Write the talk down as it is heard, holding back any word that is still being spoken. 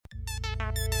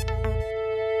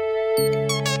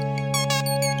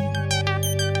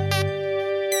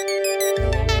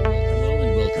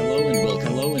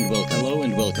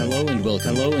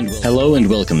welcome. Hello and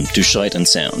welcome to Shite and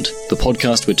Sound, the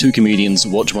podcast where two comedians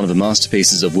watch one of the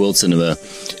masterpieces of world cinema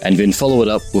and then follow it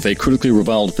up with a critically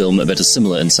reviled film that is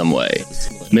similar in some way.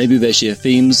 Maybe they share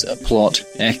themes, plot,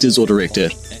 actors or director.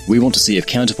 We want to see if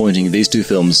counterpointing these two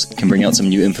films can bring out some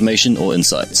new information or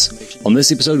insights. On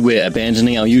this episode, we're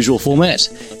abandoning our usual format,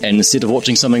 and instead of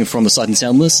watching something from the Sight and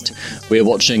Sound list, we're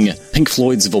watching Pink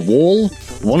Floyd's The Wall,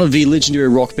 one of the legendary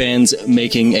rock bands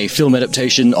making a film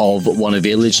adaptation of one of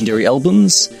their legendary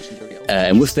albums.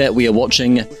 And with that, we are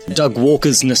watching Doug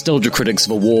Walker's Nostalgia Critics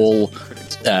The Wall,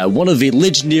 one of the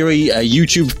legendary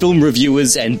YouTube film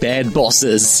reviewers and bad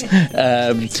bosses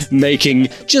making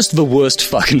just the worst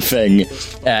fucking thing.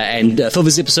 And for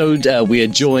this episode, we are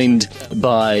joined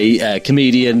by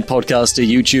comedian, podcaster,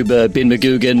 YouTuber Ben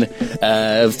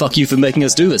McGugan. Fuck you for making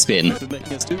us do this, Ben.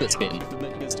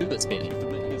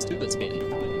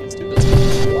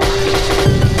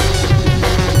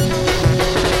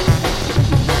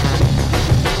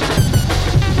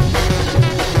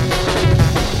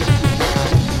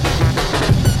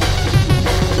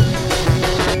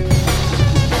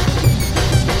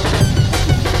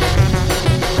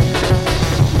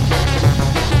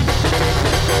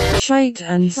 Shite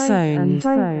and Sound.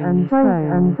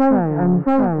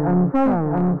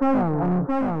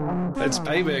 It's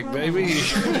payback, baby.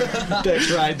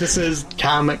 That's right, this is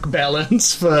karmic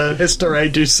balance for History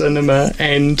du Cinema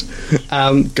and,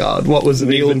 God, what was it?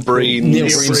 Neil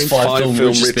Breen's five-film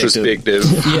retrospective.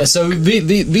 Yeah, so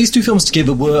these two films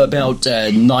together were about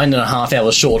 9.5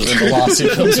 hours shorter than the last two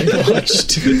films we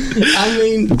watched. I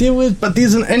mean,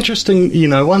 there's an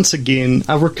interesting, once again,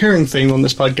 a recurring theme on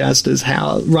this podcast is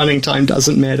how running time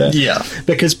doesn't matter. Yeah.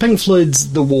 Because Pink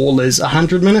Floyd's The Wall is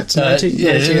 100 minutes? 90,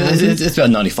 it's about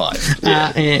 95.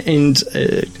 Yeah. And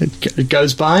it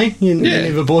goes by. You're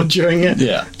never bored during it.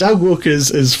 Yeah. Doug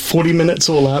Walker's is 40 minutes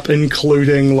all up,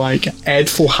 including, ad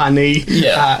for honey,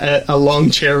 a long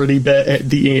charity bit at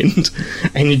the end.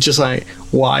 And you're just like,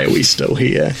 why are we still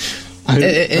here?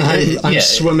 I'm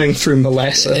swimming through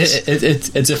molasses.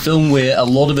 It's a film where a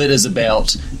lot of it is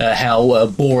about how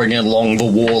boring and long the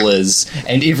wall is,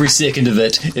 and every second of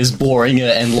it is boringer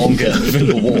and longer than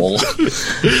the wall.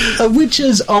 Which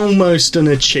is almost an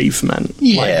achievement.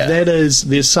 Yeah.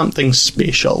 There's something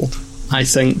special, I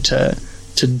think, to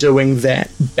doing that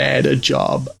bad a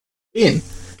job. Ben,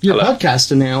 you're a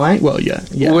podcaster now, eh? Well, you're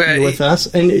with us.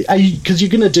 And because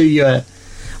you're going to do your...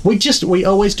 We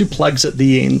always do plugs at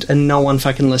the end, and no one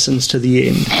fucking listens to the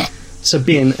end. So,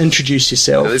 Ben, introduce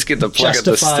yourself. Let's get the plug at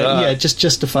the start. Yeah, just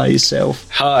justify yourself.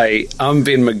 Hi, I'm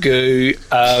Ben Magoo.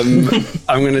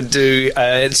 I'm going to do...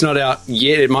 it's not out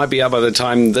yet. It might be out by the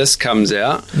time this comes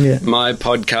out. Yeah. My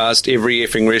podcast, Every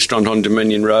Effing Restaurant on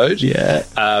Dominion Road.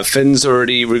 Yeah. Finn's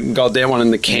already got that one in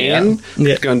the can.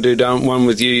 Yeah. Going to do one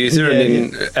with you, Uther. Yeah,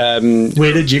 and then...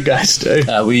 where did you guys do?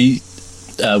 We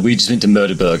just went to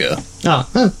Murder Burger.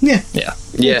 Oh, yeah. Yeah.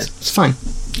 Yeah. It's fine.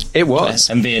 It was.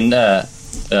 And then...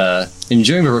 and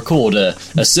during the record, a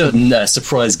certain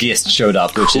surprise guest showed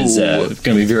up, which is going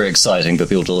to be very exciting for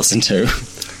people to listen to.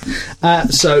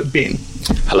 So, Ben.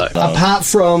 Hello. Apart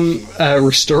from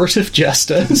restorative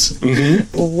justice,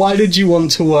 why did you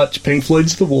want to watch Pink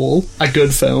Floyd's The Wall, a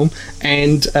good film,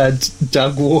 and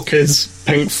Doug Walker's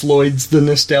Pink Floyd's The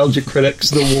Nostalgia Critics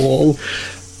The Wall?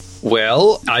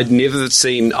 Well, I'd never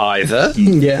seen either.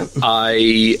 Yeah.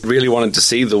 I really wanted to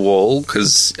see The Wall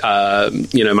because,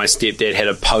 my stepdad had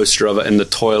a poster of it in the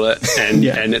toilet and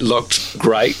it looked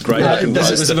great. Looking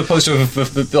Was it a poster of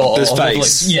his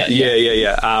face?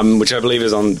 Yeah. Which I believe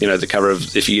is on, the cover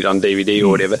of if you get on DVD or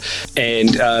whatever.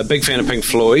 And big fan of Pink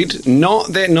Floyd. Not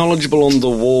that knowledgeable on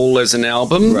The Wall as an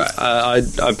album. Right. I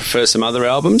prefer some other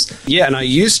albums. Yeah, and I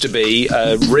used to be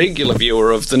a regular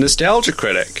viewer of The Nostalgia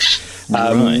Critic.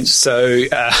 Right. So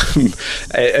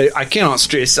I cannot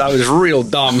stress I was real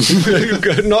dumb.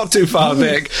 Not too far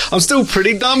back. I'm still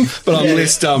pretty dumb, but I'm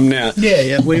less dumb now.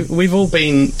 Yeah. We've all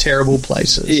been terrible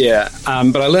places. Yeah,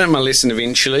 but I learned my lesson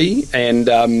eventually, and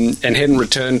hadn't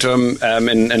returned to him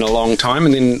in a long time.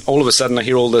 And then all of a sudden, I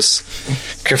hear all this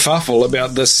kerfuffle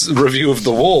about this review of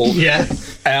The Wall. Yeah.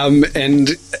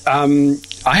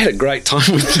 I had a great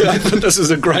time with it. I thought this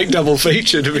was a great double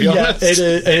feature, to be honest.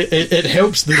 It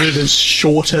helps that it is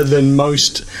shorter than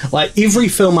most. Like, every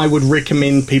film I would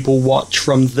recommend people watch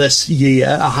from this year,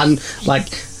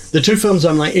 the two films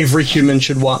I'm like, every human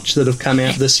should watch that have come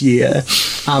out this year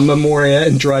are Memoria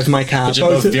and Drive My Car. Which are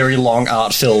both very long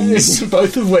art films.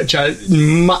 Both of which are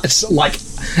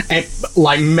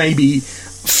maybe...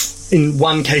 in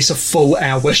one case, a full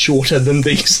hour shorter than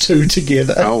these two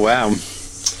together. Oh, wow.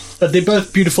 But they're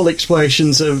both beautiful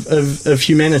explorations of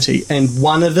humanity. And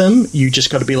one of them, you just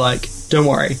got to be like, don't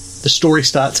worry, the story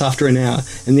starts after an hour,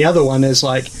 and the other one is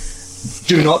like,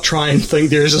 do not try and think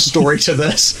there is a story to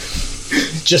this.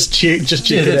 Just check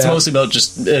it out.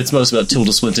 It's mostly about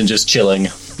Tilda Swinton just chilling.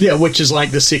 Yeah, which is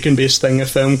like the second best thing a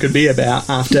film could be about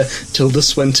after Tilda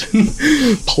Swinton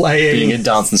playing... being a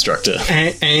dance instructor.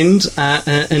 And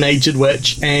an aged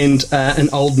witch and an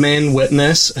old man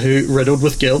witness who riddled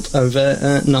with guilt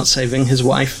over not saving his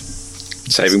wife.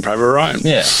 Saving Private Ryan.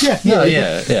 Yeah.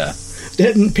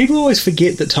 People always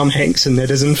forget that Tom Hanks in that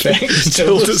is in fact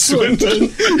Tilda Swinton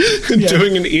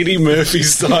doing an Eddie Murphy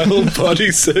style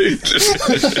bodysuit.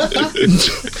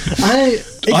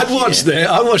 I'd watch that.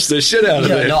 I'd watch the shit out of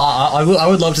that. No, I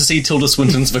would love to see Tilda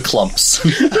Swinton's The Clumps.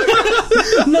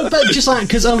 No, but just like,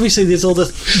 because obviously there's all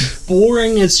this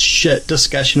boring as shit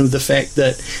discussion of the fact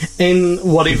that in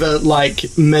whatever like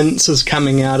mince is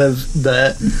coming out of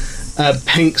the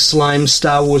pink slime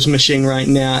Star Wars machine right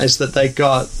now is that they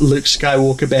got Luke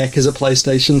Skywalker back as a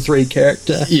PlayStation 3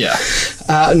 character. Yeah.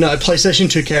 No, a PlayStation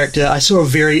 2 character. I saw a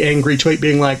very angry tweet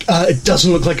being like, it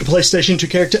doesn't look like a PlayStation 2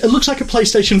 character. It looks like a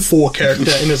PlayStation 4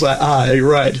 character. And it's like, you're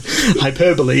right.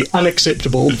 Hyperbole.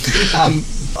 Unacceptable.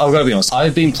 I've got to be honest,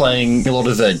 I've been playing a lot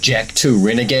of Jack 2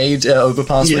 Renegade over the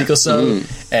past week or so,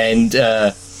 and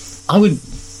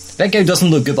that game doesn't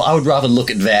look good, but I would rather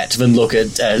look at that than look at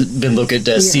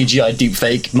CGI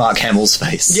deepfake Mark Hamill's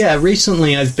face. Yeah,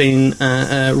 recently I've been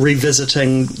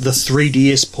revisiting the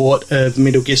 3DS port of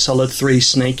Metal Gear Solid 3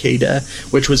 Snake Eater,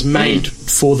 which was made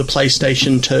for the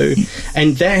PlayStation 2,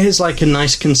 and that has like a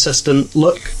nice consistent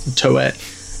look to it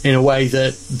in a way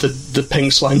that the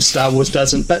pink slime Star Wars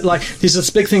doesn't. But like, there's this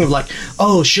big thing of like,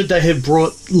 oh, should they have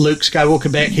brought Luke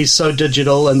Skywalker back? He's so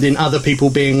digital. And then other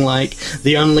people being like,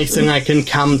 the only thing I can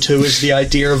come to is the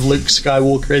idea of Luke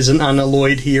Skywalker as an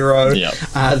unalloyed hero. Yep.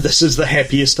 This is the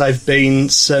happiest I've been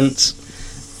since...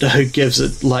 who gives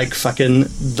it, like, fucking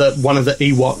one of the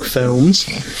Ewok films.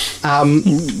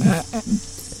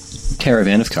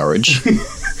 Caravan of Courage.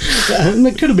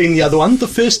 It could have been the other one, The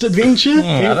First Adventure.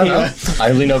 I don't know. I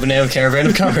only know the name of Caravan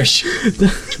of Courage. There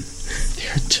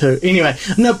are two. Anyway,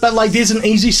 no, but like, there's an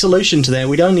easy solution to that.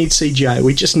 We don't need CGI.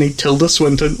 We just need Tilda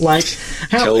Swinton. Like,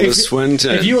 Tilda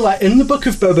Swinton. If you were like in the Book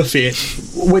of Boba Fett,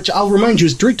 which I'll remind you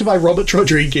is directed by Robert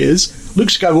Rodriguez, Luke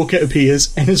Skywalker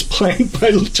appears and is played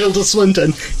by Tilda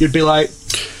Swinton, you'd be like,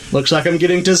 looks like I'm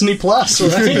getting Disney Plus,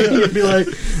 right? You'd be like,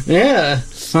 yeah,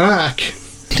 fuck.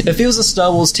 If it was a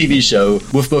Star Wars TV show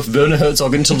with both Werner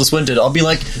Herzog and Tilda Swinton, I'll be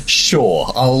like,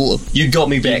 sure, you got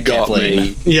me back,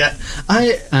 Kathleen. Yeah,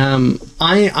 I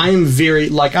am very,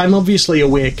 like, I'm obviously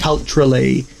aware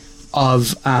culturally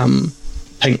of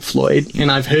Pink Floyd,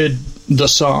 and I've heard the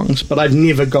songs, but I've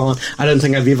never gone, I don't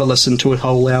think I've ever listened to a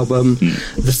whole album.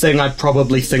 The thing I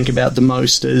probably think about the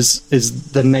most is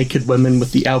the naked women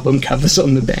with the album covers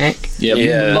on the back. Yep.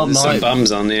 Yeah, there's some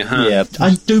bums on there, huh? Yeah.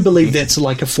 I do believe that's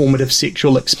like a formative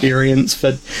sexual experience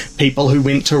for people who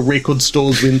went to record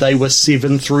stores when they were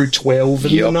 7 through 12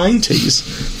 in the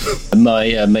 90s.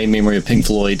 My main memory of Pink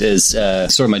Floyd is a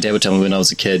story my dad would tell me when I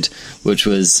was a kid, which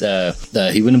was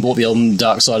he went and bought the album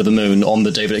Dark Side of the Moon on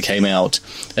the day that it came out,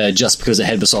 just because it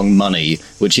had the song Money,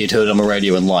 which he had heard on the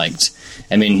radio and liked.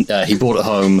 I mean, he brought it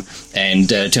home,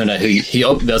 and it turned out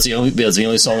that was the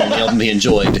only song on the album he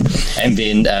enjoyed. And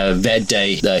then that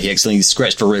day, he accidentally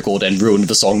scratched the record and ruined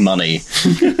the song Money.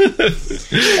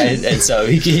 and so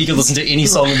he could listen to any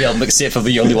song on the album except for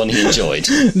the only one he enjoyed.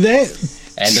 I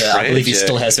believe he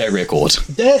still has that record.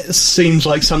 That seems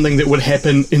like something that would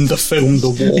happen in the film The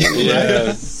Wall. Yeah.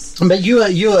 Right? But you're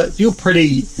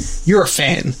a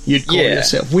fan, you'd call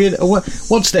yourself.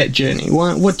 What's that journey?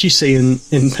 What do you see in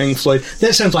Pink Floyd?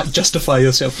 That sounds like justify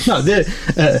yourself. No, they're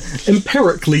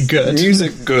empirically good.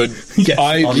 Music good. Yeah.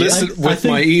 I listen with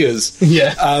my ears.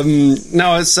 Yeah.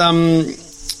 No, it's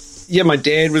my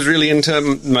dad was really into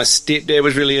it. My stepdad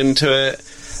was really into it.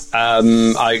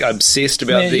 I obsessed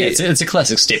about it's a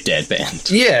classic stepdad band.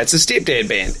 Yeah, it's a stepdad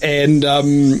band. And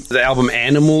the album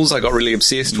Animals I got really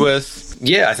obsessed with.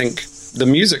 Yeah, I think the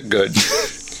music good.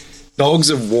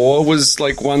 Dogs of War was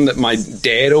like one that my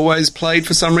dad always played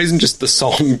for some reason, just the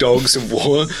song Dogs of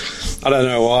War. I don't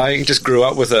know why, just grew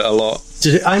up with it a lot.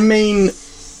 I mean,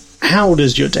 how old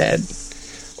is your dad?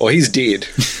 Well, he's dead.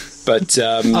 But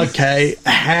okay,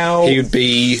 how... He would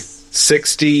be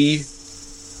 69.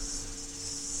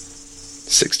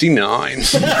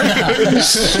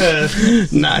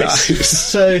 Nice.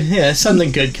 So, yeah,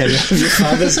 something good came out of your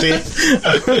father's death.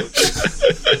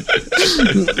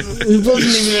 It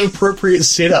wasn't even an appropriate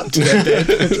setup to that.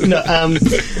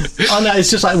 No,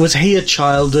 it's just like, was he a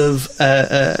child of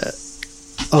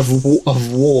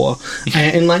of war,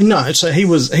 and like no, so he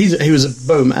was a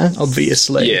boomer,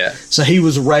 obviously. Yeah. So he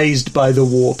was raised by the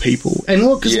war people, and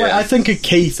look, because like, I think a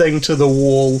key thing to the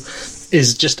Wall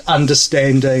is just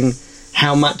understanding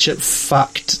how much it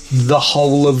fucked the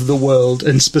whole of the world,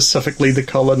 and specifically the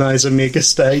colonizer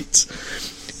megastates.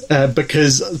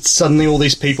 Because suddenly all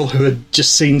these people who had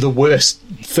just seen the worst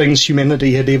things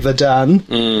humanity had ever done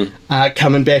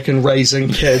coming back and raising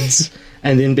kids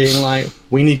and then being like,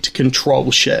 we need to control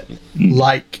shit.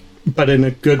 Like, but in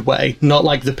a good way, not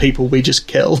like the people we just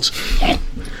killed.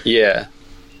 Yeah.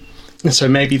 So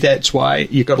maybe that's why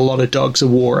you got a lot of Dogs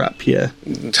of War up here.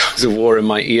 Dogs of War in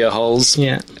my ear holes.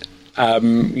 Yeah.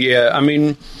 Yeah, I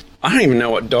mean, I don't even know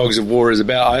what Dogs of War is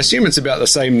about. I assume it's about the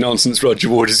same nonsense Roger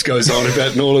Waters goes on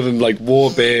about, and all of them, like,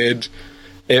 war bad.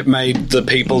 It made the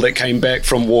people that came back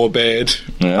from war bad.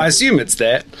 Yeah. I assume it's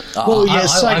that. Well, yeah,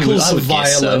 cycles of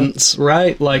violence,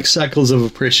 right? Like, cycles of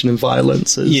oppression and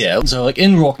violence. Yeah, so, like,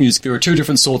 in rock music, there are two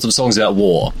different sorts of songs about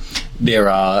war. There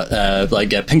are,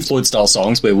 Pink Floyd-style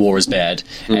songs where war is bad,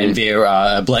 and there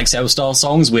are Black Sabbath-style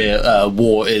songs where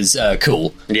war is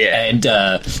cool. Yeah.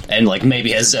 And like,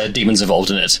 maybe has demons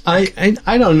involved in it. I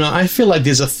don't know. I feel like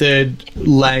there's a third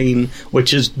lane,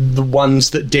 which is the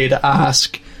ones that dare to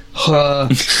ask her,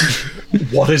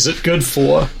 what is it good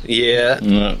for?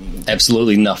 Yeah.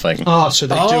 Absolutely nothing. Oh, so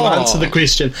they do answer the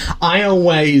question. I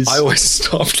always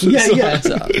stopped. Yeah.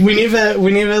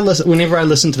 Whenever I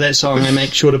listen to that song, I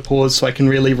make sure to pause so I can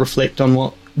really reflect on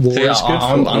what war is good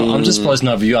for. I'm just surprised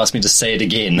none of you asked me to say it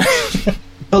again.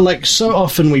 But, like, so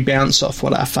often we bounce off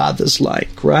what our father's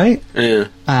like, right?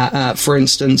 Yeah. For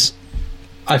instance,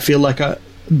 I feel like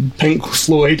Pink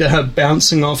Floyd are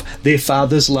bouncing off their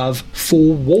father's love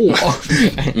for war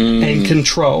and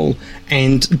control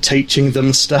and teaching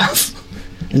them stuff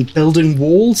and building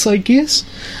walls, I guess.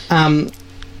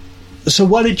 So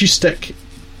why did you stick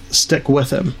with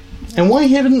him? And why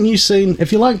haven't you seen,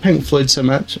 if you like Pink Floyd so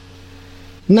much,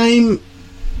 name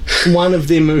one of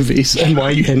their movies and why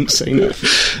you hadn't seen it.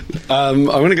 I'm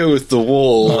going to go with The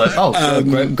Wall.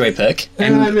 Great pick.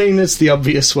 And I mean, it's the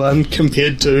obvious one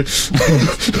compared to...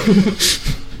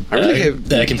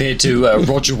 compared to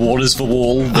Roger Waters' The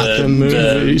Wall,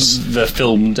 the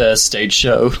filmed stage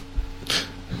show.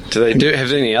 Do they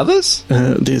have any others?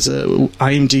 There's a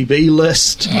IMDb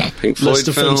list. Pink Floyd list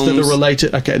of films that are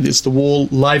related. Okay, there's The Wall,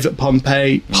 Live at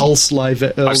Pompeii, Pulse Live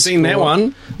at Earl's I've seen that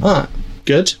one. Ah,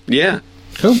 good. Yeah.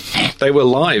 Cool. They were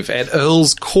live at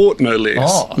Earl's Court, no less.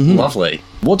 Oh, lovely.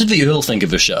 What did the Earl think of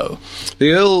the show?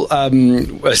 The Earl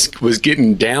was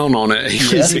getting down on it.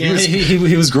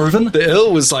 He was grooving? The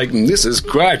Earl was like, this is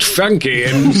quite funky,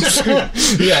 and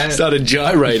started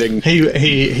gyrating.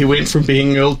 He went from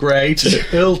being Earl Grey to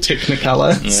Earl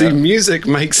Technicolor. Yeah. See, music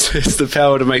has the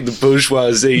power to make the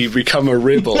bourgeoisie become a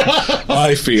rebel,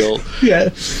 I feel. Yeah.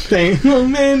 Oh,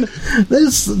 man,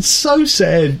 that's so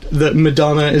sad that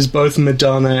Madonna is both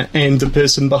Madonna and the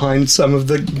person behind some of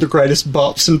the greatest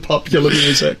bops in popular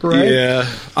music. Right? Yeah,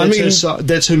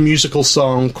 that's her musical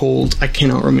song called, I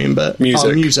cannot remember.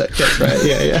 Music. That's right.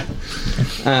 Yeah.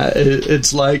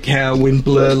 It's like how when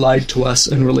Blur lied to us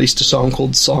and released a song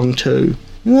called Song 2.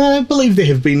 I believe there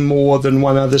have been more than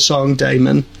one other song,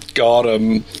 Damon. Got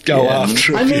him. Go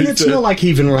after him. I mean, it's not like he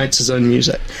even writes his own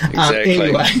music. Exactly.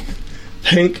 Anyway,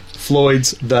 Pink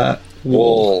Floyd's The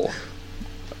Wall.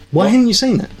 Why hadn't you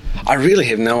seen it? I really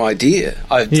have no idea.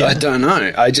 I don't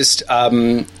know. I just...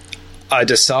 I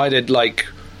decided, like,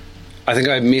 I think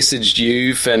I messaged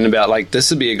you, Finn, about, like, this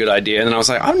would be a good idea, and then I was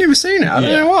like, I've never seen it. I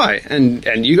don't know why.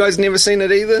 And you guys never seen it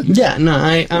either? Yeah, no.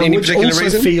 Any particular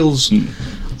reason? Feels...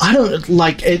 I don't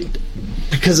like it...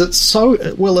 Because it's so...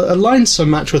 Well, it aligns so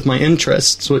much with my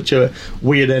interests, which are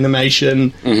weird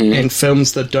animation and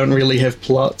films that don't really have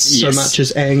plots so much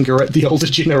as anger at the older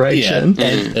generation. Yeah,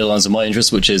 and it aligns with my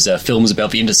interests, which is films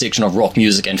about the intersection of rock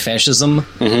music and fascism.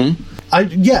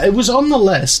 It was on the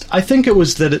list. I think it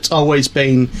was that it's always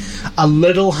been a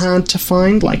little hard to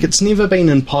find. Like, it's never been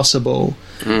impossible,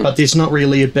 but there's not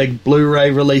really a big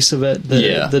Blu-ray release of it.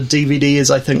 The DVD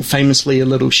is, I think, famously a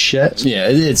little shit. Yeah,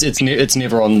 it's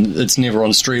never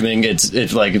on streaming.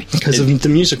 It's like because of the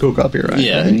musical copyright.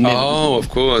 Yeah. Right? Oh, of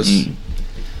course.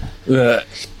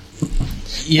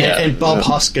 And Bob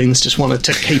Hoskins just wanted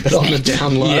to keep it on the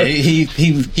down low. Yeah, he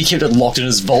kept it locked in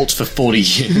his vault for 40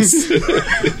 years.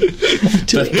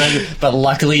 but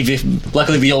luckily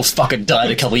the old fucker died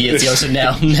a couple of years ago, so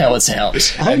now it's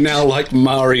out. And now, like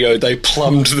Mario, they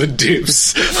plumbed the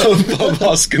depths of Bob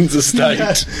Hoskins' estate.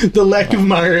 Yeah, the lack of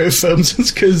Mario films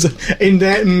is because in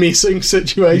that messing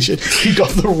situation, he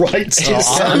got the rights.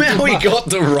 Somehow he got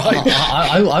the rights.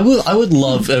 I would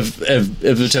love if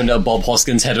it turned out Bob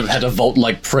Hoskins had a vault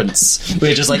like Prince,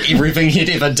 where just like everything he'd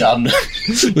ever done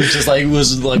was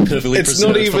perfectly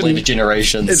preserved for later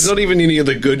generations. It's not even any of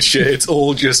the good shit. It's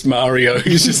all just Mario.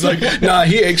 He's just like, nah,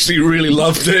 he actually really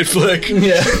loved that flick.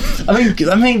 Yeah.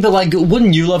 I mean, but like,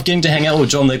 wouldn't you love getting to hang out with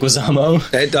John Leguizamo?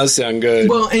 That does sound good.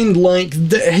 Well, and like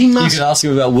he must. You could ask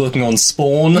him about working on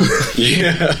Spawn.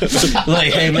 Yeah.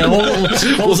 Like, hey man,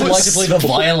 what was it like to play the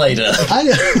Violator?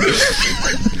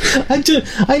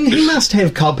 He must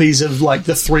have copies of like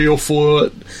the 3 or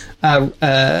 4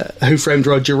 Who Framed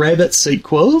Roger Rabbit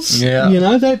sequels. Yeah. You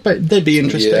know, that'd be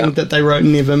interesting that they wrote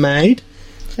and never made.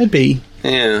 That'd be.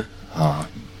 Yeah. Oh.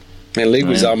 Man,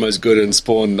 Leguizamo's good in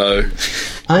Spawn, though.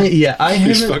 He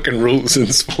There's fucking rules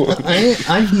in Spawn.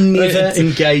 I've never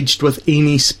engaged with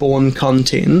any Spawn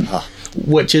content.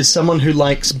 Which is someone who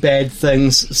likes bad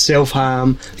things,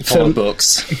 self-harm, comic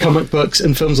books,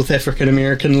 and films with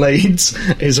African-American leads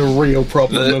is a real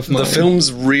problem of mine. The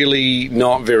film's really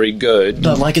not very good.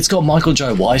 But, like, it's got Michael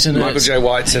J. White in it. Michael J.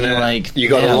 White's in it. Like, you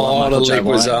got a lot of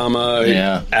Leguizamo.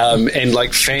 Yeah. And,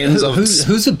 like, fans of...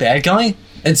 Who's the bad guy?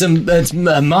 It's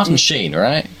Martin Sheen,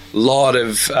 right? Lot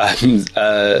of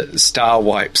star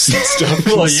wipes and stuff.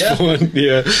 Oh, yeah? Spawn.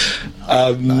 Yeah.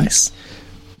 Nice.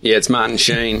 Yeah, it's Martin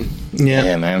Sheen.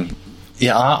 Yeah, man.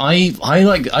 Yeah,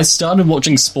 I started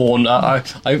watching Spawn. I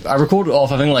recorded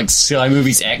off, I think, like Sky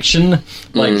Movies Action,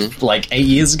 like 8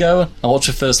 years ago. I watched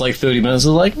the first like 30 minutes. I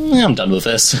was like, I'm done with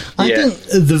this. I think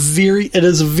it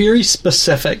is very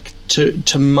specific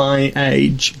to my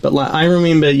age, but like I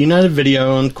remember United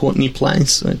Video on Courtenay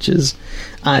Place, which is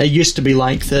it used to be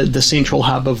like the central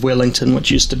hub of Wellington,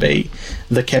 which used to be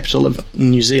the capital of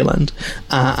New Zealand.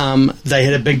 They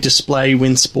had a big display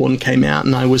when Spawn came out,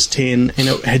 and I was 10, and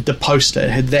it had the poster. It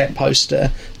had that poster,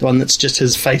 the one that's just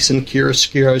his face in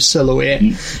chiaroscuro silhouette,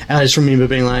 and I just remember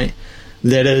being like,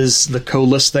 that is the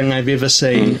coolest thing I've ever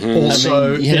seen. Mm-hmm.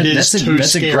 Also,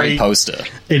 that's a great poster.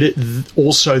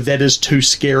 Also, that is too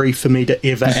scary for me to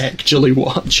ever actually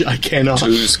watch. I cannot.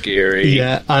 Too scary.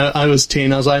 Yeah, I was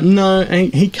 10. I was like, no,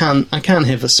 I can't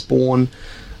have a Spawn.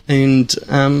 And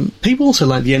people also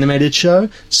like the animated show.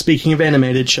 Speaking of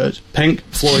animated shows, Pink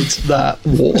Floyd's The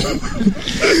Wall.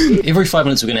 Every 5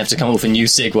 minutes we're going to have to come up with a new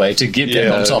segue to get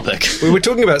back on topic. We were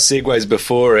talking about segues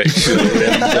before, actually.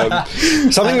 And,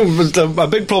 a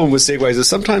big problem with segues is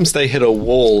sometimes they hit a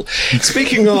wall.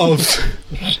 Speaking of...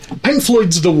 Pink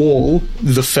Floyd's The Wall,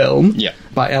 the film,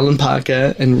 by Alan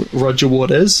Parker and Roger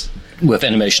Waters. With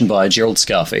animation by Gerald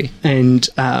Scarfe. And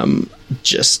I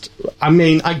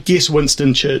guess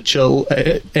Winston Churchill,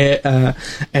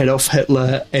 Adolf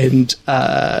Hitler, and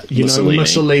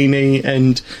Mussolini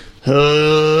and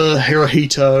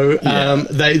Hirohito.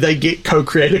 They get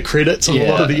co-creator credits on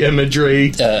a lot of the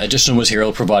imagery. Additional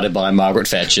material provided by Margaret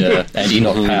Thatcher and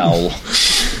Enoch Powell.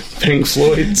 Pink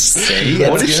Floyd's.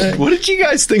 What did you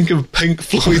guys think of Pink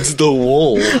Floyd's The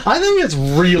Wall? I think it's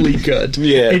really good.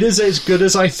 Yeah. It is as good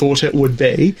as I thought it would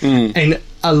be, and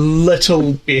a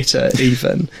little better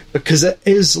even, because it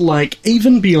is like,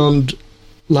 even beyond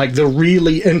like the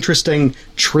really interesting,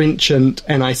 trenchant,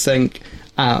 and I think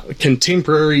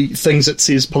contemporary things it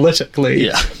says politically.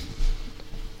 Yeah.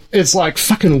 It's like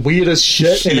fucking weird as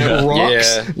shit, and it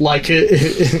rocks. Like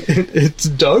it's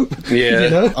dope. Yeah, you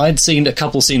know? I'd seen a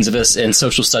couple scenes of this in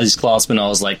social studies class when I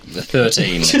was like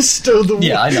 13. Just still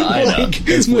the I know.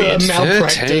 It's weird.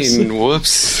 Malpractice. 13,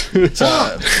 whoops.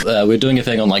 So we're doing a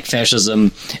thing on like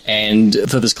fascism, and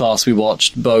for this class we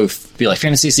watched both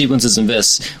fantasy sequences in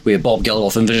this where Bob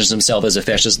Geldof envisions himself as a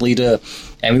fascist leader,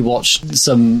 and we watched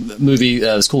some movie.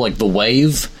 It's called like The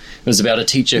Wave. It was about a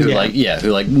teacher who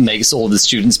makes all the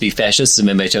students be fascists, and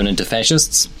then they turn into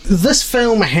fascists. This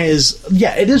film has,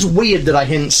 it is weird that I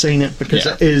hadn't seen it, because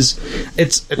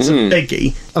it's a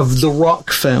biggie of the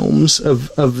rock films, of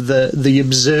the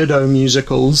absurdo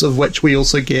musicals, of which we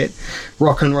also get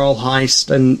Rock and Roll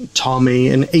Heist and Tommy,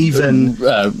 and even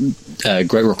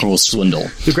Great Rock and Roll Swindle.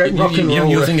 The Great Rock and Roll.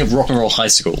 You're thinking of Rock and Roll High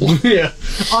School. Yeah.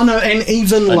 Oh no, and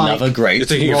even another great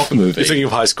rock movie. You're thinking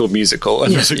of High School Musical,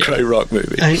 and it's a great rock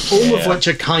movie. And all of which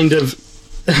are kind of...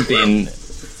 Ben,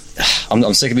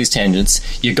 I'm sick of these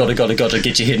tangents. You gotta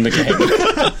get your head in the game.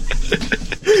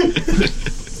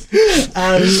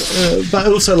 But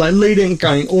also like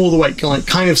going all the way, like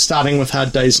kind of starting with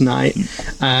Hard Day's Night,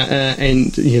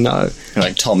 and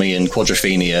like Tommy and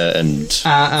Quadrophenia, and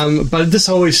but this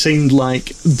always seemed like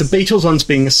the Beatles ones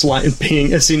being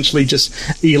essentially just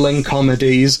Ealing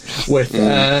comedies with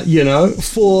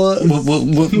for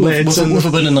with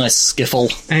a bit of nice skiffle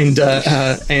and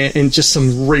just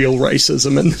some real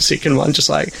racism in the second one, just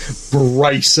like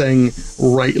bracing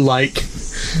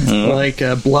like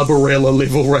Blubberella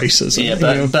level racism. Yeah,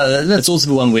 but that's also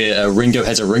the one where Ringo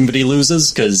has a ring but he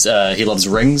loses because he loves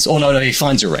rings. Oh no, he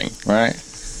finds a ring, right?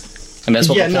 And that's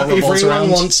what the plot revolves around.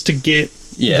 Everyone wants to get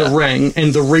the ring,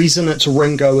 and the reason it's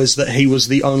Ringo is that he was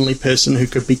the only person who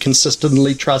could be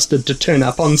consistently trusted to turn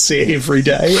up on set every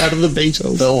day out of the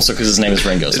Beatles. But also because his name is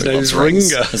Ringo. His name is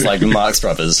Ringo. It's like the Marx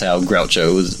Brothers, how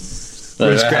Groucho was...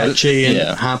 Grouchy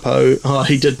and Harpo. Oh,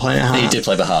 he did play a harp. He did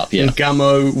play the harp, yeah. And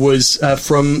Gummo was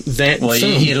from that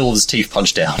film. He had all his teeth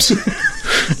punched out.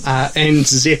 And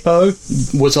Zeppo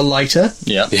was a later.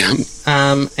 Yeah.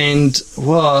 And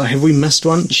have we missed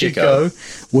one? Chico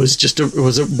was just a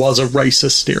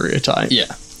racist stereotype.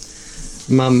 Yeah.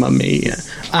 Mamma Mia.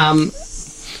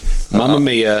 Mamma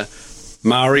Mia.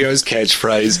 Mario's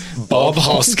catchphrase, Bob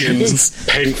Hoskins,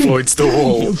 Pink Floyd's The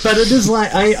Wall. But it is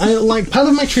like, I like, part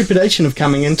of my trepidation of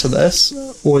coming into this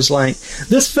was like,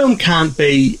 this film can't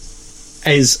be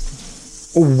as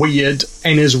weird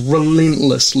and as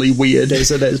relentlessly weird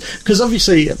as it is. Because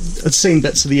obviously, I've seen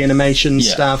bits of the animation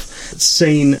stuff,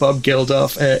 seen Bob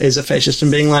Geldof as a fascist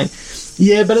and being like,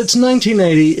 yeah, but it's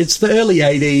 1980, it's the early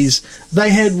 80s,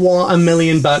 they had, $1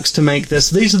 million to make this,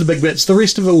 these are the big bits, the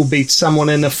rest of it will be someone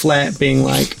in a flat being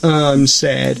like, oh, I'm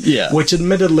sad, which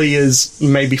admittedly is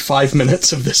maybe 5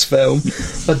 minutes of this film,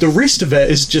 but the rest of it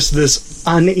is just this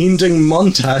unending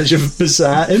montage of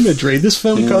bizarre imagery. This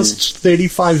film costs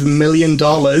 $35 million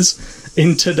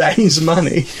in today's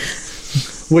money,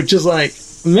 which is like,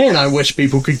 man, I wish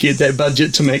people could get that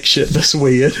budget to make shit this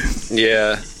weird.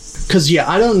 Yeah. Because,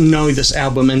 I don't know this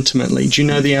album intimately. Do you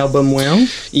know the album well?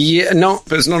 Yeah, no,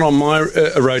 but it's not on my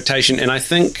rotation, and I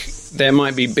think that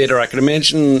might be better. I could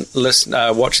imagine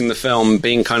watching the film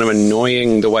being kind of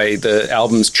annoying the way the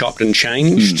album's chopped and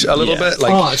changed a little bit.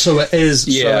 Like, so it is.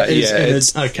 Yeah,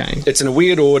 okay. It's in a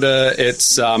weird order.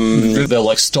 It's they'll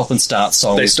like stop and start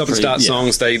songs. They stop and start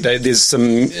songs. There's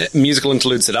some musical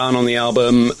interludes that aren't on the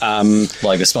album,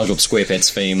 like the SpongeBob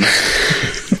SquarePants theme.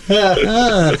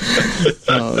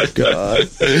 Oh god,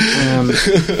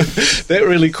 that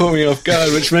really caught me off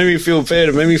guard, which made me feel bad.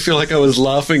 It made me feel like I was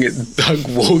laughing at Doug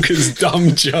Walker's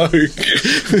dumb joke.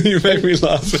 You made me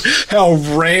laugh at how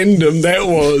random that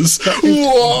was.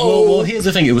 Whoa! Well, here's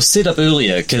the thing: it was set up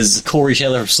earlier because Corey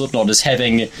Taylor of Slipknot is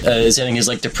having his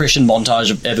like depression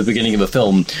montage at the beginning of a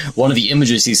film. One of the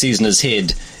images he sees in his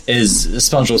head is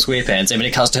SpongeBob SquarePants, and when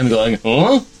it cuts to him going,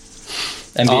 "Huh?"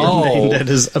 And that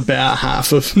is about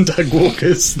half of Doug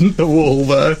Walker's The Wall,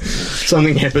 though.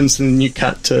 Something happens and you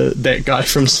cut to that guy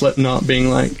from Slipknot being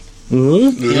like,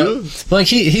 yeah. Like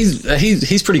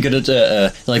he's pretty good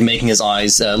at like making his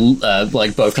eyes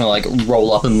like both kind of like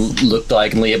roll up and look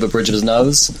diagonally at the bridge of his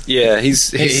nose. Yeah, he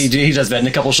does that in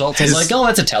a couple shots. I was like, oh,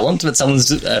 that's a talent. But someone's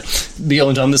the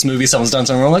only time in this movie someone's done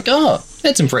something wrong. Like, oh,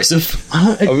 that's impressive.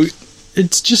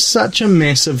 It's just such a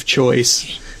massive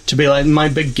choice. To be like, my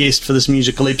big guest for this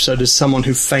musical episode is someone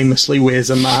who famously wears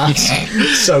a mask,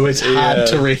 so it's hard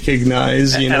to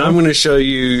recognise, you know? And I'm going to show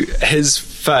you his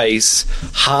face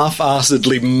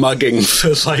half-assedly mugging for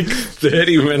like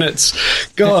 30 minutes.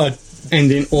 God. And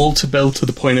then all to build to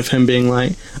the point of him being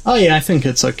like, oh yeah, I think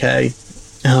it's okay.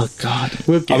 Oh God,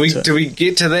 we'll get do we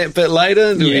get to that bit later?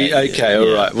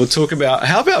 All right. We'll talk about.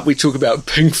 How about we talk about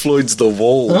Pink Floyd's The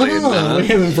Wall? We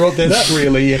haven't brought that up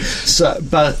really yet. So,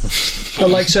 but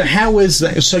like, so how is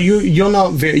that? So you're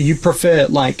not very. You prefer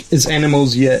like is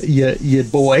Animals your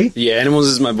boy? Yeah, Animals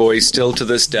is my boy still to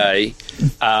this day.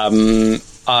 I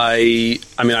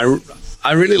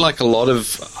really like a lot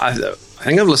of. I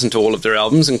think I've listened to all of their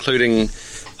albums, including.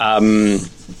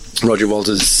 Roger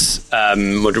Waters'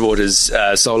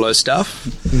 solo stuff,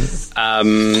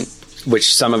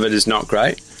 which some of it is not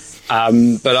great.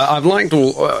 But I've liked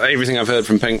everything I've heard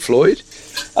from Pink Floyd.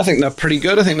 I think they're pretty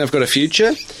good. I think they've got a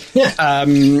future. Yeah. Are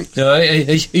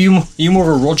you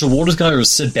more of a Roger Waters guy or a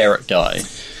Syd Barrett guy?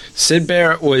 Syd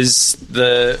Barrett was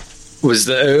the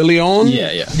early on.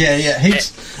 Yeah.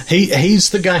 He's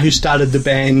the guy who started the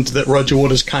band that Roger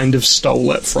Waters kind of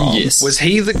stole it from. Yes. Was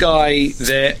he the guy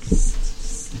that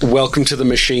Welcome to the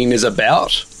Machine is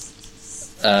about?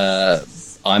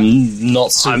 I'm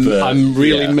not super... I'm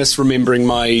really misremembering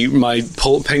my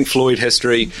Pink Floyd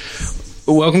history.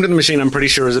 Welcome to the Machine, I'm pretty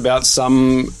sure, is about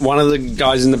one of the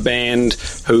guys in the band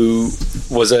who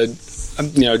was a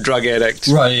drug addict.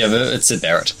 Right, yeah, it's Syd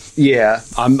Barrett. Yeah,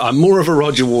 I'm more of a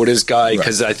Roger Waters guy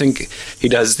because I think he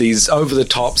does these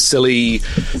over-the-top, silly,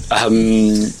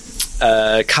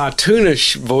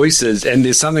 cartoonish voices, and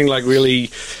there's something like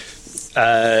really...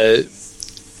 a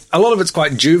lot of it's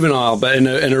quite juvenile, but in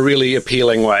a really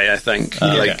appealing way, I think.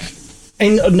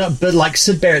 But like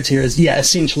Syd Barrett's era is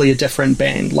essentially a different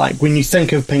band. Like when you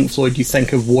think of Pink Floyd, you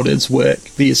think of Waters' work.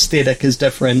 The aesthetic is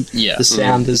different. Yeah. The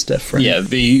sound is different. Yeah,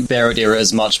 the Barrett era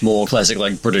is much more classic,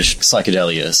 like British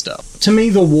psychedelia stuff. To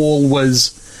me, The Wall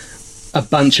was a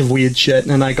bunch of weird shit,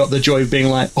 and I got the joy of being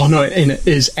like, oh no, and it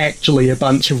is actually a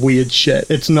bunch of weird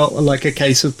shit. It's not like a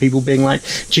case of people being like,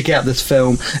 check out this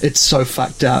film, it's so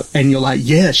fucked up, and you're like,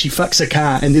 yeah, she fucks a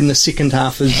car, and then the second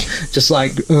half is just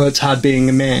like, oh, it's hard being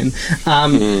a man.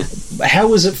 How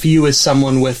was it for you as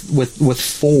someone with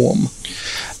form?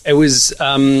 It was,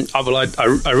 I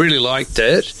really liked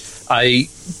it. I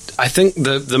think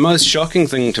the most shocking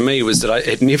thing to me was that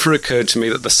it never occurred to me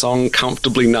that the song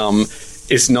Comfortably Numb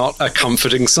is not a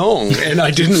comforting song, and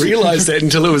I didn't realise that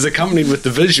until it was accompanied with the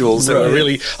visuals that were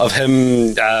really of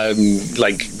him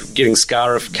like getting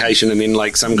scarification and then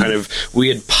like some kind of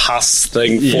weird pus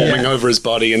thing forming over his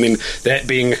body, and then that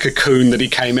being a cocoon that he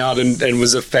came out and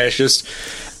was a fascist.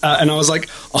 And I was like,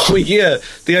 oh yeah,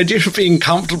 the idea of being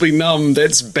comfortably numb,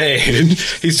 that's bad. And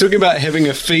he's talking about having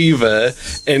a fever,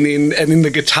 and then the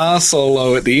guitar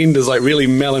solo at the end is like really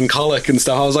melancholic and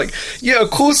stuff. I was like, yeah, of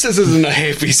course this isn't a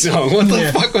happy song. What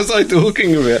the fuck was I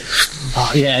talking about?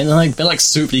 Oh yeah, and like that like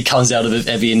souply comes out of it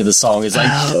at the end of the song. It's like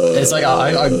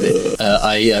I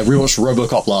rewatched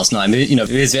RoboCop last night. You know,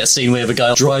 there's that scene where the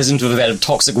guy drives into a vat of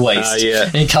toxic waste,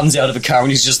 and he comes out of a car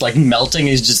and he's just like melting.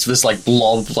 He's just this like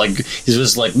blob, like he's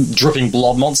just like dripping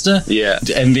blob monster. Yeah.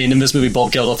 And then in this movie,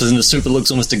 Bob Geldof is in a suit that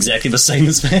looks almost exactly the same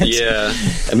as that. Yeah.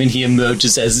 I mean, he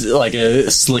emerges as like a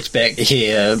slicked back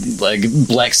hair, like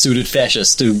black suited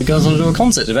fascist who goes on to do a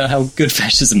concert about how good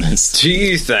fascism is. Do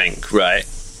you think, right,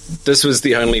 this was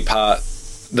the only part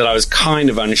that I was kind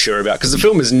of unsure about, because the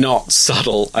film is not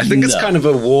subtle. I think it's kind of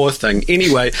a war thing.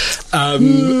 Anyway,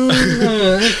 okay.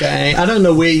 I don't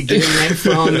know where you're getting that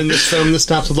from in this film. This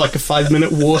starts with like a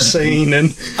 5-minute war scene,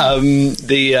 and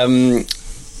the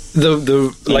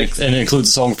like, and it includes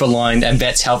a song for line, and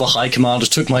that's how the High Commander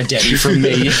took my daddy from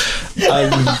me.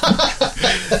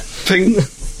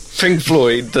 Pink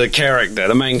Floyd,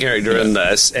 the main character in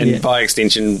this, and by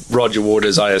extension Roger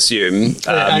Waters, I assume.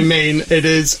 I mean, it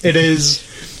is.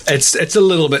 It's a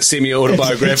little bit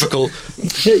semi-autobiographical.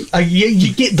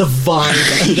 You get the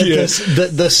vibe that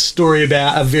this story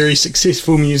about a very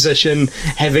successful musician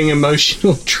having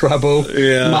emotional trouble.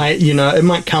 Yeah, it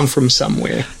might come from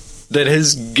somewhere. That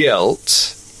his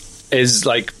guilt is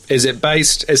it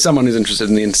based, as someone who's interested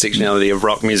in the intersectionality of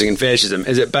rock music and fascism,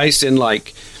 is it based in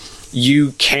like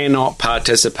you cannot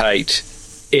participate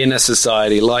in a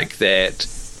society like that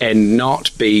and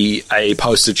not be a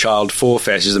poster child for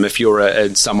fascism if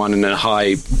you're someone in a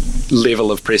high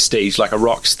level of prestige, like a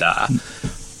rock star?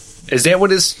 Is that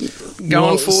what it's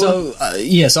going for? So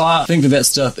I think that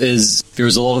stuff is,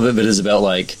 there's a lot of it that is about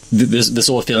like this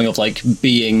sort of feeling of like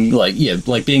being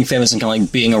being famous and kind of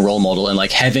like being a role model and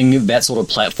like having that sort of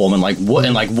platform and like what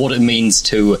it means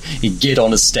to get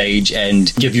on a stage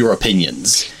and give your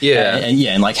opinions.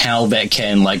 And like how that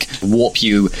can like warp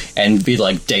you and be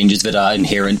like dangers that are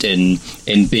inherent in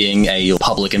being a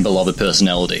public and beloved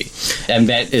personality. And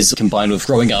that is combined with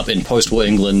growing up in post-war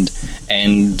England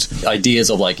and ideas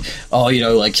of like, oh,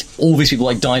 like all these people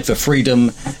like died for freedom,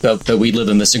 that we live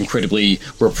in this incredibly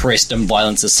repressed and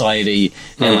violent society,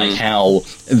 and like how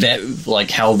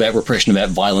that repression of that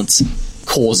violence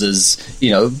causes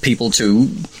people to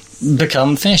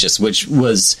become fascists, which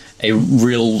was a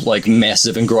real like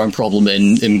massive and growing problem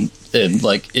in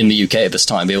the UK at this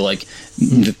time. They were like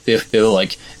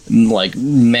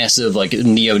massive like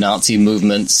neo-Nazi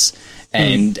movements,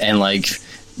 and like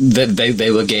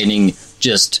they were gaining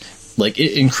just like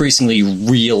increasingly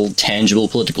real, tangible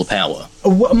political power.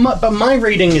 But my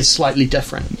reading is slightly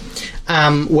different,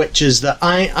 which is that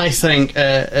I think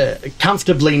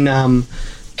Comfortably Numb,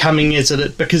 coming as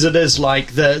it, because it is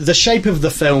like the shape of the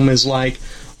film is like,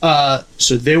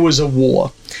 so there was a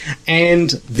war, and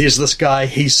there's this guy,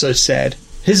 he's so sad.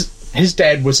 His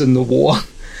dad was in the war,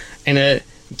 and it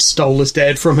stole his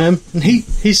dad from him, and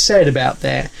he's sad about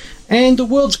that. And the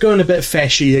world's going a bit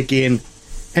fashy again,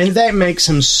 and that makes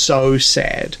him so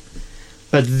sad.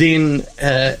 But then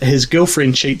his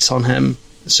girlfriend cheats on him,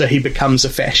 so he becomes a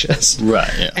fascist.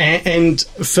 Right, yeah. And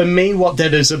for me, what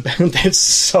that is about, that's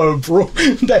so broad.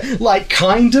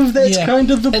 Kind of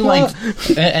the plot.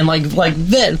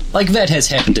 That has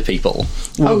happened to people.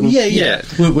 Oh, yeah.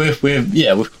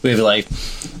 We're like,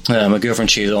 my girlfriend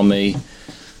cheated on me.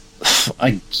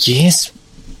 I guess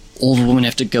all the women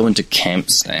have to go into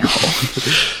camps now.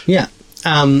 Yeah.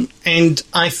 And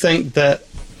I think that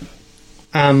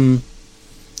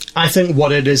I think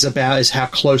what it is about is how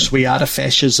close we are to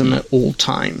fascism at all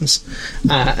times,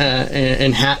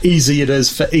 and how easy it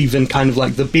is for even kind of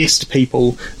like the best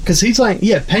people, because he's like,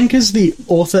 yeah, Pink is the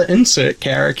author insert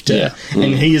character,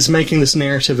 and he is making this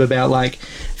narrative about like,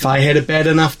 if I had a bad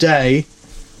enough day,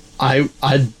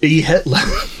 I'd be Hitler.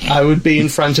 I would be in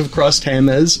front of crossed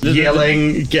hammers,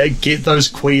 yelling, get those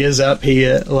queers up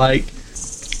here, like.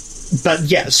 But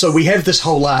yeah, so we have this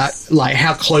whole like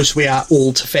how close we are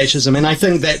all to fascism, and I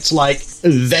think that's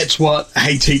what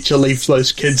Hey Teacher, Leave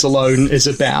Those Kids Alone is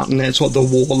about, and that's what the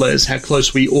wall is, how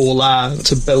close we all are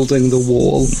to building the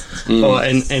wall,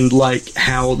 and like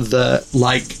how the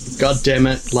like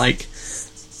goddammit, like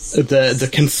the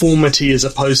conformity as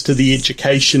opposed to the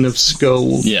education of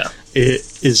school,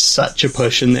 it is such a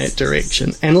push in that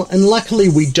direction, and luckily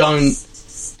we don't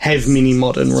have many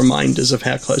modern reminders of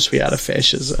how close we are to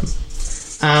fascism.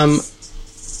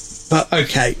 But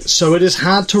okay, so it is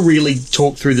hard to really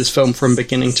talk through this film from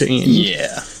beginning to end.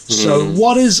 Yeah. So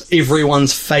what is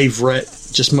everyone's favourite,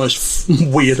 just most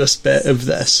weirdest bit of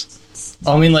this?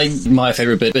 I mean, like, my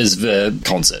favourite bit is the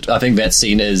concert. I think that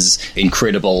scene is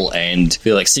incredible, and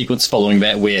the, like, sequence following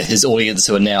that where his audience,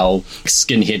 who are now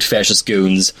skinhead fascist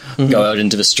goons, go out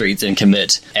into the streets and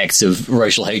commit acts of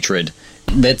racial hatred.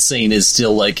 That scene is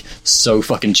still, like, so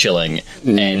fucking chilling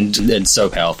and so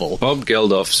powerful. Bob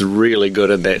Geldof's really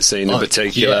good at that scene in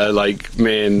particular. Yeah. Like,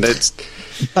 man, that's...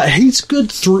 But he's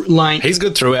good through, like... He's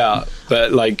good throughout,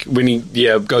 but, like, when he,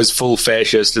 goes full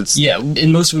fascist, it's... Yeah,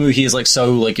 in most of the movie, he is, like,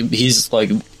 so, like, he's,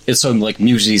 like... It's so, like,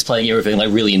 muted, he's playing everything,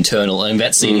 like, really internal, and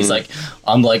that scene, he's like,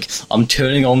 I'm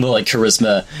turning on the, like,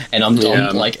 charisma, and I'm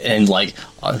like, and, like,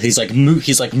 he's, like,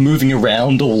 moving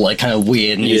around all, like, kind of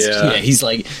weird, and he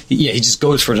just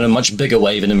goes for it in a much bigger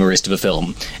way than in the rest of the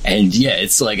film, and, yeah,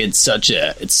 it's, like, it's such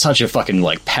a fucking,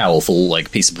 like, powerful,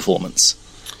 like, piece of performance.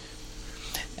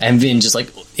 And then just,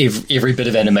 like, every bit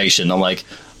of animation, I'm like,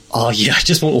 oh, yeah, I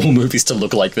just want all movies to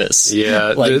look like this.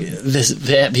 Yeah. Like,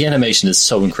 the animation is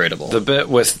so incredible. The bit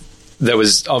that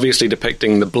was obviously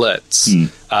depicting the Blitz,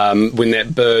 when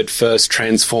that bird first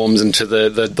transforms into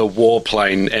the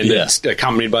warplane, and it's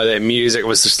accompanied by that music,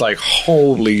 was just like,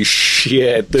 holy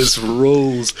shit, this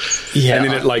rules. Yeah. And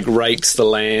then it, like, rakes the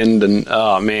land, and,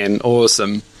 oh, man,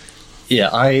 awesome.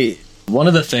 Yeah, one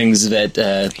of the things that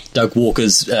Doug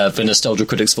Walker's the Nostalgia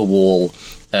Critics for Wall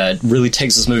really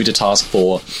takes this movie to task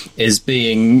for is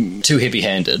being too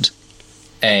heavy-handed.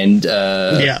 And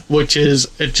which is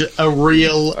a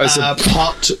real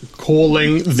pot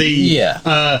calling the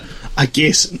I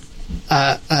guess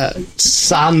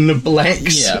sun black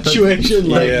situation.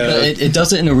 It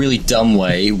does it in a really dumb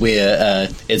way where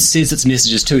it says its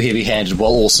message is too heavy-handed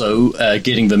while also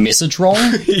getting the message wrong,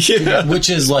 which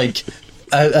is like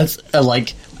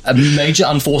a major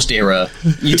unforced error.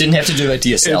 You didn't have to do it to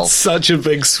yourself. It's such a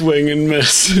big swing and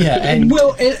miss. Yeah, and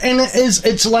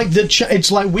it's like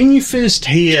it's like when you first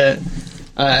hear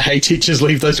 "Hey teachers,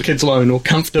 leave those kids alone" or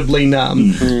 "Comfortably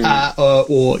Numb,"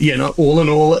 or you know, all in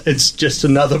all, it's just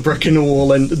another brick in the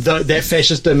wall, and that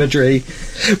fascist imagery.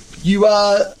 You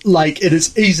are like, it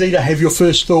is easy to have your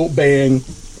first thought being,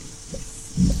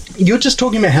 you're just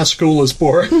talking about how school is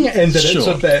boring and that it's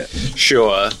a bit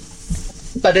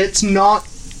but it's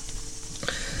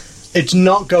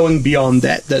not going beyond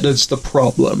that is the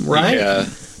problem, right? Yeah.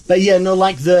 But yeah, no,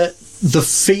 like the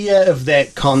fear of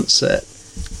that concert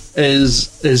is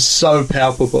so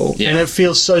palpable, and it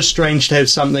feels so strange to have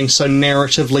something so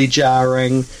narratively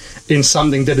jarring in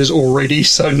something that is already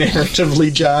so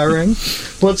narratively jarring.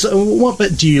 What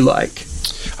bit do you like?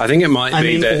 I think it might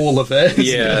be that all of it.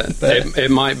 Yeah, it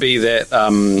might be that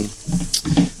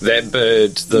that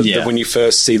bird. When you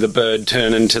first see the bird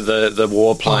turn into the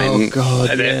warplane,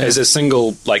 as a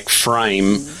single like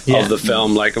frame of the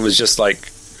film, like it was just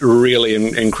like really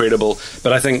incredible.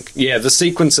 But I think the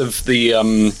sequence of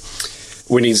the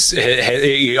when he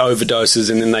overdoses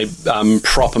and then they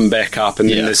prop him back up, and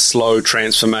then this slow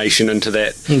transformation into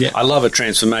that. Yeah. I love a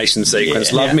transformation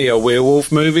sequence. Love me a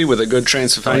werewolf movie with a good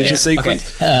transformation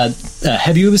sequence. Okay.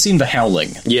 Have you ever seen The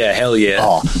Howling? Yeah, hell yeah.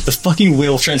 Oh, the fucking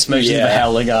werewolf transformations of The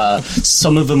Howling are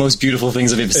some of the most beautiful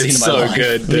things I've ever seen in my life. It's so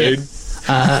good, dude. Yeah.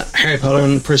 Harry Potter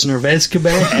and the Prisoner of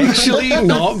Azkaban. Actually,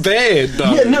 not bad,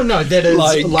 though. Yeah, no, that is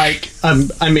like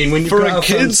I mean, when you for a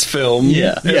kids' film,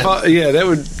 that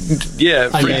would,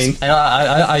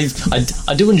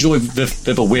 I do enjoy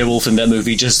the werewolf in that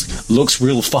movie. Just looks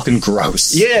real fucking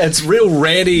gross. Yeah, it's real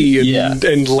ratty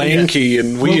and lanky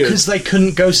and weird. Because they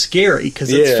couldn't go scary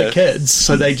because it's for kids,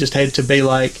 so they just had to be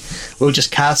like, we'll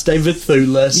just cast David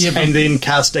Thewlis and then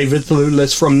cast David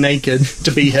Thewlis from Naked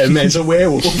to be him as a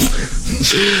werewolf.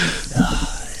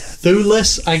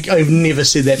 Cthulhu. I've never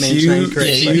said that man's name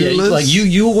correctly. Like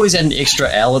you always had an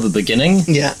extra L at the beginning.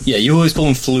 Yeah. Yeah, you always call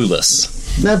him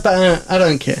Fluless. No, but I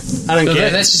don't care. I don't care.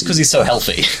 That's just because he's so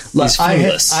healthy. Look, He's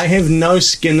Fluless. I have no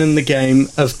skin in the game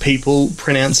of people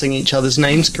pronouncing each other's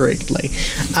names correctly.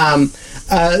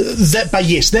 But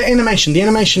yes, the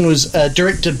animation was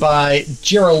directed by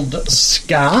Gerald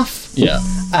Scarfe. Yeah.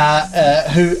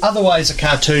 Who otherwise a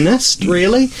cartoonist,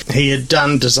 really. He had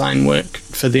done design work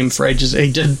for them for ages.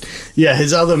 He did,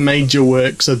 his other major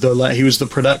works are he was the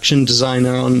production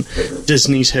designer on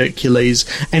Disney's Hercules,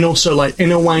 and also, like,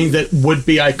 in a way that would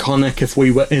be iconic if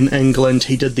we were in England,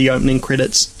 he did the opening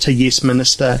credits to Yes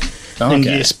Minister and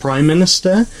Yes Prime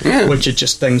Minister, which are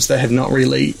just things that have not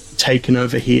really taken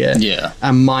over here. Yeah.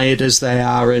 Mired as they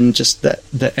are in just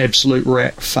the absolute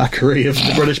rat fuckery of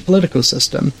the British political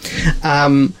system.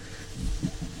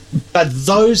 But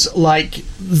those,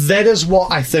 that is what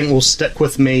I think will stick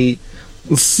with me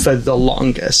for the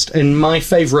longest. And my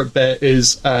favourite bit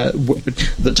is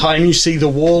the time you see the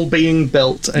wall being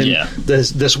built, and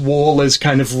this wall is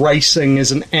kind of racing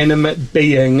as an animate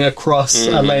being across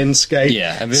a landscape,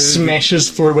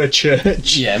 smashes through a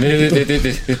church. Yeah, in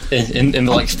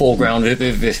the foreground,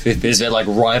 there's that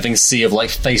writhing sea of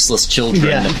faceless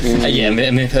children. And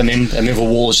then the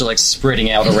walls are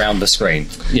spreading out around the screen.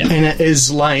 Yeah, and it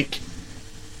is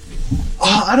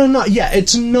I don't know. Yeah,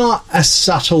 it's not a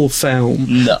subtle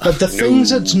film. No. But the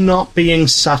things it's not being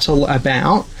subtle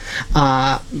about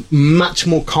are much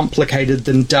more complicated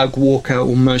than Doug Walker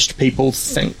or most people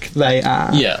think they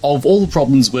are. Yeah, of all the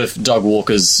problems with Doug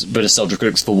Walker's British Nostalgia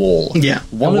Critics for Wall,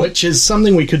 which is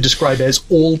something we could describe as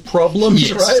all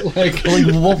problems, right?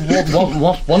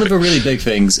 One of the really big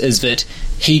things is that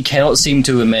he cannot seem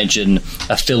to imagine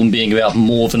a film being about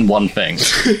more than one thing.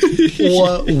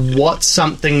 Or what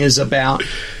something is about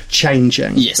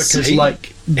changing. Yes. Because,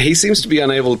 he seems to be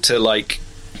unable to,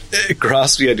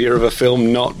 grasp the idea of a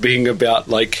film not being about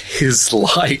his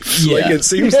life. Yeah. It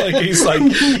seems like he's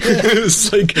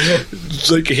it's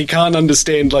he can't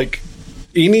understand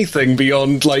anything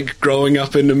beyond growing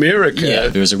up in America. Yeah,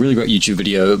 there's a really great YouTube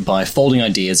video by Folding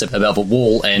Ideas about The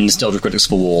Wall and Nostalgia Critics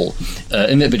for Wall.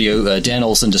 In that video, Dan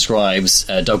Olsen describes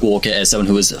Doug Walker as someone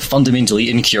who is fundamentally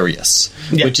incurious,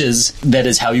 that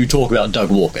is how you talk about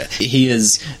Doug Walker. He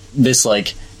is this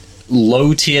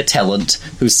low-tier talent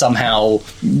who somehow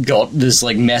got this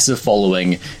massive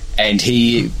following, and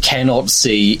he cannot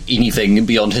see anything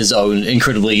beyond his own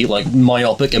incredibly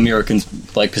myopic American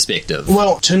perspective.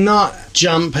 Well, to not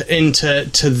jump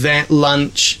into that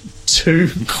lunch too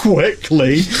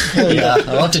quickly. Yeah,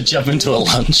 I like to jump into a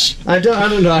lunch. I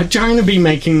don't know. I'm trying to be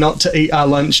making not to eat our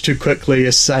lunch too quickly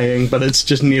a saying, but it's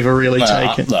just never really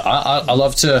taken. I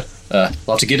love to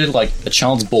get it a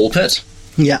child's ball pit.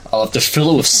 Yeah. I love to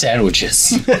fill it with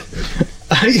sandwiches.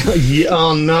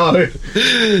 Oh no.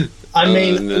 I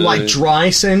mean,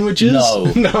 dry sandwiches? No,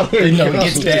 it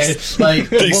gets bad.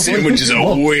 These sandwiches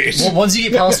are wet. Once you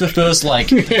get past the first 4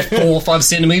 or 5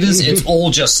 centimeters, it's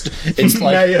all just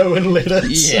mayo and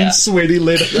lettuce and sweaty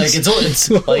lettuce. It's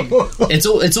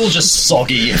all just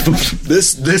soggy.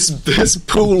 This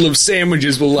pool of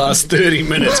sandwiches will last 30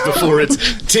 minutes before it's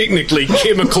technically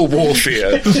chemical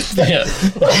warfare. Yeah.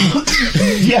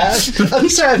 Yeah. I'm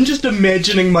sorry. I'm just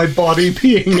imagining my body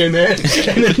peeing in it,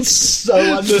 and it's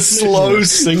so slow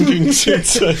sinking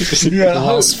sensation. The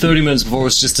last 30 minutes before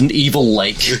it's just an evil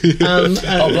lake.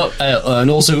 And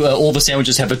also all the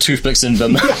sandwiches have a toothpicks in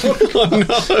them. Oh,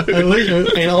 no.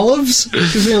 And olives?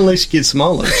 Because we at least get some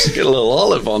olives. Get a little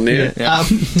olive on there.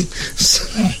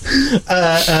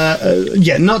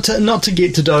 Not to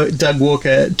get to Doug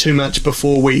Walker too much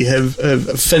before we have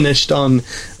finished on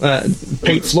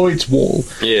Pink Floyd's Wall.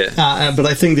 Yeah. But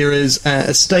I think there is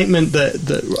a statement that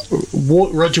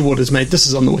Roger Waters made. This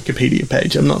is on the Wikipedia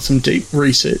page. I'm not some deep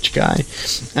research guy,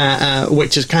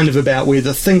 which is kind of about where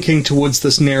the thinking towards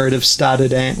this narrative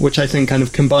started at, which I think kind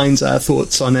of combines our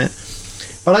thoughts on it.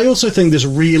 But I also think this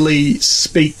really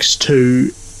speaks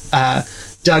to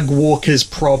Doug Walker's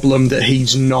problem that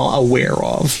he's not aware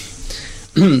of.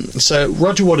 So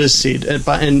Roger Waters said,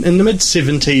 but in the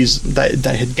mid-70s,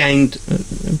 they had gained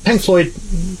Pink Floyd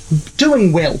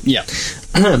doing well. Yeah.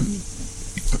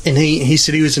 And he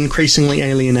said he was increasingly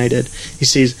alienated. He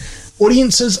says,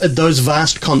 audiences at those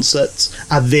vast concerts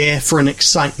are there for an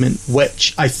excitement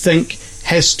which I think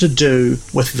has to do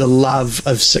with the love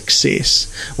of success.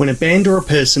 When a band or a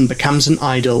person becomes an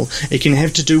idol, it can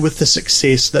have to do with the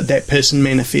success that person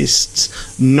manifests,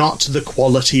 not the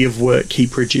quality of work he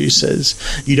produces.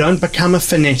 You don't become a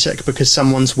fanatic because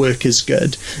someone's work is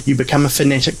good. You become a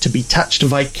fanatic to be touched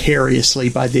vicariously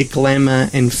by their glamour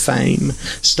and fame.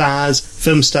 Stars,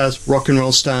 film stars, rock and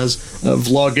roll stars,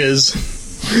 vloggers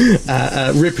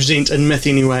represent, in myth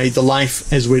anyway, the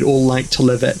life as we'd all like to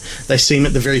live it. They seem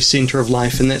at the very centre of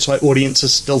life, and that's why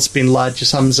audiences still spend large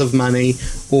sums of money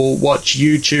or watch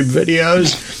YouTube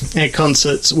videos at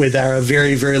concerts where they're a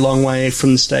very, very long way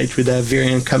from the stage, where they're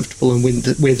very uncomfortable and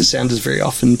where the sound is very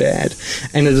often bad.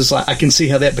 And it is like, I can see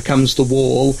how that becomes the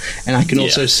Wall, and I can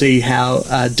also see how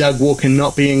Doug Walker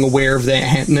not being aware of that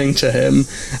happening to him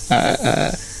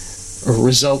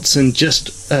results in just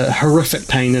horrific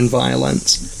pain and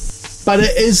violence. But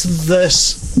it is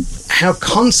this, how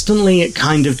constantly it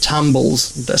kind of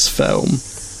tumbles, this film,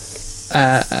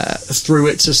 through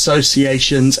its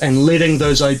associations and letting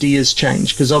those ideas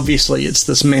change, because obviously it's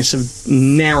this massive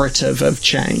narrative of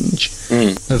change,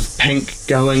 of Pink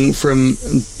going from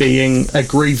being a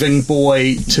grieving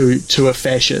boy to a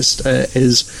fascist,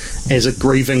 as a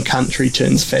grieving country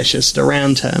turns fascist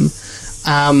around him.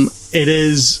 It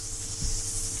is...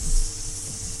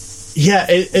 Yeah,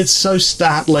 it's so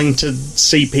startling to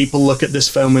see people look at this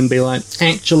film and be like,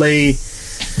 actually,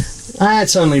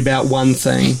 it's only about one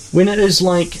thing. When it is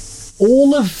like,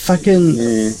 all of fucking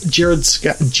Gerald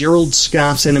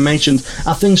Scarfe's animations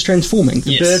are things transforming.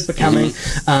 The bird becoming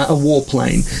a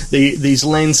warplane. These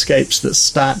landscapes that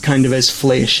start kind of as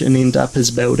flesh and end up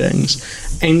as buildings.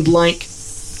 And like,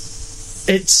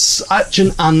 it's such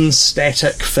an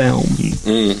unstatic film.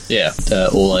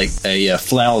 Or like a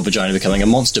flower vagina becoming a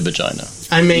monster vagina.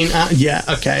 I mean,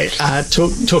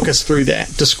 talk us through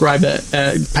that. Describe it.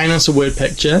 Paint us a word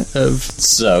picture of...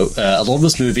 So, a lot of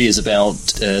this movie is about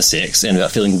sex and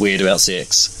about feeling weird about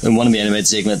sex. In one of the animated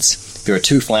segments, there are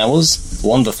two flowers.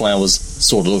 One of the flowers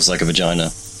sort of looks like a vagina.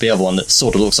 The other one that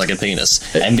sort of looks like a penis.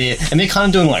 And they're kind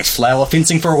of doing like flower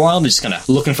fencing for a while. They're just kind of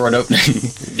looking for an opening.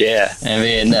 And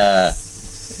then...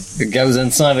 it goes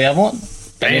inside the other one,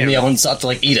 and then the other one starts to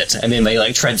like eat it, and then they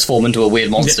like transform into a weird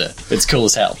monster. It's cool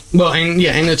as hell. Well, and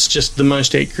it's just the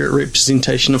most accurate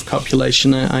representation of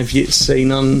copulation I've yet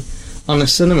seen on a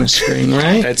cinema screen,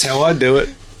 right? That's how I do it.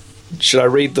 Should I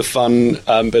read the fun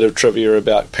bit of trivia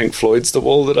about Pink Floyd's The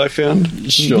Wall that I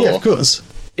found? Sure. Yeah, of course.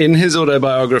 In his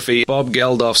autobiography, Bob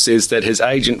Geldof says that his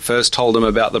agent first told him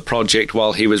about the project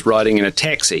while he was riding in a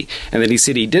taxi, and that he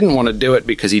said he didn't want to do it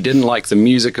because he didn't like the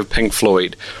music of Pink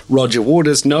Floyd. Roger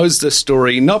Waters knows this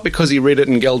story not because he read it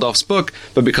in Geldof's book,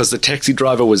 but because the taxi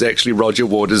driver was actually Roger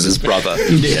Waters' brother.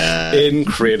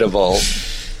 Incredible.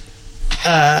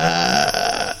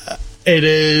 It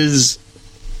is...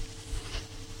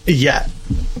 Yeah.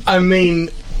 I mean...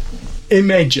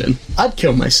 Imagine, I'd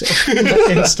kill myself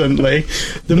instantly.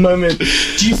 The moment,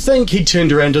 do you think he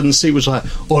turned around in the seat was like,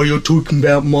 oh, you're talking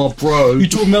about my bro? You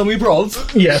talking about me, bruv?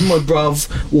 Yeah, my bruv.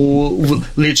 Or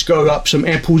let's go up some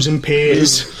apples and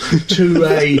pears to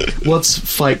a, what's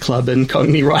Fight Club in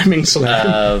Cockney rhyming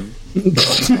slang?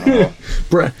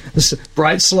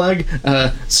 Bright Slug,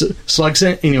 Slugs.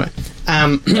 Anyway,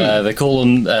 they call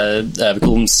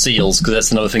them seals because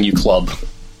that's another thing you club.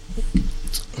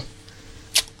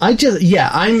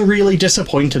 I'm really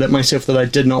disappointed at myself that I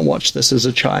did not watch this as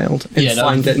a child and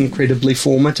find it incredibly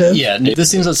formative. Yeah,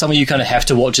 this seems like something you kind of have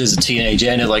to watch as a teenager,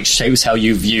 and it like shapes how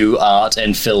you view art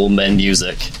and film and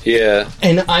music. Yeah.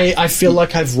 And I feel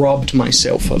like I've robbed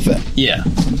myself of it. Yeah.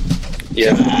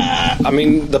 Yeah. I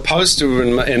mean, the poster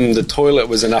in the toilet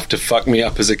was enough to fuck me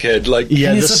up as a kid. Like,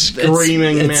 yeah, the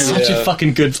screaming man. It's such a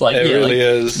fucking good, like, it really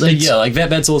is. Like,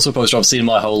 that's also a poster I've seen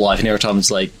my whole life, and every time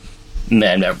it's like,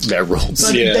 man, that rules.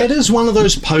 But that is one of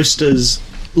those posters,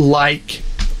 like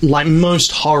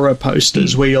most horror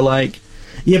posters, where you're like,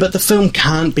 yeah, but the film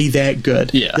can't be that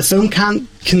good. Yeah. The film can't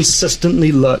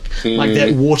consistently look like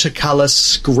that watercolour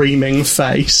screaming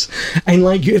face. And,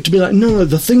 like, you have to be like, no,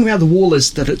 the thing about The Wall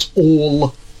is that it's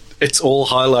all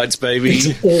highlights, baby.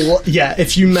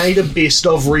 If you made a best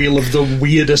of reel of the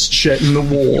weirdest shit in The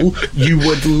Wall, you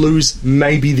would lose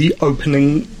maybe the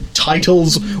opening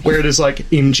titles where it is like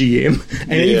MGM.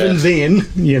 And even then,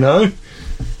 you know...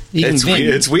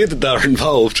 It's weird that they're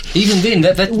involved. Even then,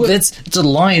 that's a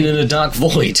lion in a dark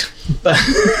void.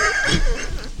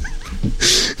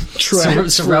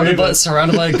 Surrounded by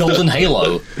a golden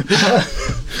halo.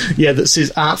 Yeah, that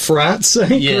says art for art's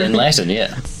sake. Yeah, in Latin,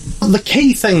 yeah. The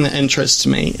key thing that interests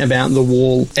me about The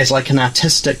Wall as like an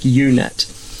artistic unit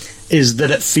is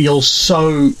that it feels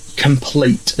so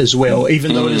complete as well,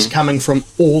 even though it is coming from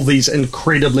all these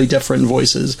incredibly different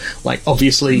voices. Like,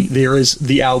 obviously, there is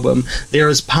the album. There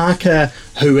is Parker,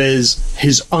 who is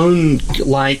his own,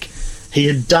 like, he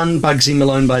had done Bugsy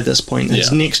Malone by this point.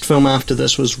 His next film after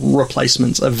this was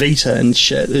Replacements, Evita and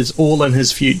shit. It's all in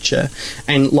his future.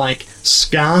 And, like,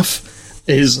 Scarf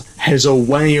has a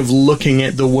way of looking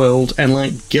at the world, and,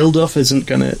 like, Geldof isn't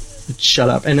gonna shut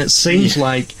up. And it seems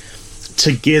like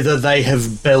together they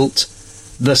have built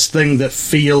this thing that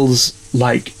feels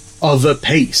like of a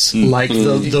piece. Like,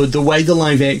 the way the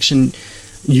live action,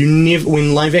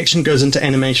 when live action goes into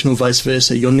animation or vice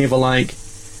versa, you're never like,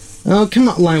 oh, come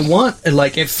on, like, what?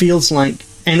 Like, it feels like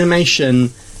animation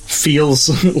feels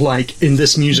like in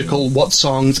this musical what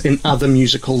songs in other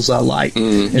musicals are like.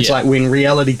 It's like when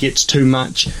reality gets too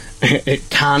much,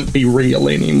 it can't be real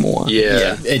anymore.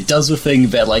 It does the thing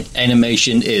that, like,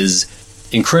 animation is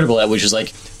incredible at, which is,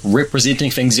 like,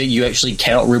 representing things that you actually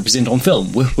cannot represent on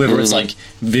film, whether it's like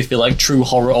the true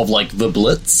horror of, like, the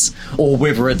Blitz, or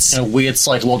whether it's weird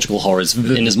psychological horrors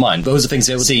in his mind. Those are things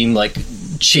that would seem like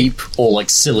cheap or like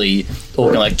silly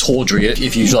or kind of like tawdry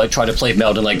if you like try to play them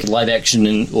out in like live action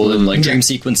or in like dream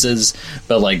sequences.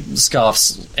 But like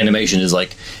Scarf's animation is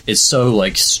like, it's so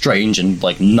like strange and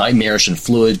like nightmarish and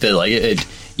fluid that like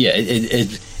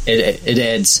it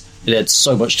adds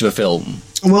so much to a film.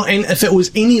 Well, and if it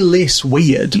was any less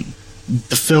weird,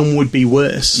 the film would be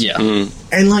worse.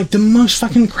 And like the most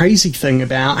fucking crazy thing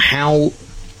about how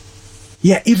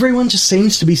everyone just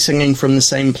seems to be singing from the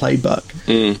same playbook.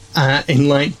 And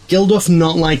like Geldof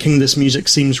not liking this music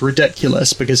seems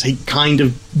ridiculous because he kind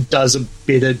of does a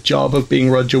better job of being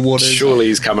Roger Waters. Surely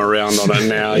he's come around on it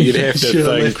now. You'd have to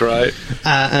think, right?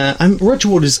 Roger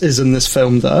Waters is in this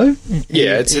film, though.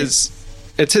 Yeah,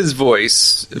 it's his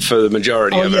voice for the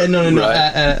majority of it. No.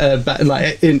 But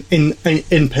like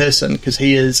in person, because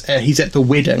he's at the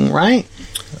wedding, right?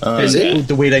 Is it?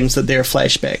 The weddings that there are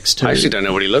flashbacks to. I actually don't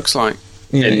know what he looks like.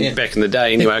 Back in the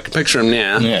day, anyway, I can picture him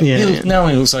now. Now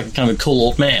he looks like a kind of a cool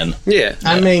old man.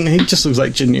 I mean, he just looks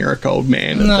like generic old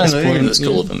man at this point. It's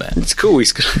cool of a man. It's cool.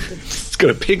 He's got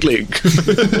a pig leg.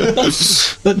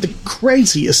 But the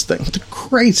craziest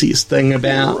thing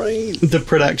about the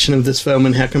production of this film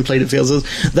and how complete it feels is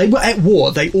they were at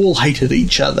war. They all hated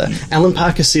each other. Alan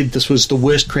Parker said this was the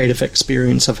worst creative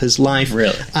experience of his life.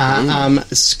 Really?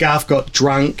 Scarf got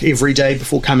drunk every day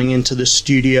before coming into the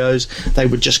studios. They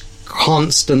were just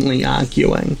constantly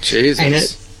arguing. Jesus. And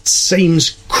it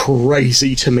seems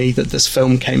crazy to me that this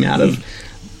film came out of.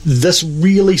 This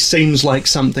really seems like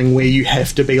something where you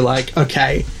have to be like,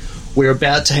 okay, we're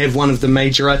about to have one of the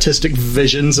major artistic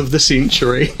visions of the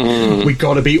century. We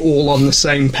got to be all on the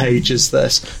same page as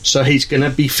this. So he's going to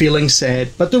be feeling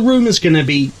sad, but the room is going to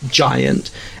be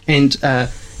giant, and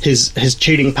his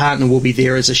cheating partner will be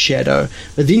there as a shadow.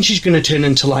 But then she's going to turn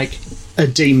into like a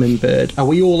demon bird. Are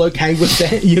we all okay with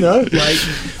that? You know, like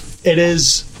it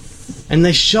is. And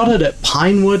they shot it at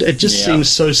Pinewood. It just seems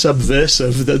so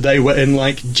subversive that they were in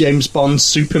like James Bond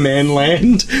Superman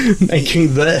land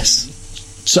making this.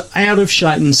 So out of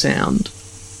Shite and Sound,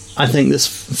 I think this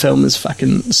film is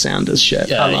fucking sound as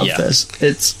shit. I love this.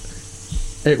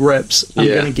 It rips. I'm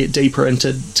going to get deeper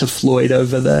into Floyd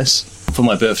over this. For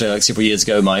my birthday, like several years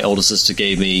ago, my older sister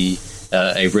gave me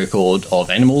a record of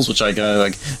Animals, which I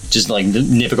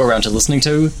never got around to listening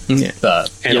to.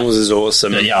 But Animals is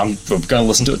awesome. I'm going to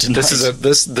listen to it tonight.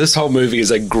 This whole movie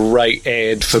is a great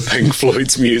ad for Pink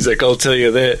Floyd's music. I'll tell you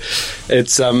that.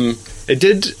 It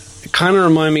did kind of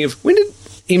remind me of, when did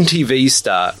MTV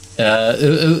start?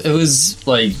 It was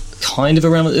like kind of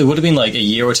around. It would have been like a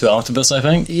year or two after this, I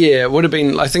think. Yeah, it would have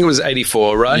been. I think it was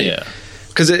 84, right? Yeah.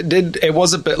 Because it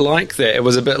was a bit like that. It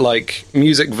was a bit like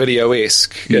music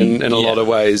video-esque in a lot of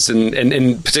ways,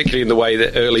 and particularly in the way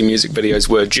that early music videos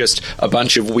were just a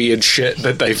bunch of weird shit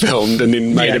that they filmed and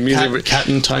then made a music... cut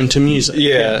in time to music.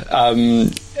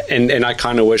 And I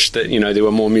kind of wish that, there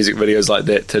were more music videos like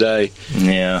that today.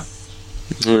 Yeah.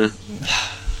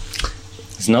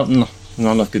 There's not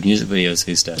enough good music videos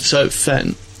these days. So,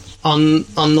 Finn, on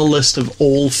the list of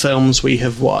all films we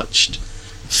have watched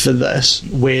for this,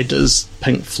 where does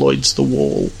Pink Floyd's The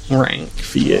Wall rank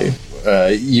for you?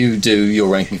 You do your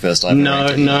ranking first. I'm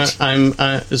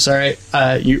sorry.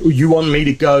 You want me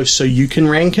to go so you can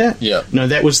rank it? Yeah. No,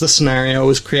 that was the scenario I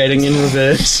was creating in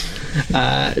reverse.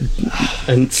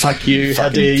 and fuck you, how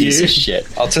dare piece you. of shit.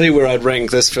 I'll tell you where I'd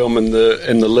rank this film in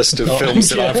the list of films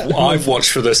that I've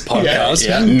watched for this podcast.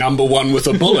 Yeah. Number one with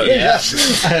a bullet. Yeah,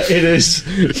 it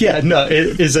is. Yeah, no,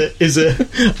 it is a.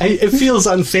 It feels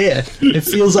unfair. It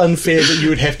feels unfair that you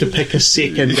would have to pick a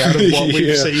second out of what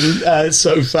we've seen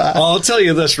so far. I'll tell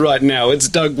you this right now. It's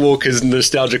Doug Walker's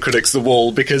Nostalgia Critics The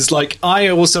Wall, because, like, I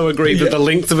also agree that the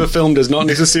length of a film does not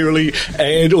necessarily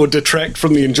add or detract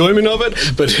from the enjoyment of it.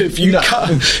 But if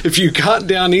you cut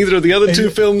down either of the other two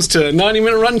films to a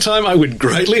 90-minute runtime, I would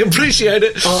greatly appreciate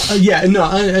it.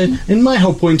 And my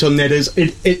whole point on that is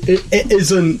it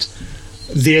isn't.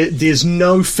 There's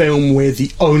no film where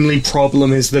the only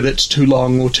problem is that it's too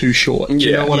long or too short. Do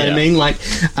you know what I mean? Like,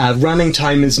 running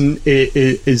time is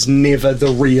never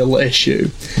the real issue,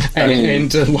 but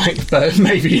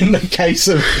maybe in the case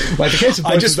of both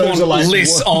I just of those want are like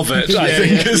less of it. I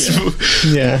think.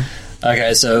 Yeah.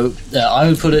 Okay, so I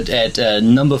would put it at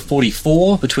number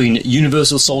 44 between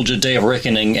Universal Soldier: Day of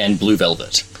Reckoning and Blue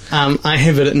Velvet. I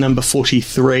have it at number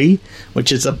 43,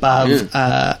 which is above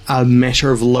A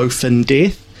Matter of Loaf and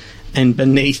Death, and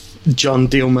beneath John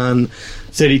Dielman,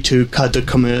 32 Cas de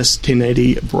Commerce,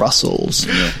 1080 Brussels.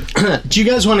 Yeah. Do you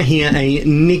guys want to hear a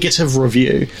negative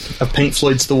review of Pink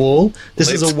Floyd's The Wall? This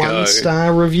is a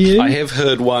 1-star review. I have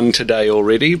heard one today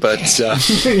already, but...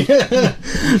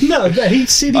 No, but he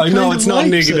said he I know it's not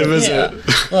negative, is it?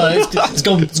 Well,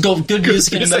 it's got good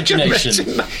music and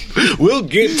imagination. We'll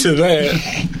get to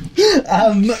that.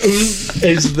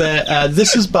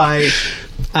 This is by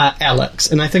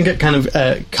Alex, and I think it kind of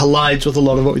collides with a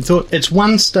lot of what we thought. It's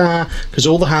 1 star because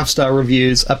all the half-star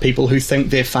reviews are people who think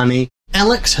they're funny.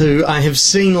 Alex, who I have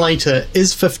seen later,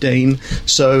 is 15,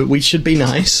 so we should be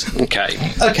nice.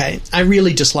 Okay, I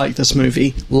really dislike this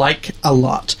movie, like, a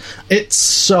lot. It's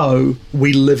so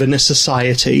we live in a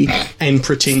society and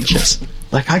pretentious.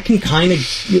 Like, I can kind of,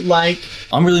 like...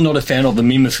 I'm really not a fan of the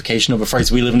memification of a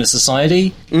phrase, we live in a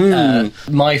society.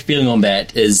 My feeling on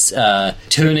that is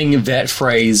turning that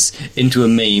phrase into a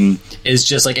meme is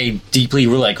just like a deeply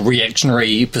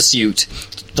reactionary pursuit,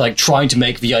 like trying to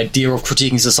make the idea of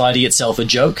critiquing society itself a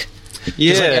joke.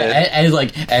 Yeah.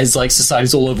 As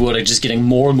societies all over the world are just getting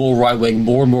more and more right-wing,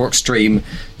 more and more extreme,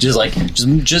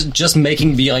 just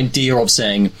making the idea of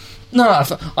saying, no, I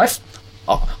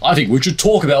think we should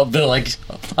talk about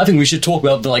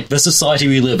the society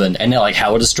we live in and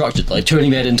how it is structured. Like, turning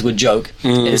that into a joke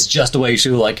is just a way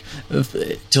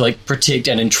to protect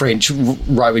and entrench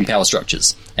right-wing power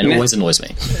structures, and it always annoys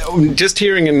me. Just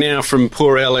hearing it now from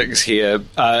poor Alex here,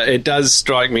 it does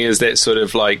strike me as that sort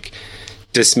of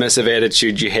dismissive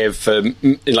attitude you have for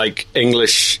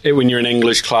English when you're in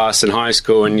English class in high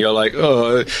school and you're like,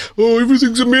 oh,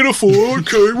 everything's a metaphor,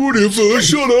 okay, whatever,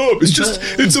 shut up,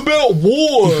 it's about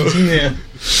war. Yeah.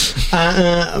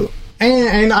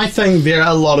 And I think there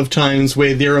are a lot of times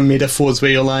where there are metaphors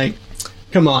where you're like,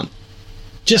 come on,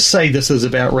 just say this is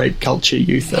about rape culture,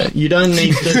 Youtha. You don't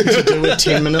need to do a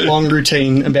 10-minute long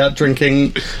routine about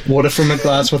drinking water from a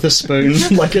glass with a spoon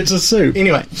like it's a soup.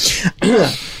 Anyway,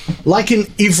 like in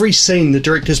every scene, the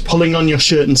director's pulling on your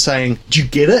shirt and saying, do you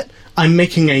get it? I'm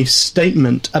making a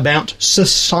statement about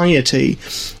society.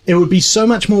 It would be so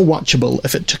much more watchable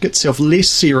if it took itself less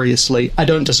seriously. I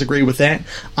don't disagree with that.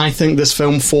 I think this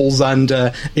film falls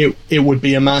under it would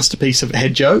be a masterpiece if it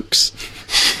had jokes.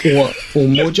 Or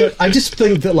more jokes. I just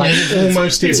think that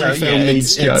almost every film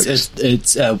needs jokes.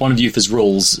 It's one of Youtha's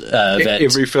rules that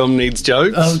every film needs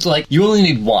jokes. You only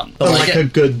need one, but a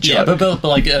good joke. Yeah, but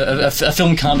a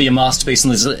film can't be a masterpiece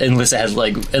unless it has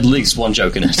at least one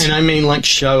joke in it. And I mean,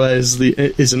 Showa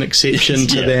is an exception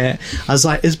to that. I was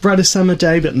like, is Brighter Summer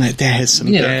Day? But no, that has some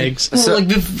gags.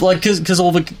 Because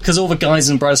all the guys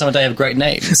in Brighter Summer Day have great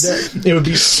names. It would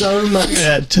be so much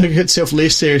took itself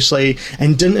less seriously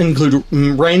and didn't include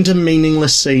random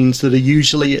meaningless scenes that are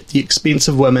usually at the expense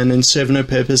of women and serve no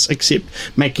purpose except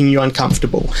making you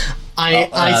uncomfortable.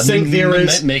 I think there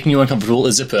is... Making you uncomfortable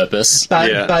is a purpose.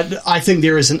 But I think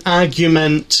there is an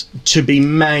argument to be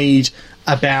made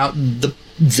about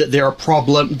that there are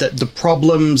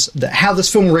problems that how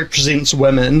this film represents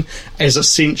women as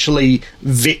essentially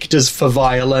vectors for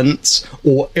violence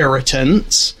or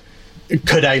irritants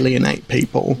could alienate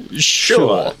people.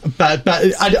 Sure. But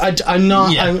I'm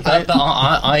not... But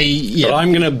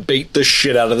I'm going to beat the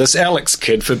shit out of this Alex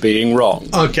kid for being wrong.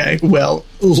 Okay, well,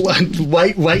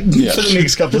 wait for the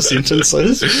next couple of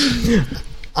sentences.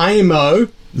 IMO,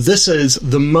 this is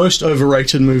the most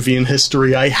overrated movie in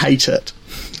history. I hate it.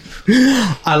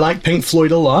 I like Pink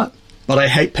Floyd a lot, but I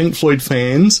hate Pink Floyd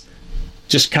fans.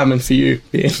 Just coming for you,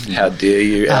 Ben. How dare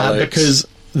you, Alex? Because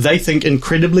they think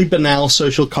incredibly banal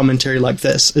social commentary like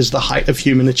this is the height of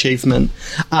human achievement.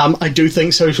 I do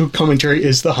think social commentary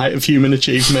is the height of human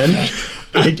achievement.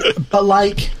 But,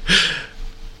 like,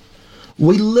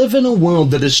 we live in a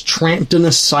world that is trapped in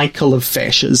a cycle of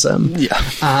fascism.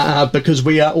 Yeah. Because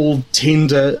we are all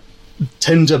tinder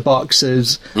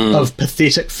boxes of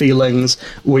pathetic feelings,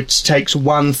 which takes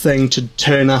one thing to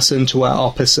turn us into our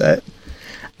opposite.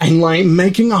 And, like,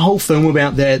 making a whole film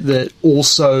about that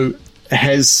also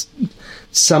has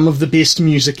some of the best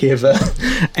music ever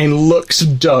and looks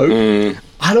dope.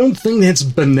 I don't think that's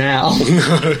banal.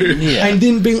 No. Yeah. And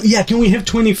then can we have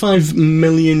 $25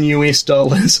 million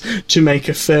to make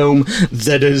a film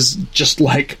that is just,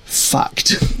 like,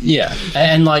 fucked? Yeah,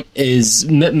 and, like, is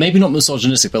maybe not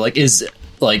misogynistic, but, like, is,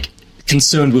 like,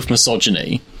 concerned with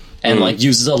misogyny and, like,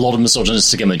 uses a lot of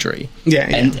misogynistic imagery.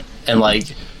 Yeah. And like,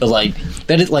 but, like,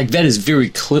 that is very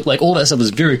clear. Like, all that stuff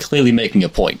is very clearly making a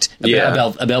point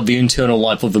about the internal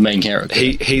life of the main character.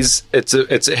 It has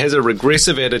a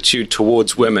regressive attitude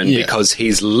towards women because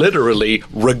he's literally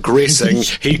regressing.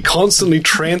 He constantly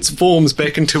transforms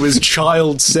back into his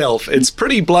child self. It's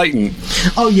pretty blatant.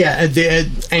 Oh yeah,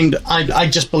 and I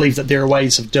just believe that there are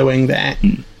ways of doing that.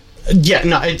 Yeah,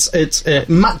 no, it's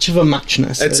much of a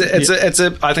muchness. I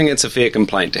think it's a fair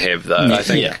complaint to have, though. I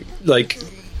think like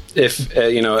if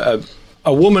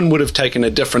a woman would have taken a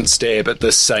different stab at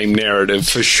this same narrative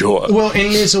for sure. Well,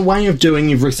 and there's a way of doing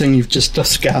everything you've just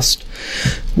discussed.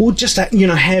 Well, just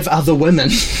have other women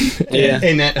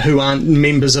in it who aren't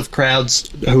members of crowds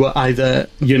who are either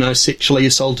sexually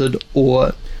assaulted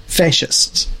or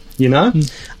fascists. Do you want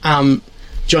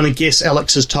to guess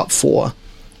Alex's top 4?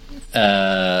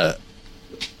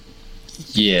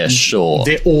 Yeah, sure.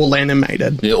 They're all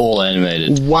animated.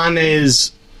 One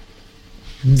is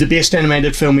the best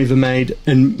animated film ever made,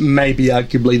 and maybe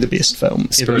arguably the best film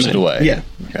Spirited Away. Yeah.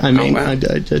 Okay. I mean, I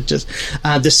just...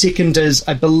 the second is,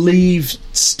 I believe,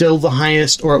 still the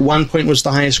highest, or at one point was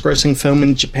the highest grossing film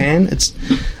in Japan. It's...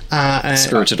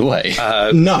 Spirited Away.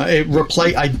 No,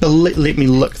 let me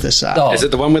look this up. Is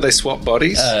it the one where they swap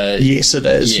bodies? Yes, it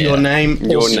is. Yeah. Your Name.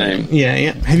 Your Name.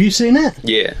 Yeah. Have you seen it?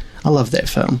 Yeah. I love that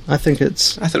film. I thought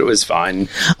it was fine.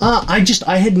 I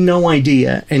had no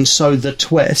idea, and so the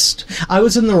twist. I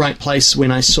was in the right place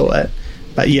when I saw it,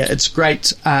 but yeah, it's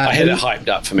great. I had it hyped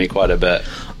up for me quite a bit.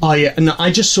 Oh yeah, no, I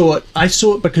just saw it. I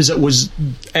saw it because it was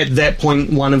at that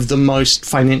point one of the most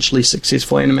financially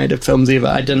successful animated films ever.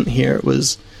 I didn't hear it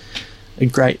was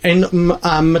great, and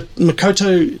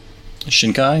Makoto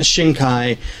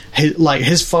Shinkai,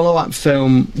 his follow-up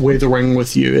film Weathering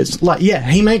with You is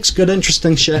he makes good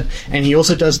interesting shit, and he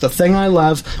also does the thing I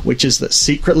love, which is that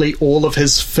secretly all of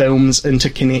his films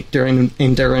interconnect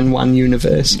and are in one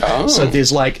universe. So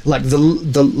there's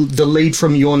the lead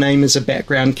from Your Name is a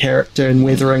background character in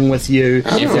Weathering with You.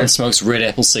 Everyone smokes red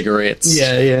apple cigarettes.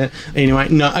 Yeah. Anyway,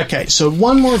 no, okay, so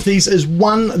one more of these is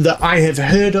one that I have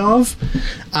heard of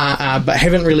but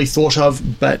haven't really thought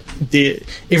of, but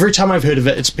every time I've heard of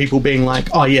it, it's people being like,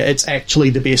 oh yeah, it's actually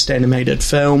the best animated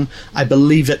film. I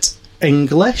believe it's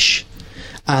English.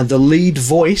 The lead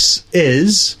voice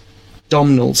is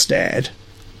Domhnall's dad.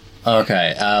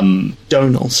 Okay.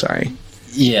 Domhnall, sorry.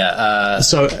 Yeah.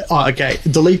 Okay.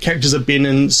 The lead characters are Ben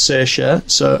and Saoirse,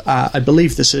 so I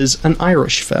believe this is an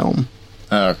Irish film.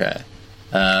 Okay.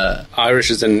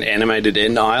 Irish is animated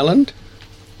in Ireland?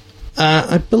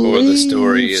 I believe. Or the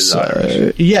story is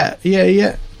Irish? Yeah.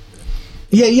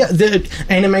 They're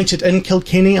animated in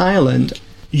Kilkenny, Ireland.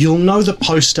 You'll know the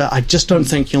poster. I just don't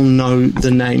think you'll know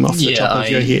the name off the top of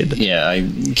your head. Yeah, I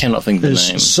cannot think of the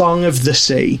name. Song of the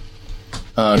Sea.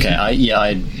 Okay,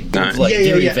 I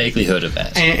vaguely heard of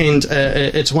that. And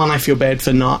it's one I feel bad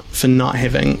for not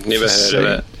having. Never heard of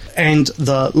it. And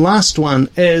the last one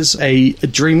is a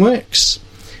DreamWorks.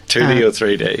 2D or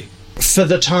 3D? For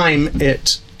the time,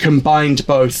 it combined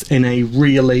both in a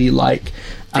really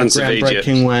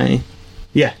groundbreaking way.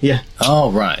 Yeah. Oh,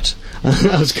 right.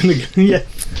 I was going to go,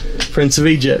 Prince of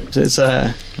Egypt. It's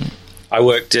I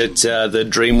worked at the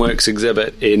DreamWorks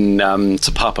exhibit in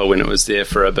Te Papa when it was there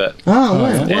for a bit. Oh,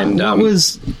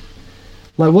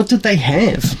 wow. What did they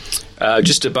have?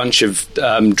 Just a bunch of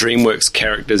DreamWorks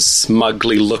characters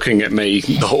smugly looking at me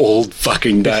the whole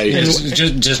fucking day. just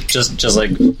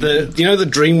like the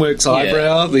DreamWorks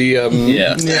eyebrow.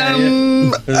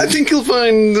 I think you'll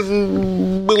find.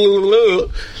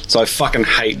 So I fucking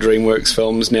hate DreamWorks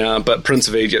films now, but Prince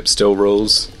of Egypt still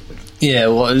rules. Yeah,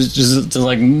 well, just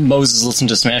Moses listen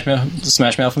to Smash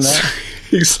Mouth from that.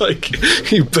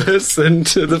 He bursts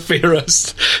into the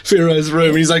Pharaoh's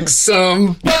room. He's like,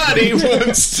 somebody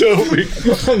once told me.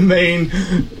 I mean,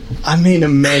 I mean,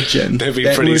 imagine. That'd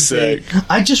be pretty sick.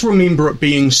 I just remember it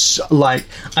being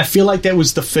I feel like that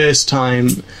was the first time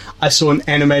I saw an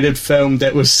animated film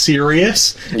that was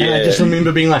serious. And I just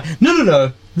remember being like,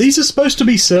 no, these are supposed to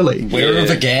be silly. Where are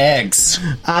the gags?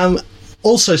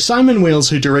 Also, Simon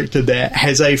Wells, who directed that,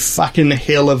 has a fucking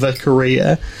hell of a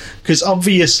career. Because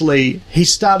obviously, he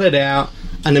started out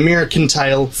An American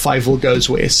Tail, Fievel Goes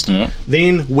West.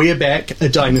 Then We're Back, A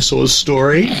Dinosaur's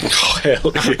Story.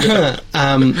 Hell yeah.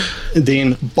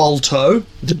 Then Balto,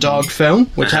 the dog film,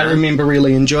 which I remember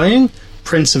really enjoying.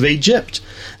 Prince of Egypt.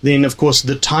 Then, of course,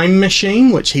 The Time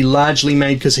Machine, which he largely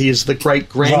made because he is the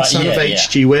great-grandson of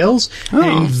H.G. Wells.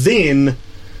 And then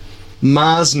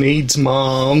Mars Needs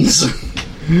Moms.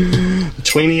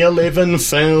 2011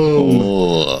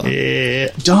 film. Yeah.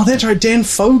 Oh, that's right. Dan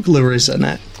Fogler is in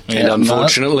it. And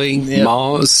unfortunately,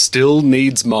 Mars still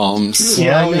needs moms.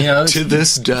 Yeah, to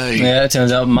this day. Yeah, it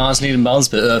turns out Mars needed moms,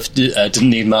 but Earth didn't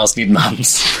need Mars need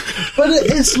mums. But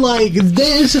it's like,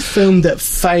 there's a film that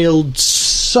failed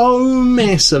so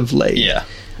massively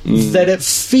that it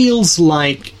feels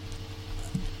like...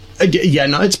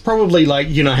 it's probably like,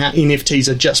 how NFTs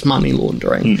are just money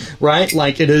laundering, right?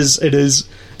 Like,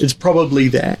 it's probably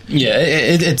that. Yeah,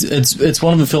 it's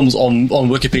one of the films on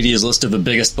Wikipedia's list of the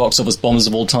biggest box office bombs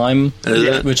of all time,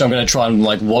 which I'm going to try and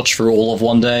watch through all of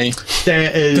one day.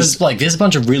 There is, because there's a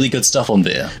bunch of really good stuff on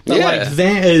there. But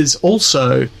there is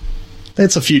also,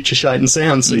 that's a future Shite and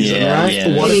Sound season, right? Yeah,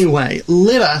 well, anyway,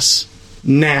 let us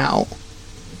now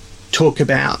talk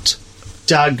about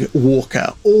Doug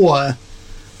Walker, or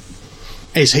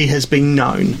as he has been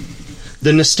known,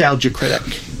 the Nostalgia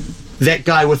Critic. That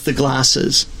guy with the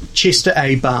glasses, Chester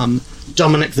A. Bum,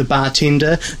 Dominic the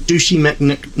Bartender, Douchey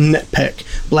McNitpick,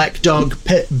 Black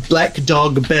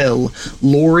Dog Bill,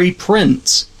 Laurie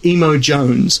Prince, Emo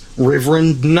Jones,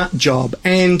 Reverend Nutjob,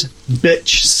 and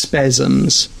Bitch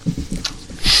Spasms.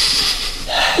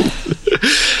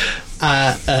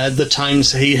 The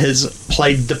times he has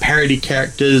played the parody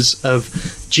characters of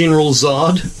General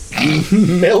Zod,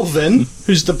 Melvin,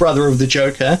 who's the brother of the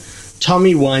Joker,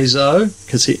 Tommy Wiseau,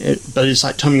 but it's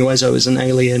like Tommy Wiseau is an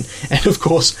alien, and of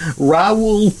course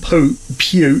Raoul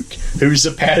Puke, who's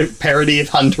a parody of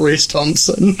Hunter S.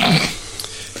 Thompson.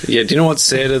 Yeah, do you know what's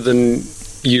sadder than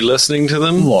you listening to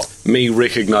them? What? Me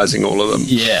recognizing all of them.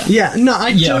 Yeah. Yeah, no,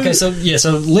 I do. Okay, so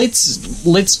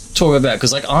let's talk about,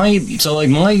 because my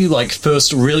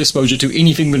first real exposure to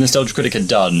anything the Nostalgia Critic had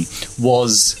done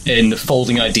was in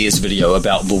Folding Ideas video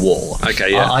about the war.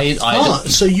 Okay, yeah.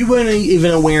 So you weren't even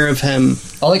aware of him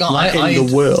in the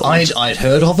world? I'd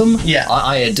heard of him. Yeah.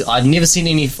 I'd never seen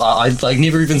any. I'd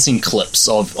never even seen clips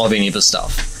of any of his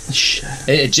stuff. Shit.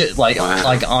 It just what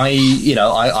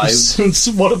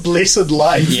a blessed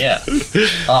life. Yeah.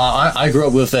 I grew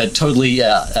up with totally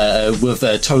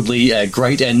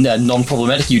great and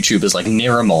non-problematic YouTubers like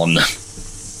Neramon.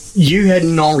 You had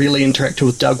not really interacted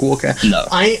with Doug Walker. No.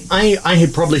 I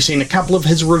had probably seen a couple of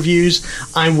his reviews.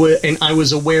 I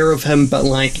was aware of him, but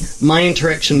my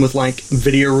interaction with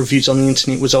video reviews on the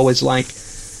internet was always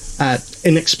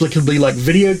inexplicably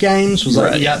video games, was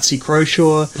Yahtzee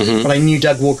Croshaw, but I knew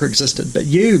Doug Walker existed. But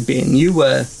you, Ben,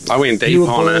 I went deep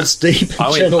on it. Balls deep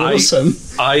on Channel Awesome.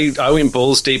 I went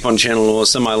balls deep on Channel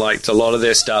Awesome. I liked a lot of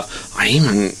their stuff. I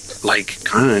even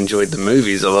kind of enjoyed the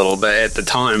movies a little bit at the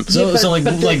time. Which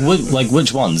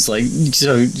ones? There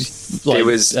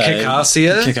was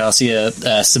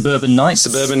Kikassia, Suburban Nights.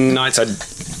 Suburban Nights, I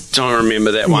don't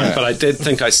remember that one, but I did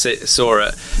think I saw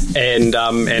it. And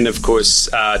of course,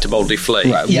 To Boldly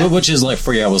Flee. Right, which is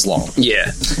 3 hours long.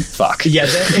 Yeah. Fuck. Yeah,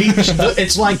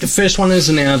 it's the first one is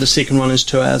an hour, the second one is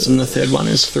 2 hours, and the third one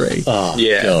is 3. Oh,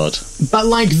 yeah. God. But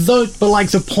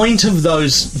the point of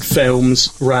those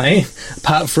films, right,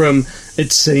 apart from,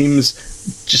 it seems,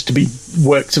 just to be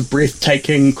works of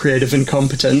breathtaking creative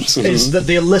incompetence, is that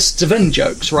they're lists of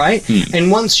in-jokes, right?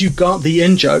 And once you got the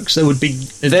in-jokes, it'd be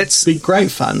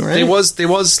great fun, right? There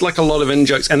was a lot of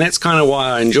in-jokes, and that's kind of why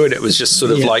I enjoyed it. It was just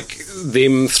sort of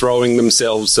them throwing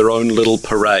themselves their own little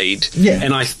parade. Yeah.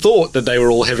 And I thought that they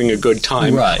were all having a good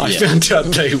time. Right, I found out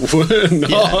they were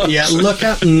not. Yeah, look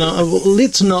up. No,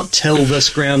 let's not tell this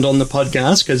ground on the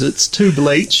podcast because it's too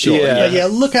bleak. Sure. Yeah,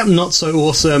 look up Not So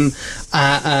Awesome.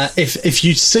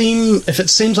 If it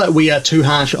seems like we are too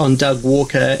harsh on Doug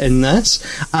Walker in this,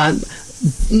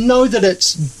 know that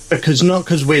it's not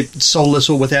because we're soulless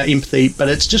or without empathy, but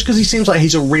it's just because he seems like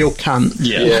he's a real cunt.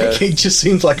 Yeah. He just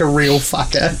seems like a real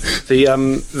fucker.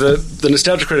 The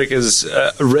Nostalgia Critic is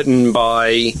written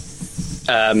by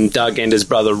Doug and his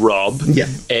brother Rob. Yeah.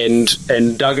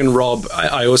 And Doug and Rob,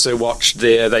 I also watched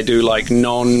they do like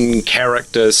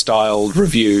non-character styled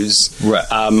reviews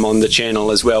on the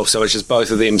channel as well. So it's just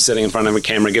both of them sitting in front of a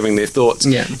camera giving their thoughts.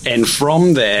 Yeah. And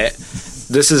from that,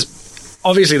 this is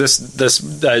obviously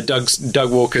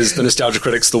Doug Walker's The Nostalgia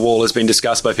Critics The Wall has been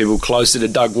discussed by people closer to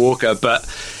Doug Walker, but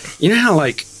you know how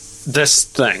like this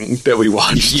thing that we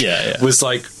watched was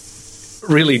like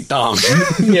really dumb.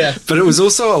 Yeah. But it was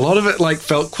also, a lot of it like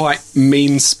felt quite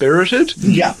mean-spirited.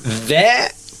 Yeah.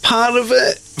 That part of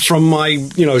it, from my,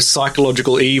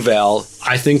 psychological eval,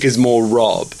 I think is more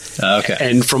Rob. Okay.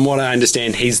 And from what I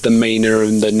understand, he's the meaner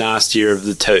and the nastier of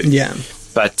the two. Yeah.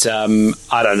 But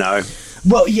I don't know.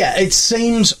 Well, yeah, it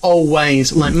seems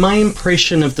always like my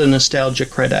impression of the Nostalgia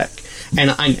Critic,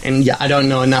 and I don't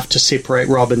know enough to separate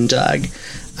Rob and Doug.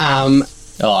 I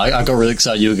got really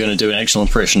excited you were going to do an actual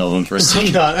impression of him for a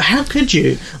second. No, how could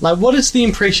you? Like, what is the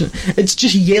impression? It's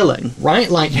just yelling, right?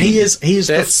 Like, he is.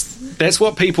 That's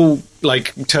what people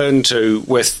like turn to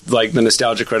with like the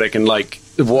Nostalgia Critic, and like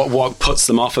what puts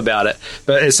them off about it.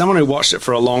 But as someone who watched it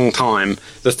for a long time,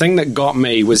 the thing that got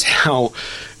me was how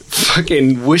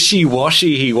fucking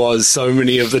wishy-washy he was so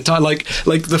many of the time. Like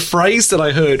the phrase that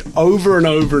I heard over and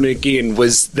over and again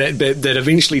was that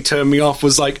eventually turned me off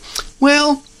was like,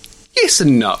 well, yes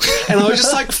and no. And I was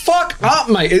just like, fuck up,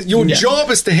 mate. Your job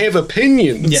is to have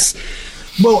opinions. Yeah.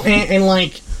 Well, and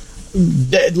like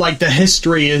the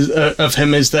history of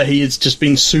him is that he has just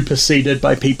been superseded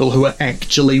by people who are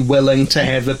actually willing to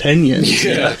have opinions.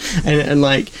 Yeah. And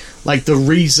like the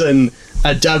reason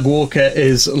Doug Walker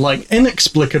is like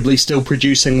inexplicably still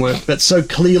producing work, but so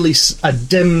clearly a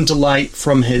dimmed light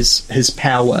from his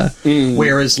power.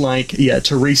 Whereas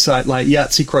to recite like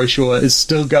Yahtzee Croshaw is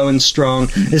still going strong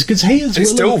is because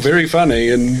he's still very funny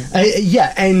and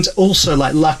and also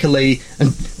like luckily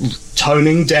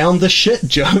toning down the shit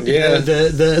joke,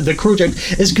 the cruel joke,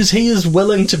 is because he is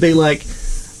willing to be like,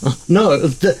 no,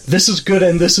 this is good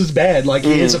and this is bad. Like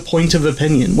he has a point of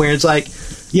opinion. Whereas like,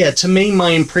 to me, my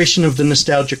impression of the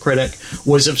Nostalgia Critic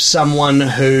was of someone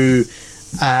who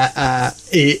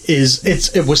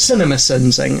it was cinema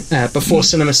sensing before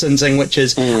cinema sensing, which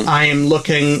is I am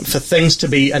looking for things to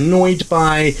be annoyed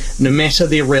by, no matter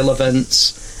their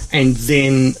relevance, and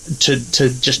then to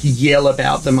just yell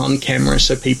about them on camera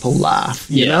so people laugh.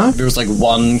 You know, there was like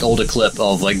one older clip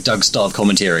of like Doug Starr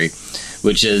commentary,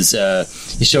 which is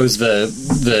he shows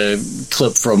the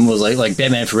clip from like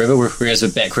Batman Forever where he has a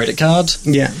bat credit card.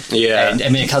 Yeah. And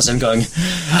then it cuts him going,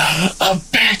 a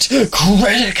bat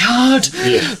credit card.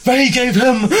 Yeah. They gave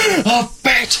him a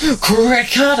bat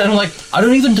credit card, and I'm like,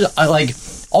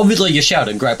 obviously you're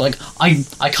shouting, Greg. Like I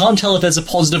can't tell if it's a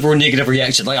positive or a negative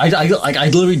reaction. Like I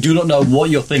literally do not know what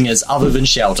your thing is other than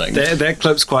shouting. That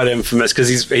clip's quite infamous because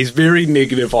he's very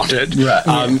negative on it.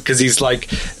 Right. Because he's like.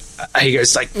 He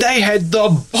goes like, they had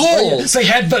the balls, they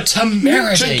had the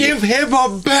temerity to give him a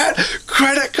bad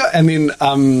credit card. And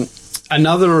then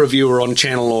another reviewer on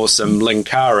Channel Awesome,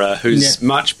 Linkara, who's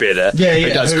much better, who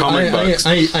does comic books.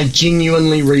 I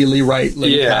genuinely really rate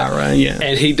Linkara.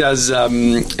 And he does.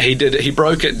 He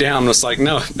broke it down. It's like,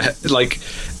 no, like.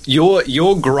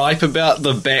 Your gripe about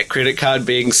the bat credit card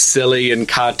being silly and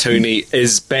cartoony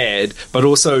is bad, but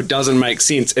also doesn't make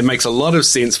sense. It makes a lot of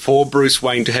sense for Bruce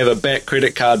Wayne to have a bat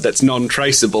credit card that's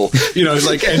non-traceable,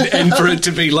 like, and for it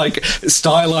to be like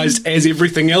stylized as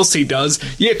everything else he does.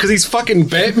 Yeah, because he's fucking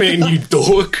Batman, you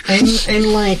dork.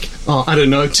 And like, I don't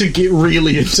know, to get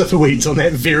really into the weeds on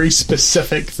that very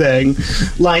specific thing,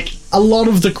 like. A lot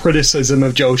of the criticism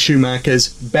of Joel Schumacher's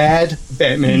bad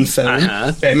Batman film,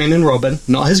 Batman and Robin,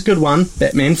 not his good one,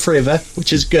 Batman Forever,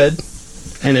 which is good.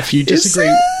 And if you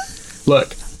disagree,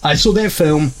 look, I saw that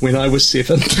film when I was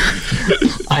 7.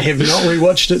 I have not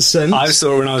rewatched it since. I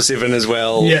saw it when I was 7 as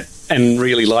well. Yeah. And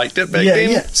really liked it back then.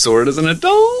 Yeah. Saw it as an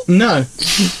adult. No.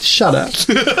 Shut up.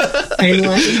 And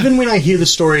like, even when I hear the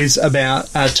stories about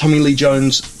Tommy Lee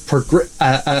Jones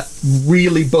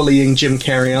really bullying Jim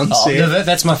Carrey on set. No,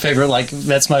 that's my favorite. Like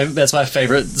that's my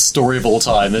favorite story of all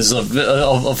time. Is of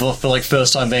like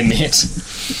first time they met.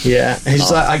 Yeah, he's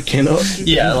like, I cannot.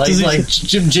 Yeah, like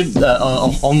Jim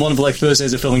on one of the first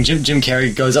days of filming, Jim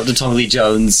Carrey goes up to Tommy Lee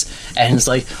Jones and it's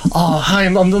like, oh hi,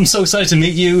 I'm so excited to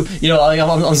meet you.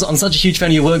 I'm such a huge fan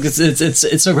of your work.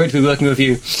 It's so great to be working with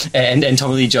you. And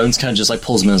Tommy Lee Jones kind of just like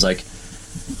pulls him and is like,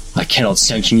 I cannot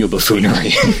sanction your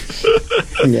buffoonery.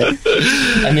 Yeah.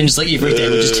 And then just like every day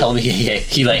would just tell me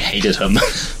he like hated him.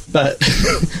 But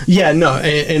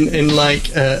and like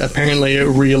apparently a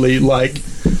really like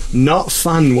not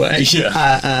fun way.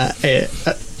 Yeah.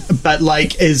 But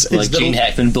like is Gene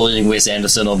Hackman bullying Wes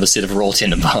Anderson on the set of Royal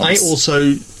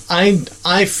Tenenbaums.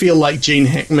 I feel like Gene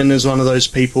Hackman is one of those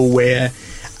people where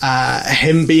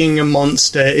him being a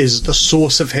monster is the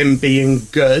source of him being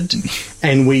good,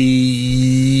 and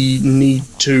we need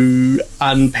to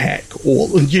unpack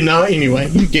all, anyway,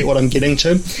 you get what I'm getting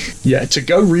to. Yeah, to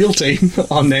go real team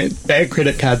on that bad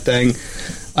credit card thing,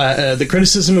 the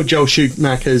criticism of Joel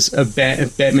Schumacher's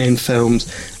Batman films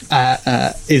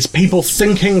is people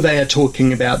thinking they are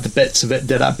talking about the bits of it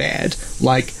that are bad,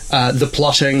 like the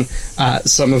plotting,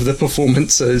 some of the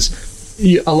performances,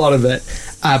 a lot of it.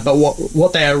 But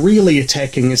what they are really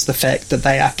attacking is the fact that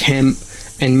they are camp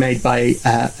and made by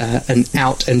an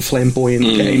out and flamboyant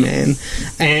gay man.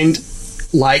 And,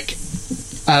 like,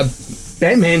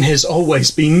 Batman has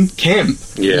always been camp.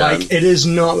 Yeah. Like, it is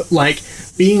not, like,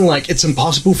 being like, it's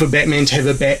impossible for Batman to have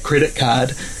a bat credit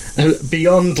card.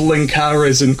 Beyond Linkara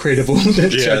is incredible.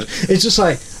 It's just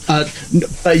like,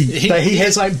 but he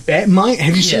has like Batmite.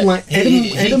 Have you seen like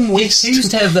Adam West? He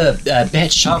used to have a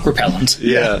bat shark repellent.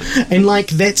 Yeah, and like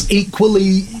that's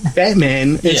equally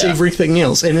Batman as everything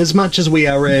else. And as much as we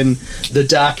are in the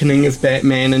darkening of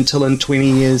Batman until in 20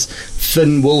 years,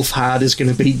 Finn Wolfhard is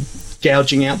going to be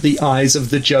gouging out the eyes of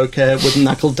the Joker with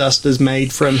knuckle dusters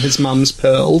made from his mum's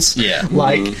pearls. Yeah.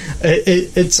 Like,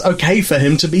 it's okay for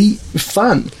him to be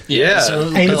fun. Yeah. So,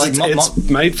 and it's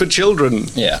made for children.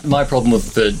 Yeah. My problem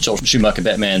with the Joel Schumacher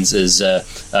Batmans is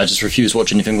I just refuse to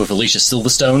watch anything with Alicia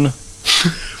Silverstone.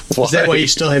 Is that why you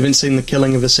still haven't seen The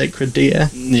Killing of a Sacred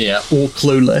Deer? Yeah. Or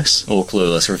Clueless? Or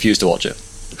Clueless. I refuse to watch it.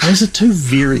 Those are two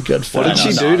very good films. What did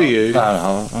she do to you?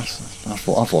 I've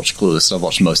watched Clueless and I've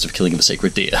watched most of Killing of a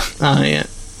Sacred Deer. Oh, yeah.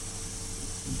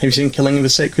 Have you seen Killing of a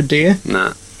Sacred Deer?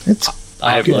 Nah.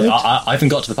 I haven't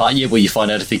got to the part yet where you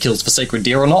find out if he kills the sacred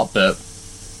deer or not, but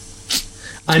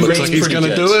looks like he's going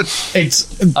to do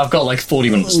it. I've got like 40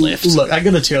 minutes left. Look, I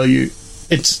got to tell you,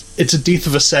 it's a death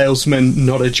of a salesman,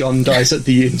 not a John dies at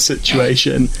the end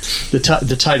situation.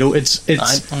 The title, it's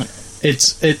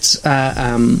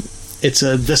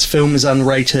a this film is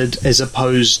unrated as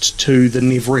opposed to the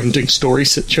Never-Ending Story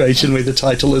situation where the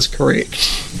title is correct.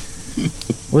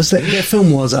 That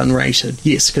film was unrated?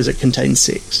 Yes, because it contains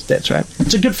sex. That's right.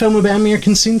 It's a good film about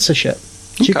American censorship.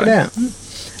 Check it out.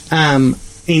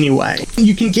 Anyway,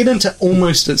 you can get into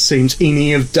almost, it seems,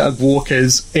 any of Doug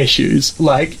Walker's issues.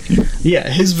 Like, yeah,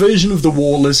 his version of The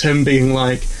Wall is him being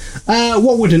like,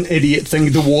 what would an idiot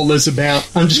think The Wall is about?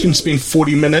 I'm just going to spend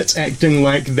 40 minutes acting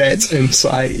like that's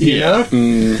insight, you know?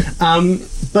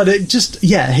 But it just,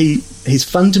 he's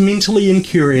fundamentally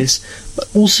incurious, but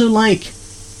also like,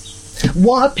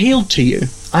 what appealed to you?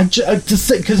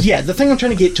 Because the thing I'm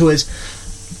trying to get to is,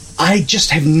 I just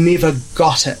have never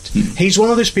got it. He's one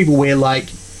of those people where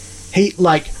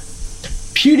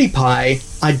PewDiePie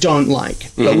I don't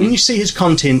like, but when you see his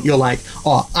content, you're like,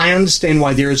 oh, I understand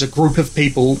why there is a group of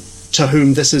people to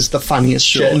whom this is the funniest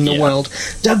shit in the world.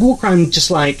 Doug Walker, I'm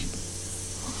just like,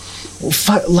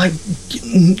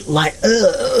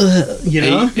 you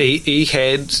know? He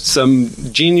had some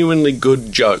genuinely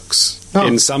good jokes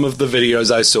in some of the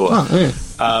videos I saw.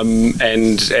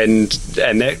 And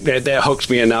that hooked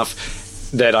me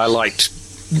enough that I liked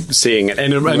seeing it.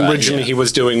 And originally he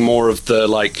was doing more of the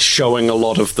like showing a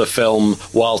lot of the film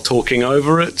while talking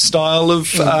over it style of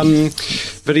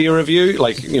video review,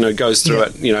 like, you know, goes through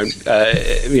it,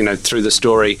 through the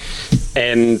story.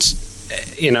 And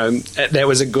that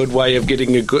was a good way of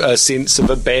getting a sense of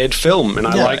a bad film, and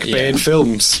I like bad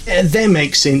films. That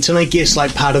makes sense, and I guess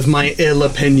like part of my ill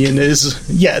opinion is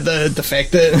the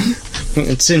fact that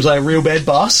it seems like a real bad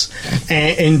boss,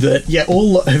 and that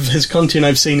all of his content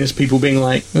I've seen is people being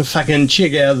like, fucking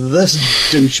check out this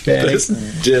douchebag, this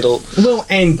diddle. Well,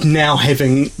 and now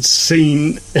having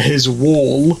seen his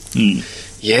Wall,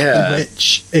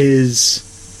 which is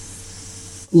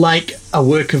like a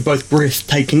work of both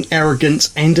breathtaking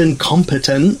arrogance and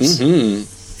incompetence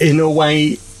in a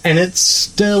way, and it's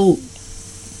still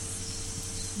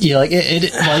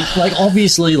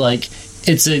obviously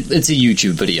it's a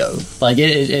YouTube video. Like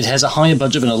it has a higher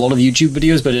budget than a lot of YouTube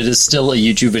videos, but it is still a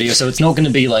YouTube video, so it's not going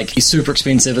to be like super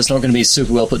expensive. It's not going to be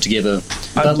super well put together.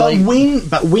 But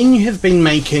when you have been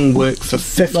making work for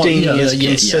 15 years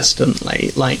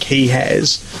consistently, like he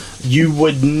has, you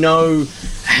would know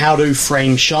how to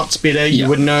frame shots better. You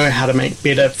would know how to make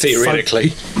better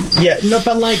theoretically.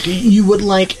 You would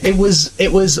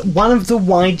it was one of the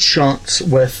wide shots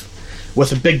with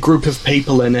a big group of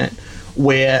people in it,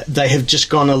 where they have just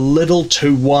gone a little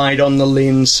too wide on the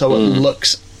lens, so it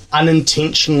looks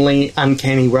unintentionally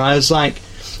uncanny, where I was like,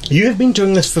 you have been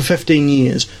doing this for 15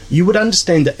 years. You would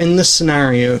understand that in this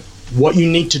scenario, what you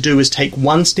need to do is take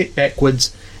one step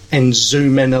backwards and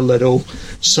zoom in a little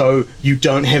so you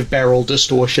don't have barrel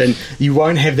distortion. You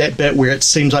won't have that bit where it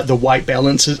seems like the white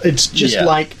balance is... It's just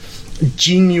like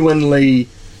genuinely...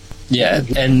 Yeah,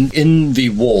 and in the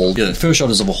wall, the first shot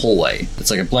is of a hallway. It's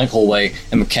like a blank hallway,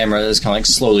 and the camera is kind of like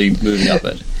slowly moving up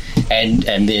it.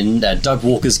 And then Doug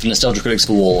Walker's Nostalgia Critics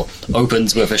for War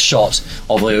opens with a shot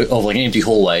of like an empty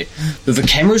hallway, but the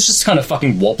camera's just kind of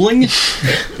fucking wobbling.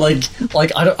 like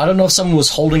I don't know if someone was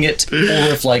holding it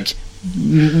or if like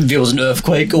there was an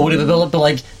earthquake or whatever, but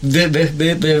like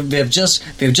they've just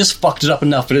fucked it up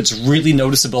enough that it's really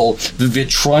noticeable that they're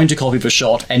trying to copy the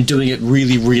shot and doing it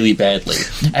really, really badly.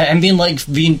 And then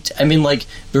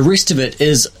the rest of it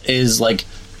is like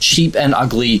cheap and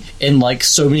ugly in like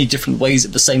so many different ways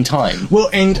at the same time. Well,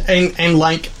 and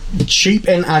like cheap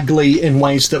and ugly in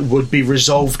ways that would be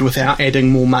resolved without adding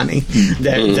more money.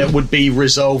 That would be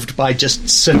resolved by just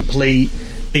simply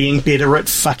being better at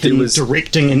fucking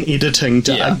directing and editing,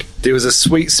 Doug. Yeah. There was a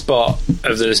sweet spot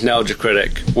of the Nostalgia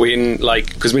Critic when,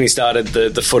 like, because when he started,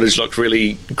 the footage looked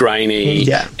really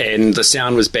grainy and the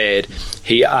sound was bad.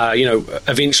 He,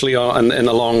 eventually in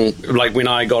along, like, when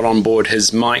I got on board,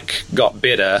 his mic got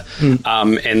better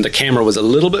and the camera was a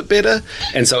little bit better,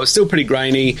 and so it was still pretty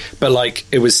grainy, but, like,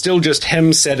 it was still just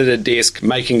him sat at a desk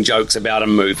making jokes about a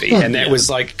movie, and that was,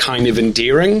 like, kind of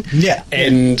endearing. Yeah.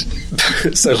 And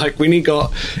so, like, when he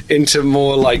got into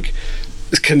more, like,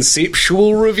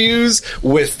 conceptual reviews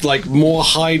with like more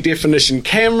high definition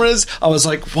cameras, I was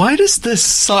like, why does this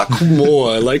suck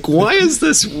more? Like, why is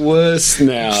this worse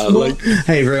now? Like,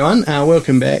 hey everyone,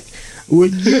 welcome back.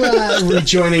 Would you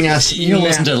rejoining us? You're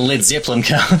listening to the Led Zeppelin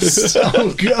cast.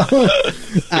 Oh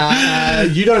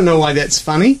god! You don't know why that's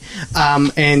funny.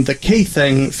 And the key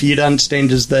thing for you to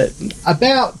understand is that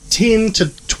about 10 to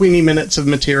 20 minutes of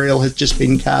material has just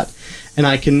been cut. And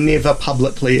I can never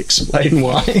publicly explain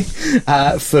why,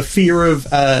 for fear of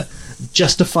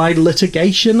justified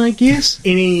litigation, I guess.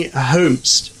 Any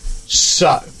hoomst.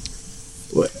 So,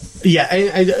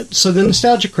 yeah, so the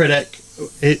Nostalgia Critic,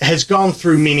 it has gone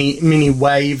through many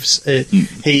waves.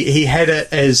 He had it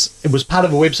as, it was part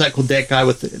of a website called That Guy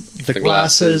with the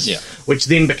Glasses, which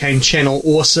then became Channel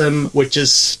Awesome, which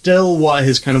is still what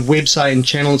his kind of website and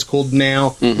channel is called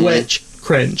now, which...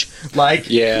 cringe. Like,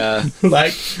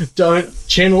 don't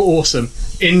Channel Awesome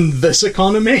in this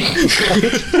economy.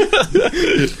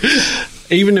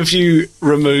 Even if you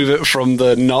remove it from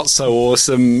the not so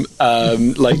awesome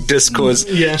discourse,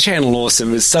 Channel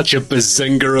Awesome is such a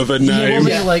bazinga of a name.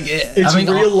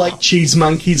 It's like Cheese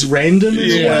Monkeys random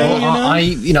as well.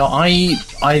 I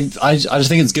just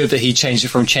think it's good that he changed it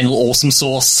from Channel Awesome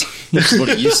Sauce, which is what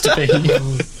it used to be.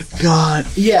 Oh, God,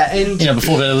 yeah, and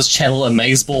before that it was Channel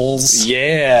Amazeballs.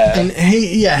 Yeah, and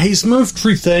he's moved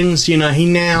through things. He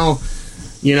now.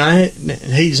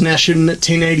 He's now shooting at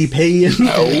 1080p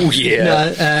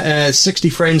and 60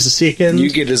 frames a second.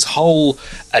 You get his whole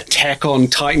Attack on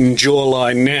Titan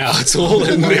jawline now. It's all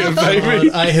in there, baby.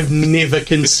 God, I have never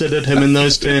considered him in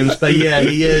those terms, but yeah,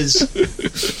 he is.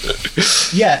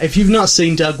 Yeah, if you've not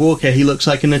seen Doug Walker, he looks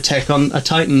like an Attack on a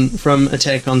Titan from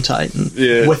Attack on Titan,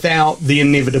 without the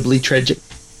inevitably tragic.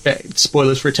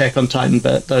 Spoilers for Attack on Titan,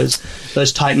 but those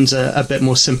Titans are a bit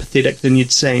more sympathetic than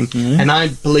you'd seem, and I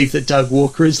believe that Doug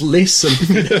Walker is less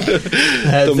sympathetic.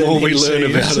 The more we learn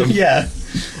about him,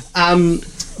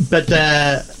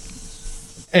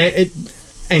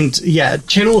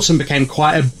 Channel Awesome became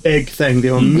quite a big thing.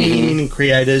 There were many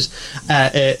creators.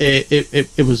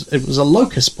 It was a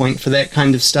locus point for that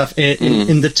kind of stuff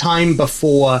in the time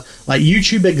before, like,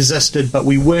 YouTube existed, but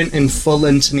we weren't in full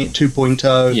Internet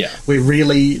 2.0. We're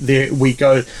really there.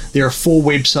 There are 4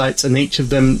 websites, and each of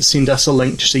them send us a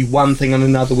link to see one thing on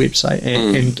another website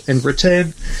and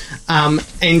return.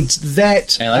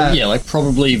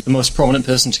 Probably the most prominent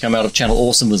person to come out of Channel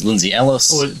Awesome was Lindsay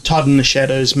Ellis, or Todd in the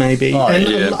Shadows, maybe.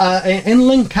 And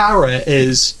Linkara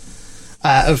is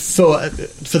for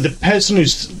the person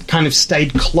who's kind of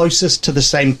stayed closest to the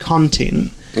same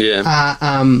content.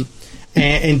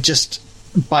 And just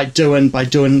by doing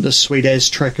the sweet as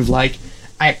trick of like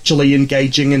actually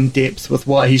engaging in depth with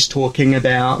what he's talking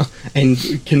about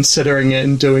and considering it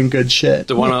and doing good shit.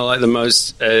 The one I like the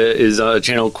most is a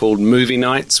channel called Movie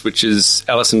Nights, which is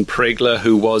Alison Pregler,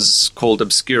 who was called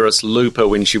Obscurus Looper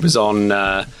when she was on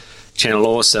Channel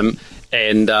Awesome.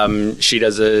 And she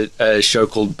does a show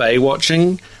called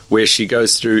Baywatching, where she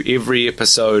goes through every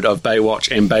episode of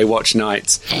Baywatch and Baywatch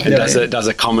Nights and does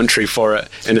a commentary for it,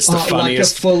 and it's the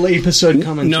funniest. Like a full episode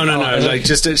commentary. No.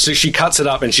 So she cuts it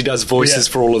up and she does voices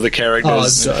for all of the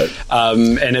characters.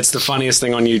 And it's the funniest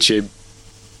thing on YouTube.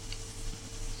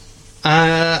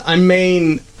 That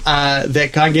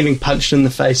guy getting punched in the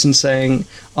face and saying,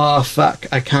 oh fuck,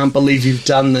 I can't believe you've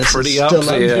done this. Pretty it's up still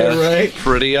there. right?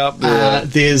 Pretty up there.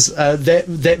 There's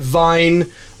that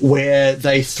Vine where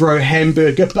they throw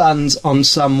hamburger buns on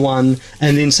someone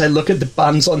and then say, look at the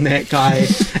buns on that guy,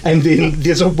 and then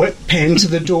there's a whip pan to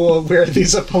the door where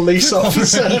there's a police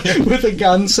officer with a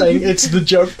gun saying, it's the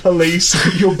joke police,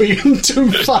 you're being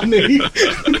too funny.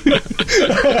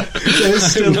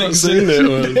 I've not seen that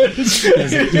one.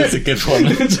 That's a good one.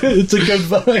 It's a good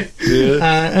Vine.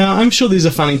 Yeah. I'm sure there's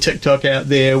a funny TikTok out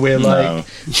there where, like,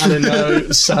 I don't know,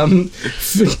 some...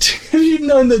 Have you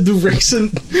known that the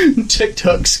recent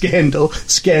TikTok scandal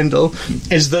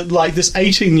is that, like, this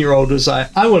 18-year-old was like,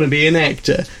 I want to be an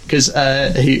actor, because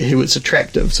he was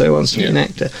attractive, so he wants to be an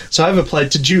actor. So I've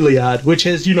applied to Juilliard, which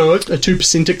has, you know, a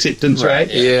 2% acceptance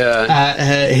rate.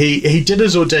 Yeah. He did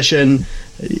his audition,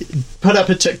 put up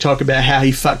a TikTok about how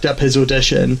he fucked up his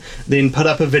audition, then put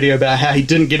up a video about how he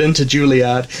didn't get into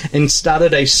Juilliard, and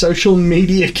started a social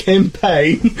media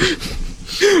campaign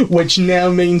which now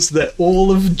means that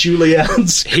all of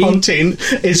Juilliard's content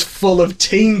is full of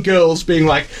teen girls being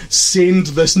like, send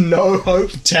this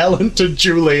no-hope talent to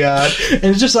Juilliard. And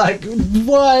it's just like,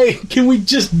 why can we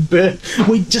just...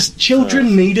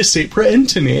 children need a separate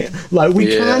internet. Like, we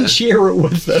can't share it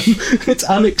with them. It's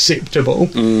unacceptable.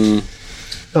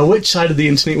 But which side of the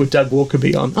internet would Doug Walker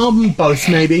be on? Both,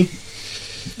 maybe.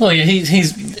 Well, yeah, he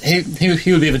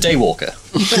would be a day walker.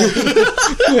 He's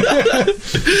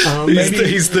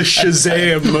the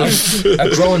Shazam of a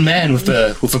grown man with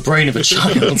a brain of a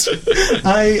child.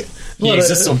 He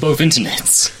exists on both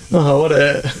internets. Oh, what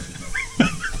a...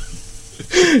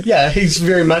 Yeah, he's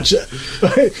very much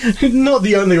not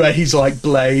the only way he's like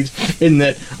Blade, in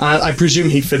that I presume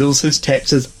he fiddles his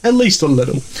taxes at least a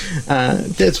little.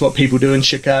 That's what people do in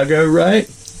Chicago, right?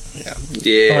 Yeah. Oh,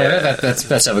 yeah,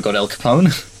 that's how we got Al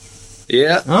Capone.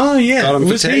 Yeah. Oh, yeah. Got him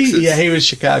for Was Texas. he? Yeah, he was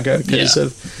Chicago because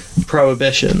of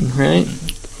Prohibition, right?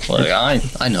 Well,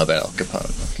 I know about Al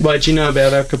Capone. What do you know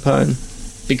about Al Capone?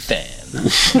 Big fan.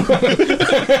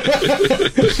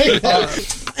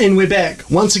 And we're back.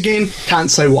 Once again, can't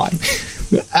say why.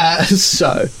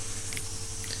 So,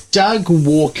 Doug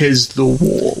Walker's The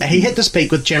Wall. He hit this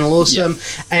peak with Channel Awesome,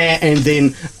 and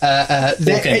then...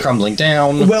 Wall came crumbling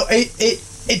down. Well,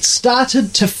 it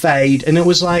started to fade, and it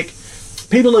was like,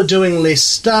 people are doing less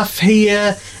stuff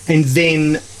here, and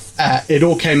then it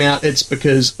all came out, it's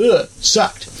because,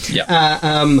 sucked.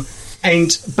 Yeah.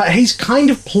 But he's kind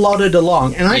of plodded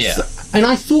along, and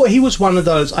I thought he was one of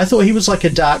those. I thought he was like a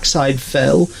Dark Side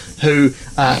Phil, who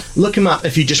look him up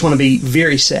if you just want to be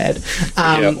very sad,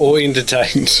 or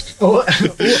entertained. No,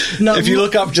 if you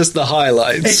look up just the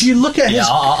highlights, if you look at his,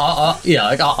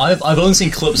 I've only seen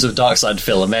clips of Dark Side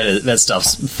Phil, and that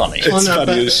stuff's funny. It's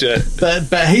funny as shit.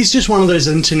 But he's just one of those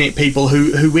internet people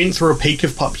who went through a peak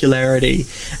of popularity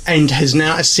and has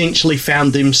now essentially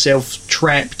found themselves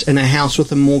trapped in a house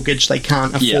with a mortgage they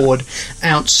can't afford,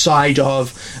 outside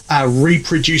of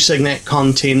reproducing that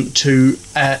content to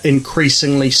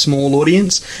increasingly small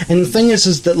audience. And the thing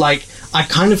is that, like, I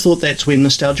kind of thought that's where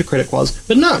Nostalgia Critic was,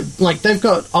 but no, like, they've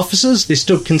got offices, they're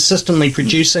still consistently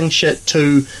producing shit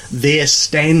to their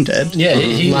standard. Yeah,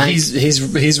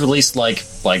 he's released like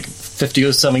 50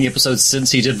 or something episodes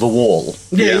since he did The Wall.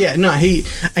 But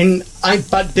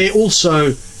they're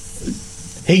also,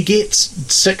 he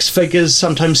gets 6 figures,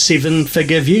 sometimes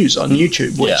 7-figure views on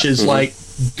YouTube, which is like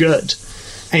good.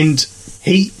 And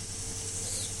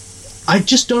I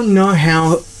just don't know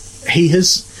how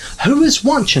who is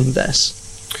watching this?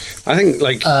 I think,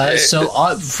 like...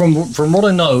 from what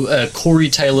I know, Corey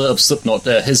Taylor of Slipknot,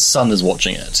 his son is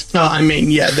watching it. Oh, I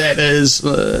mean, that is...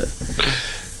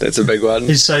 that's a big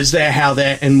one. So is that how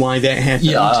that and why that happened?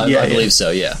 Yeah, I believe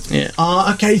so, yeah.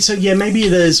 Oh, okay, so maybe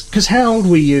it is... Because how old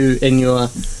were you in your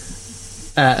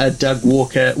Doug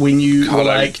Walker when you were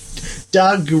like...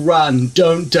 Doug run,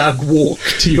 don't Doug walk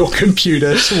to your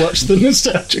computer to watch the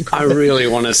Nostalgia Critic. I really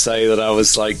want to say that I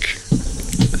was like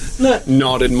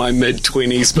not in my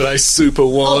mid-20s, but I super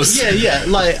was. Oh, yeah.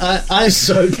 Like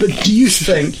but do you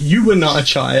think you were not a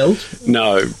child?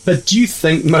 No. But do you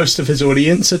think most of his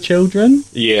audience are children?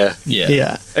 Yeah.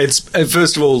 It's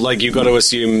first of all, like, you've got to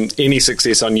assume any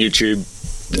success on YouTube,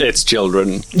 it's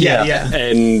children. Yeah.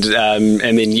 And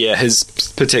then his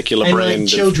particular and brand. Like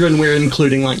children, we're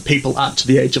including like people up to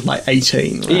the age of like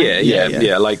 18. Right?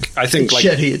 Yeah. Like, I think like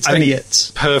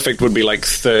idiots. Perfect would be like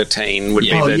 13 would be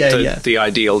the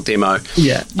ideal demo.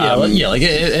 Yeah. Like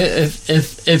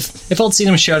if I'd seen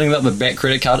him shouting about the back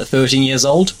credit card at 13 years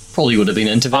old, probably would have been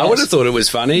into that. I would have thought it was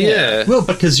funny. Yeah. Well,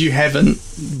 because you haven't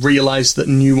realised that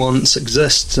nuance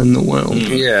exists in the world.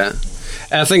 Yeah.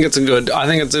 I think it's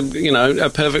a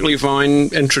perfectly fine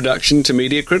introduction to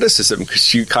media criticism,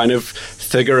 because you kind of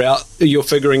you're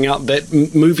figuring out that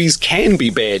movies can be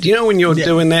bad. You know, when you're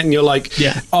doing that and you're like,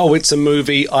 oh, it's a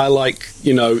movie, I like,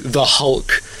 The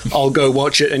Hulk, I'll go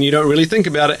watch it, and you don't really think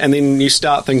about it, and then you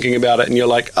start thinking about it and you're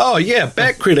like, oh yeah,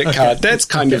 back credit card, that's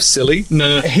kind of silly.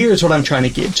 No, here's what I'm trying to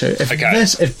get to.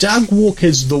 If Doug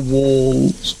Walker's The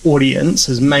Wall's audience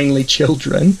is mainly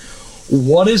children,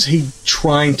 what is he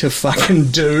trying to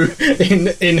fucking do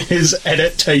in his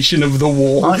adaptation of The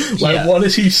Wall? What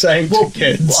is he saying to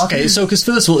kids? Okay, so because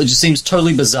first of all, it just seems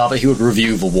totally bizarre that he would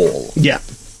review The Wall. Yeah.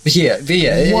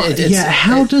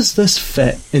 How does this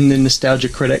fit in the Nostalgia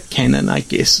Critic canon, I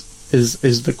guess,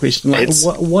 is the question. Like,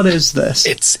 what is this?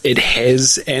 It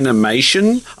has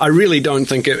animation. I really don't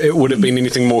think it would have been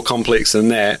anything more complex than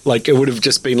that. Like, it would have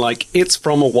just been like, it's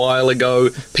from a while ago,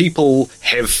 people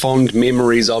have fond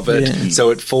memories of it,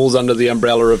 so it falls under the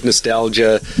umbrella of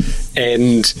nostalgia,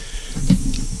 and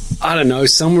I don't know,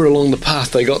 somewhere along the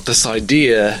path they got this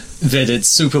idea that it's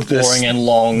super boring and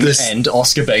long and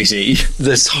Oscar baity.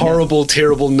 This horrible,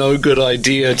 terrible, no good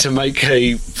idea to make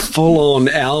a full-on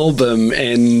album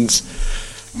and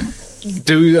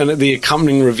do the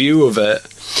accompanying review of it.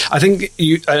 I think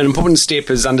an important step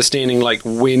is understanding, like,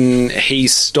 when he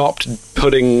stopped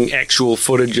putting actual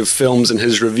footage of films in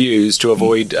his reviews to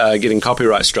avoid getting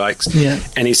copyright strikes,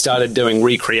 and he started doing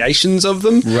recreations of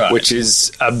them, which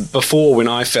is before when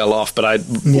I fell off, but I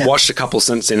watched a couple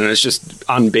since then, and it's just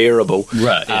unbearable,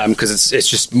 because it's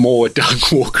just more Doug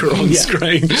Walker on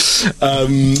screen.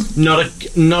 Not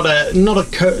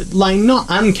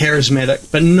uncharismatic,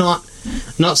 but not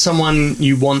someone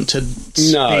you want to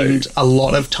spend a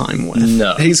lot of time with.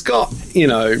 No. He's got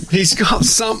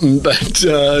something, but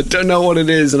don't know what it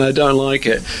is, and I don't like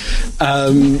it.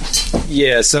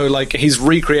 So like, he's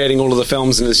recreating all of the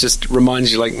films, and it just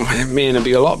reminds you, like, man, it'd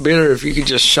be a lot better if you could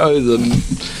just show them.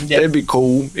 That'd be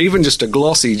cool. Even just a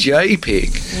glossy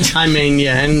JPEG. I mean,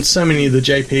 and so many of the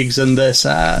JPEGs in this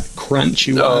are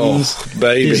crunchy ones. Oh,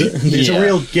 baby. There's a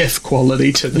real GIF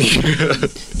quality to them.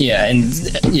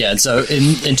 So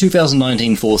in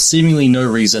 2019, for seemingly no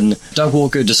reason, Doug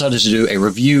Walker decided to do a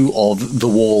review of The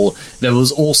Wall. There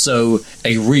was also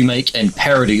a remake and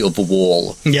parody of The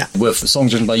Wall, with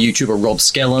songs written by YouTuber Rob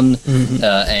Skellin,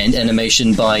 and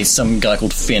animation by some guy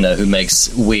called Fenner, who makes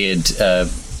weird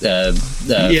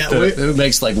who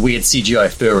makes like weird CGI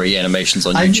furry animations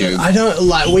on YouTube. I don't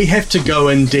like. We have to go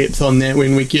in depth on that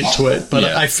when we get to it, but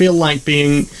I feel like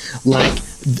being like,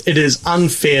 it is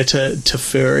unfair to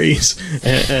furries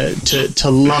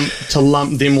to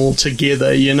lump them all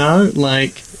together. You know,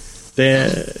 like,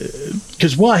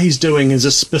 because what he's doing is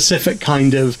a specific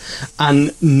kind of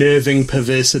unnerving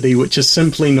perversity, which is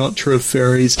simply not true of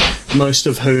furries, most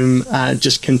of whom are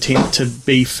just content to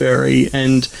be furry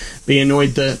and be annoyed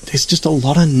that there's just a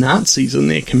lot of Nazis in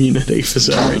their community for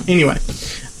some reason. Anyway.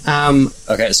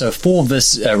 So for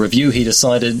this review, he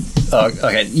decided... so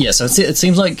it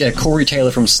seems like Corey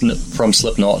Taylor from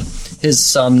Slipknot, his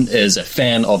son is a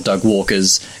fan of Doug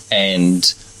Walker's, and...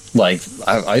 so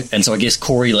I guess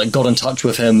Corey got in touch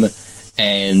with him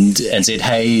and said,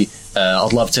 "Hey,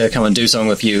 I'd love to come and do something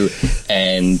with you."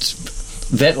 And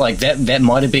that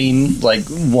might have been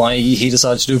why he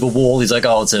decided to do The Wall. He's like,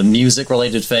 "Oh, it's a music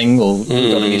related thing, or we've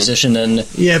got a musician in."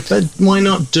 Yeah, but why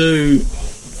not do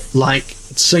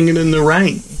Singing in the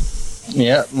Rain?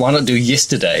 Yeah, why not do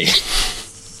Yesterday?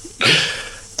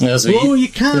 You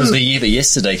can. It was the year that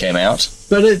Yesterday came out.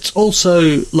 But it's also,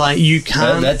 you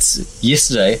can't... That's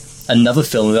Yesterday, another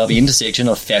film about the intersection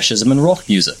of fascism and rock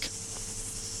music.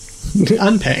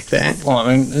 Unpack that. Well,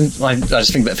 I mean, I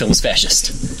just think that film's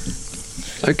fascist.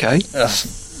 Okay.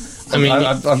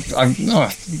 I've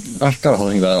got a whole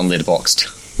thing about it on Letterboxd.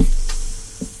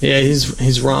 Yeah,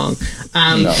 he's wrong.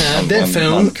 That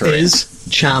film is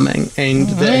charming, and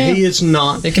that he is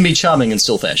not... It can be charming and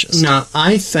still fascist. No,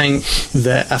 I think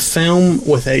that a film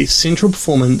with a central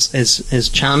performance as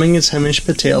charming as Himesh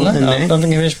Patel... I don't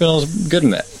think Himesh Patel is good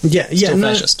in that. Still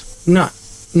fascist. No.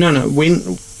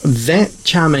 When that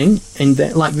charming, and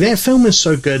that film is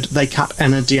so good, they cut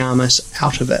Ana de Armas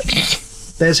out of it.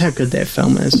 That's how good that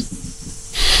film is.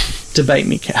 Debate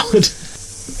me, coward.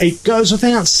 It goes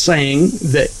without saying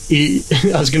that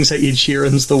I was going to say Ed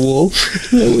Sheeran's The Wall,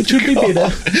 which would be better.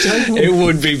 It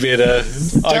would be better.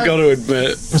 I got to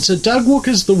admit. So Doug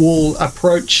Walker's The Wall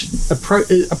approach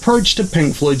to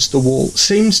Pink Floyd's The Wall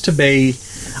seems to be,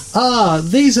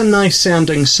 these are nice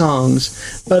sounding songs,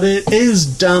 but it is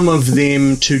dumb of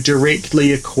them to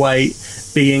directly equate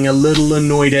being a little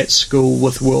annoyed at school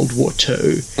with World War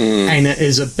II, and it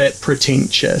is a bit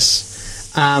pretentious.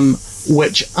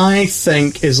 which I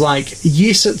think is like,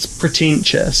 yes, it's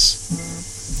pretentious,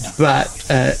 but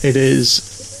it is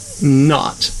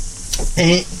not.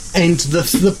 And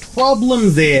the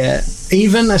problem there,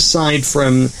 even aside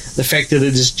from the fact that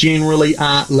it is generally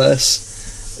artless,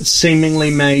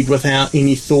 seemingly made without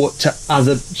any thought to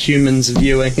other humans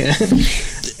viewing it,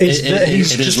 it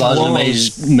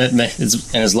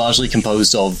is largely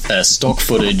composed of stock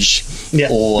footage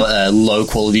or low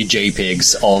quality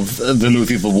JPEGs of the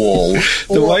movie The Wall.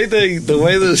 The way the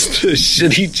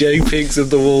shitty JPEGs of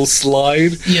The Wall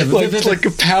slide, like a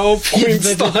PowerPoint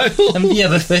style.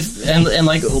 And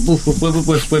like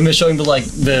when we're showing the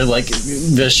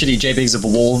shitty JPEGs of The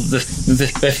Wall,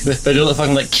 they do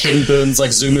fucking like Ken Burns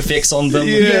like zoom effects on them.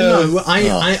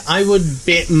 I would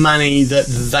bet money that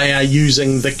they are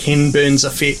using the Ken Burns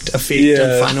effect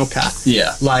in Final Cut.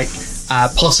 Yeah. Like,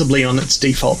 possibly on its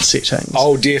default settings.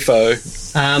 Oh, defo.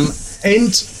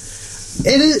 And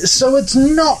it is, so it's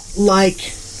not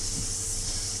like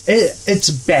it's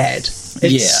bad.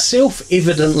 It's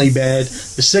self-evidently bad.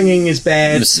 The singing is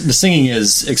bad. The singing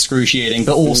is excruciating,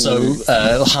 but also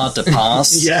hard to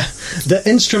pass. Yeah. The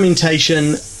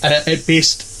instrumentation, at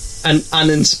best, an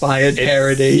uninspired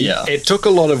parody. Yeah. It took a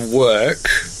lot of work,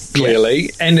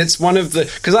 clearly, and it's one of the...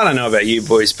 Because I don't know about you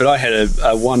boys, but I had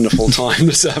a wonderful time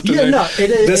this afternoon.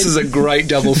 This is a great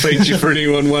double feature for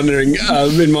anyone wondering,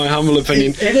 in my humble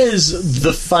opinion. It is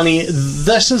the funny...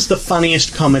 This is the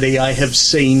funniest comedy I have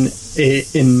seen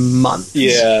in months.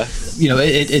 Yeah. You know,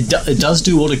 it does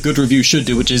do what a good review should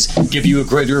do, which is give you a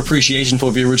greater appreciation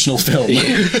for the original film.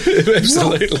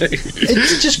 Absolutely.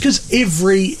 It's just because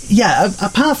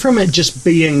apart from it just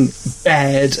being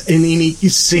bad in any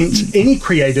sense, any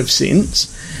creative sense,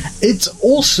 it's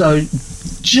also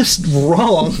just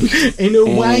wrong in a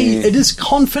way. It is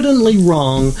confidently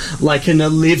wrong, like an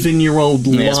 11-year-old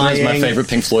lying. That's my favourite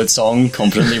Pink Floyd song,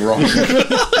 Confidently Wrong.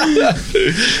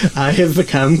 I have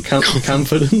become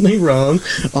confidently wrong.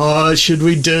 Oh, should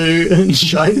we do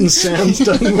Shite and Sounds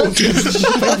Doug Walker's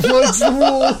The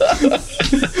Wall?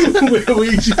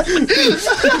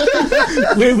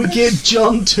 where we get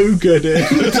John Toogood in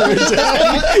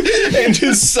and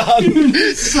his son.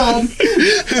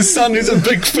 His son is a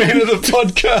big fan of the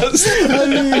podcast. I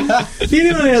mean, if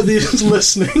anyone out there is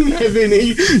listening, have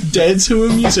any dads who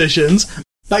are musicians,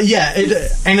 but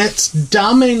it's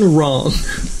dumb and wrong.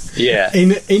 Yeah.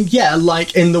 And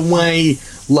like in the way,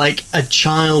 like a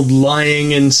child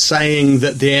lying and saying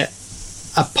that they're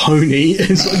a pony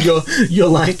is you're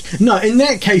like, no, in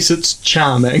that case it's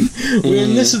charming.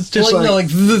 When this is just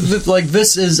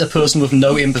this is a person with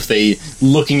no empathy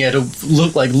looking at a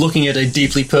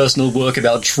deeply personal work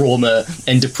about trauma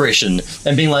and depression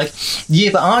and being like,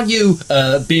 yeah, but aren't you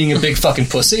being a big fucking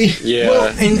pussy? Yeah.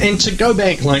 Well, and to go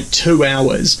back like 2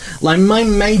 hours, like my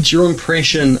major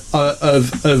impression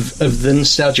of the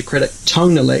Nostalgia Critic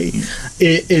tonally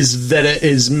is that it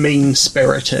is mean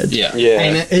spirited. Yeah.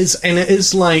 And it is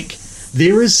like,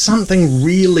 there is something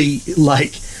really,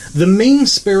 like, the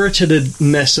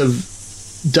mean-spiritedness of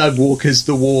Doug Walker's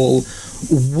The Wall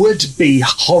would be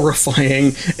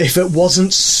horrifying if it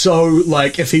wasn't so,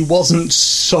 like, if he wasn't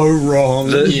so wrong,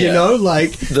 you know,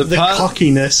 like, the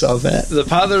cockiness of it. The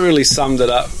part that really summed it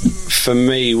up for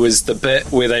me was the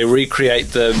bit where they recreate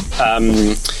the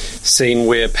scene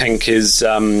where Pink is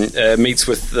meets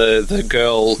with the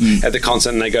girl at the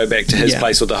concert, and they go back to his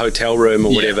place or the hotel room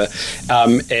or whatever.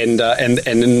 And in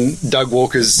Doug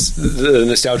Walker's the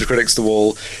Nostalgia Critics The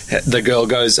Wall, the girl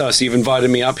goes, "Oh, so you've invited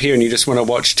me up here, and you just want to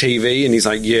watch TV?" And he's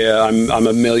like, "Yeah, I'm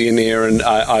a millionaire, and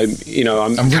I'm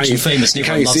rich and famous.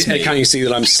 Can't you see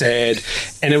that I'm sad?"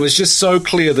 And it was just so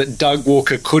clear that Doug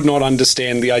Walker could not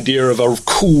understand the idea of a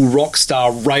cool rock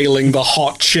star railing the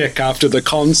hot chick after the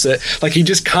concert. Like, he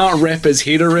just can't wrap his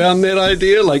head around that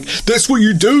idea. Like, that's what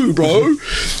you do, bro.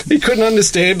 He couldn't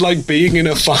understand, like, being in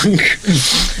a funk.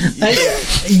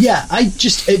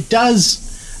 It does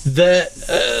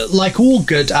like all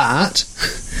good art,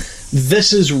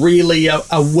 this is really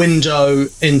a window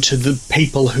into the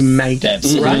people who made it.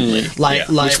 Absolutely. Right?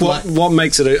 What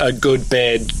makes it a good,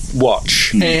 bad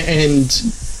watch. And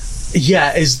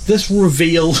is this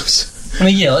reveals... I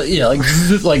mean,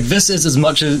 this is as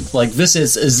much as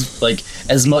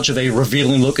as much of a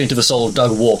revealing look into the soul of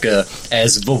Doug Walker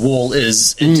as The Wall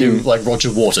is into like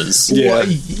Roger Waters.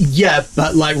 Yeah,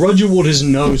 but like Roger Waters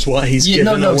knows what he's giving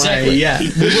away. Exactly. Yeah,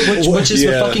 which is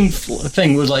the fucking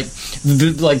thing with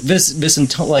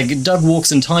Doug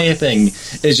Walker's entire thing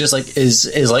is just like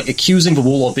is like accusing The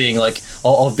Wall of being like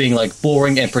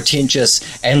boring and pretentious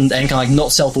and kind of like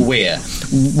not self-aware.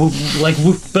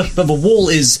 But The Wall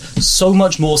is so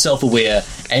much more self-aware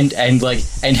and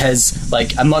has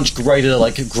like a much greater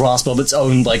like grasp of its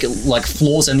own like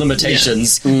flaws and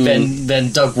limitations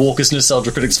than Doug Walker's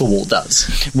nostalgia critics for Walt does,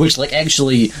 which like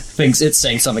actually thinks it's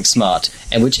saying something smart,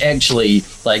 and which actually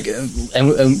like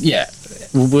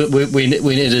when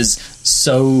it is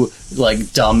so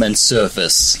like dumb and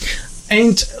surface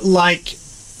and like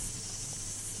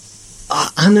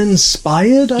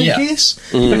uninspired, I guess,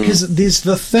 because there's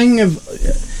the thing of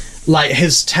like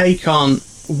his take on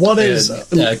what is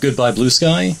Goodbye Blue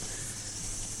Sky.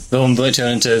 The one that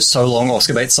turned into So Long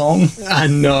Oscar Bates song.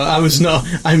 No, I was not.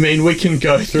 I mean, we can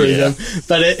go through them,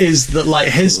 but it is that like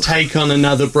his take on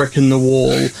Another Brick in the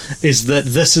Wall is that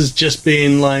this is just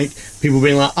being like people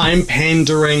being like, I'm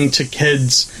pandering to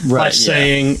kids by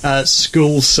saying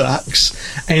school sucks,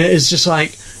 and it is just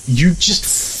like you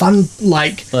just this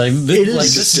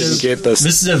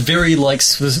is a very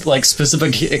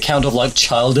specific account of like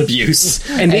child abuse,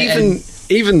 and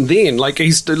even then, like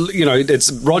he's,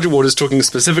 it's Roger Waters talking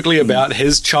specifically about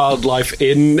his child life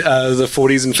in the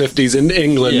 40s and 50s in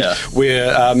England,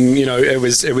 where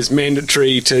it was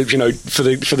mandatory to for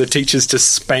the teachers to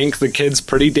spank the kids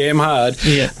pretty damn hard.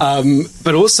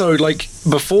 But also like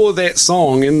before that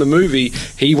song in the movie,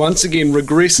 he once again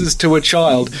regresses to a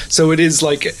child. So it is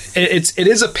like it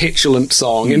is a petulant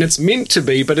song, and it's meant to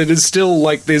be, but it is still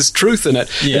like there's truth in it.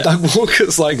 And Doug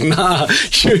Walker's like, nah,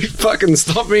 you fucking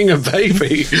stop being a baby.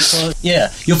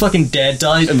 Your fucking dad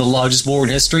died in the largest war in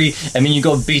history, and then you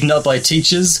got beaten up by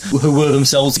teachers who were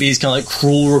themselves these kind of like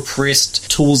cruel, repressed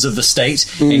tools of the state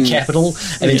and capital,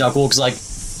 and then Doug Walker's like,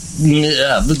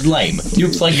 lame. You're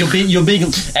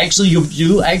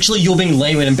being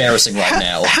lame and embarrassing right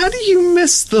now. How do you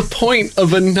miss the point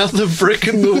of Another Brick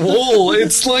in the Wall?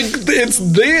 It's like it's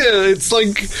there. It's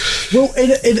like, well,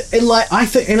 I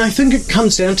think it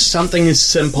comes down to something as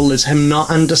simple as him not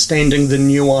understanding the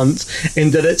nuance,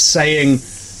 in that it's saying.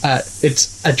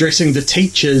 It's addressing the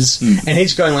teachers, and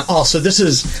he's going like, "Oh, so this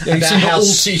is about how all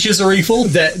teachers are evil."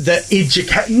 That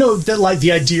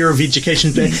the idea of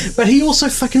education bit, but he also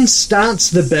fucking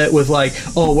starts the bit with like,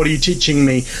 "Oh, what are you teaching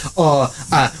me? Oh,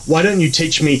 why don't you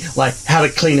teach me like how to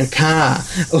clean a car?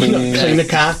 Or not clean a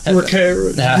car, how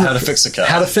to fix a car,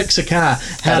 how to fix a car,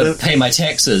 how to pay my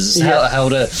taxes, how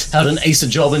to ace a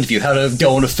job interview, how to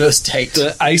go on a first date."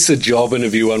 The ace a job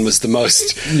interview one was the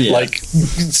most like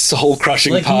soul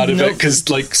crushing part of it, because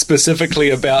like specifically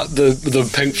about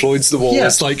the Pink Floyd's The Wall,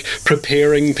 it's like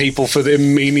preparing people for their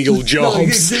menial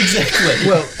jobs. Exactly.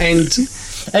 Well,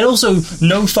 and also,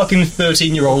 no fucking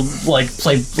 13-year-old like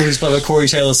played by Corey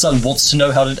Taylor's son wants to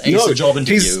know how to ace a job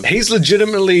interview. He's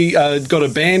legitimately got a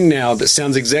band now that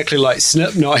sounds exactly like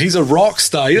Snip. No, he's a rock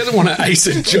star. He doesn't want to ace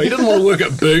a job. He doesn't want to work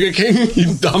at Burger King.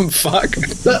 You dumb fuck.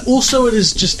 But also, it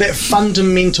is just that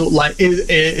fundamental. Like,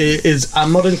 is our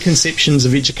modern conceptions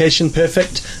of education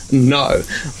perfect? No.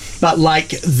 But,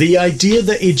 like, the idea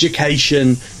that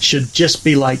education should just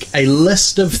be, like, a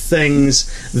list of things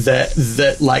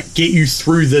that like, get you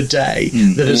through the day.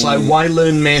 That is like, why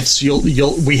learn maths?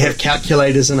 We have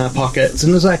calculators in our pockets.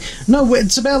 And it's like, no,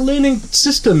 it's about learning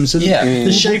systems and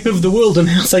the shape of the world and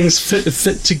how things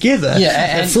fit together.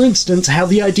 And for instance, how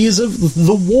the ideas of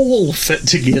the wall fit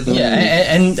together.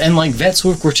 And like, that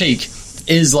sort of critique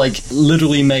is like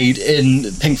literally made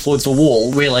in Pink Floyd's The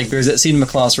Wall, where like there's that scene in the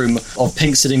classroom of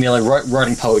Pink sitting there like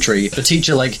writing poetry. The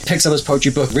teacher like picks up his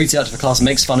poetry book, reads it out to the class,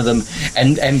 makes fun of them,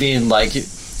 and then like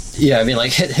hits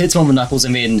him on the knuckles,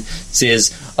 and then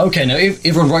says, "Okay, now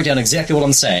everyone write down exactly what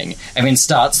I'm saying," and then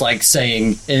starts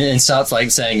saying,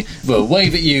 "The way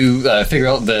that you figure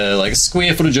out the like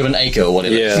square footage of an acre or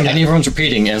whatever," and everyone's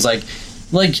repeating, and it's like.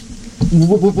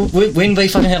 When they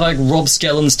fucking have like Rob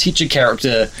Scallon's teacher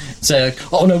character say like,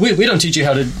 "Oh no, we don't teach you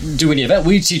how to do any of that.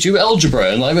 We teach you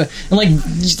algebra," the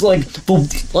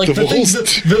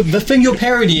thing you're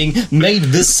parodying made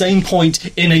this same point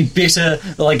in a better,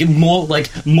 more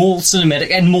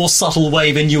cinematic and more subtle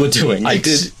way than you were doing.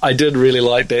 I did really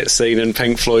like that scene in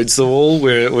Pink Floyd's The Wall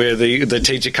where the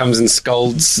teacher comes and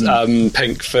scolds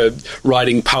Pink for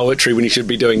writing poetry when he should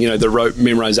be doing the rote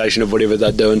memorization of whatever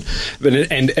they're doing,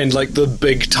 and like the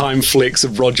big time flex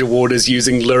of Roger Waters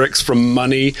using lyrics from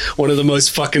Money, one of the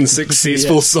most fucking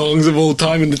successful songs of all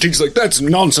time, and the teacher's like, "That's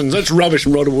nonsense, that's rubbish,"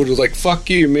 and Roger Waters was like, "Fuck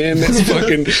you, man,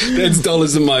 that's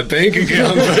dollars in my bank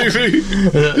account, baby."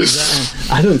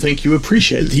 I don't think you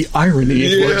appreciate the irony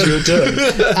of what you're doing.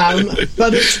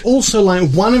 But it's also like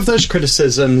one of those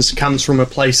criticisms comes from a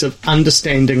place of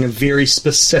understanding a very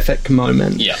specific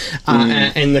moment,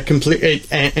 and the complete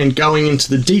and going into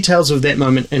the details of that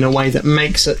moment in a way that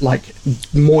makes it like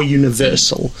more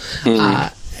universal.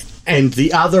 and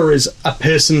the other is a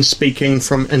person speaking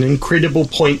from an incredible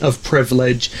point of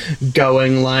privilege,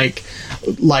 going like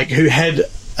who had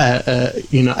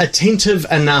attentive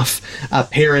enough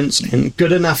parents and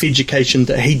good enough education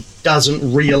that he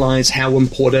doesn't realise how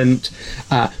important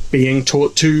being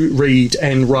taught to read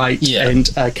and write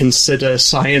and consider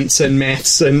science and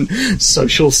maths and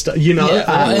social stuff. He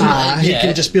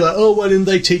can just be like, oh, why didn't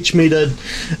they teach me to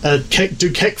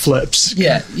do kick flips?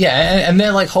 And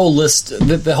their like whole list,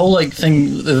 the whole like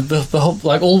thing, the whole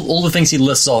like all the things he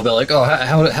lists off about, like, oh,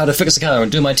 how to fix a car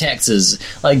and do my taxes.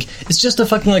 Like, it's just a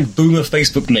fucking like boomer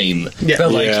Facebook meme.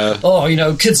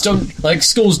 Kids don't, like,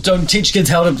 schools don't teach kids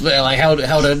how to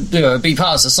be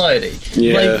part of society.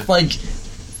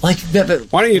 Like that.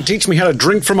 Why don't you teach me how to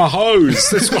drink from a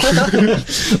hose?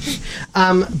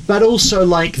 But also,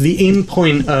 like, the end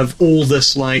point of all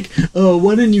this, like, oh,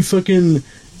 why don't you fucking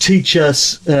teach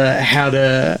us how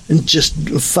to just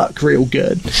fuck real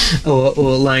good,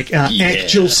 or like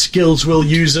actual skills we'll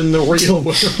use in the real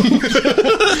world.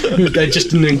 They're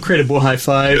just an incredible high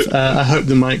five. I hope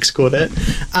the mics caught it.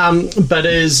 But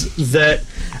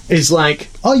is like,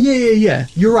 oh yeah,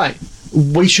 you're right.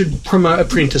 We should promote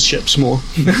apprenticeships more.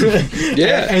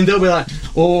 And they'll be like,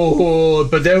 oh,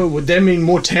 but would that mean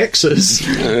more taxes?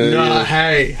 No,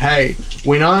 hey,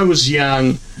 when I was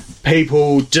young,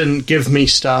 people didn't give me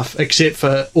stuff except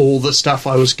for all the stuff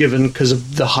I was given because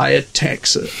of the higher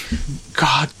taxes.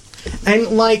 God. And,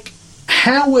 like,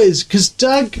 because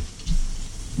Doug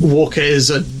Walker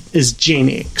is Gen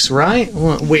X, right?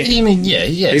 You mean,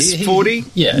 he's 40?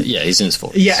 He's in his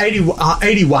 40s. Yeah,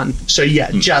 81. So,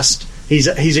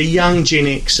 he's a young Gen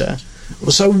Xer.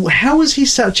 So how is he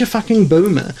such a fucking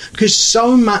boomer? Because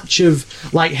so much of,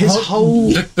 like, his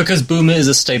whole... Because boomer is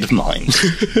a state of mind.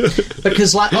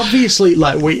 Because, like, obviously,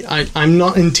 like, I'm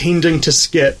not intending to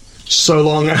skip So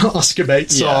Long Oscar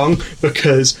Bates song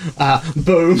because,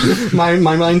 boom, my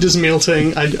mind is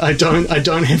melting. I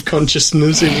don't have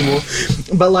consciousness anymore.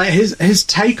 But, like, his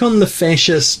take on the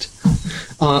fascist...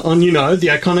 on the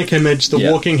iconic image, the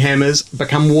walking hammers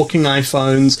become walking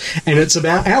iPhones, and it's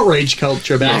about outrage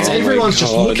culture. About everyone's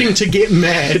just looking to get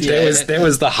mad. That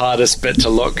was the hardest bit to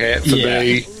look at for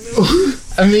me.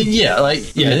 I mean,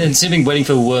 instead of being waiting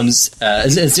for worms,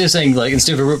 instead of saying, like,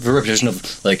 instead of a repetition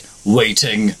of, like,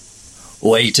 waiting,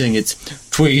 it's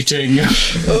tweeting.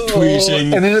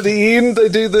 And then at the end, they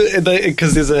do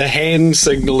because there's a hand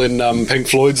signal in Pink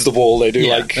Floyd's The Wall. They do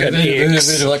like an X,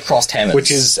 they do like crossed hammers, which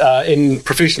is in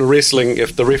professional wrestling.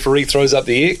 If the referee throws up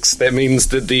the X, that means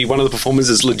that one of the performers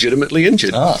is legitimately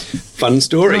injured. Fun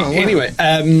story. Oh, wow. Anyway,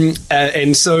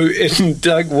 and so in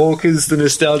Doug Walker's The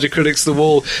Nostalgia Critics The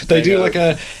Wall, they do like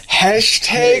a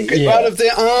hashtag out of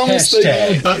their arms.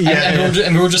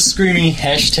 And we're all just screaming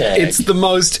hashtag. It's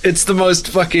the most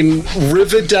fucking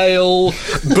Riverdale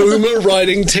boomer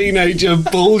writing teenager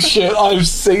bullshit I've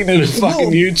seen in a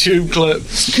fucking YouTube clip.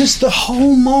 Because the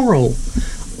whole moral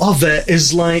of it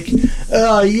is like,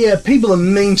 people are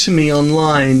mean to me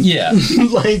online. People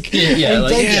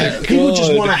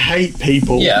just want to hate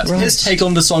people. His take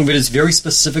on the song, but it's very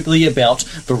specifically about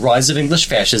the rise of English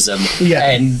fascism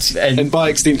and by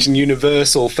extension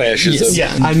universal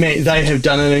fascism. I mean, they have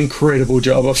done an incredible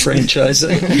job of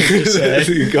franchising.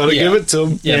 You gotta give it to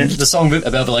them. The song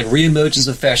about the, like, re-emergence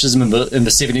of fascism in the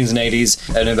 70s and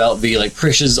 80s, and about the, like,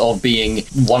 pressures of being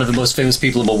one of the most famous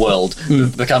people in the world,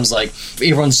 becomes like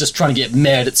everyone's just trying to get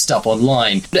mad at stuff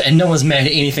online, and no one's mad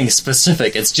at anything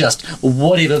specific. It's just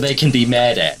whatever they can be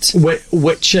mad at.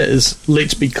 Which is,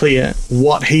 let's be clear,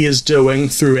 what he is doing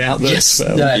throughout this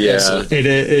film.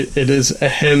 It is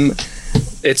him.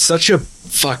 It's such a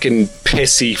fucking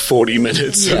pissy 40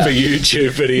 minutes of a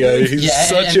YouTube video. He's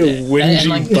such a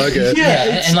whinging bugger.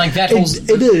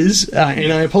 It is,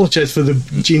 and I apologize for the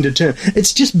gender term.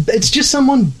 It's just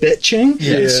someone bitching.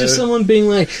 It's just someone being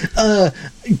like, I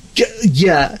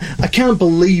can't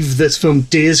believe this film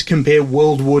dares compare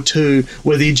World War II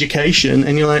with education,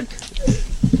 and you're like,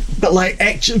 but, like,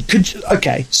 actually,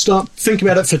 stop. Think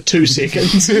about it for 2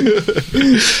 seconds. Think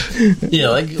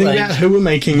about who were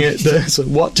making it,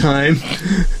 what time,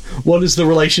 what is the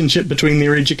relationship between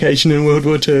their education and World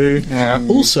War II.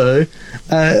 Also,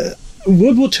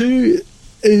 World War II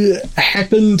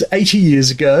happened 80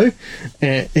 years ago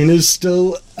and is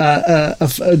still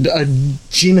a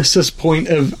genesis point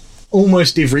of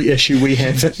almost every issue we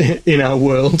have in our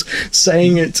world.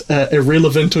 Saying it's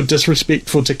irrelevant or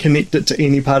disrespectful to connect it to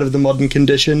any part of the modern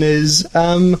condition is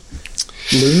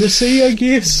lunacy, I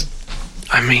guess.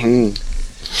 I mean,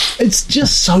 it's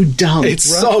just so dumb. It's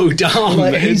so dumb.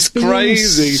 Like, it's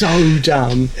crazy. So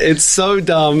dumb. It's so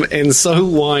dumb and so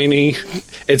whiny.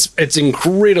 It's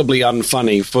incredibly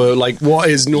unfunny for like what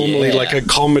is normally like a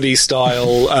comedy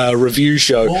style review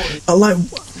show. Well, like,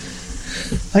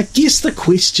 I guess the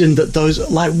question that those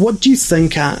like, what do you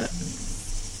think happened?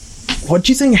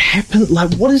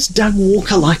 Like, what is Doug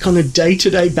Walker like on a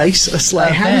day-to-day basis?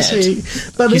 Like, how does he?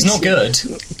 But he's not good.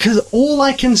 Because all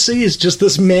I can see is just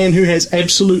this man who has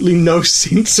absolutely no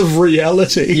sense of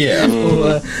reality. Yeah.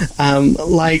 Or,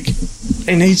 like,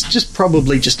 and he's just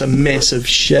probably just a massive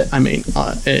shit. I mean,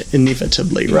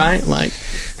 inevitably, right? Like,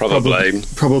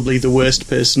 probably the worst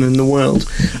person in the world.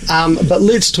 But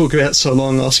let's talk about "So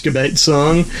Long, Oscar Bates"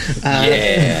 song.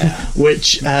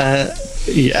 Which,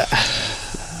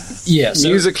 Yeah, so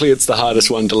musically, it's the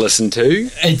hardest one to listen to.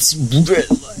 It's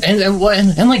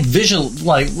and like visual,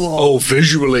 like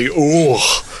visually,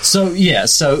 So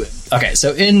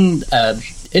in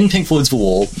Pink Floyd's The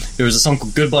Wall, there was a song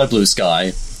called "Goodbye Blue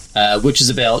Sky," which is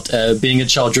about being a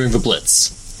child during the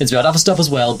Blitz. It's about other stuff as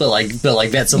well, but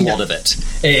that's a lot of it.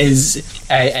 It is,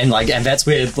 and that's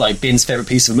where like Ben's favorite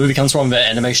piece of the movie comes from, the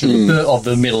animation of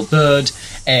the metal bird,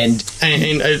 and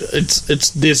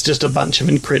it's there's just a bunch of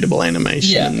incredible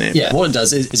animation in there. Yeah, what it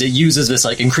does is it uses this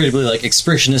like incredibly like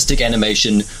expressionistic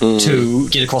animation to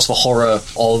get across the horror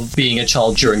of being a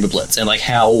child during the Blitz and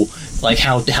how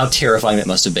terrifying that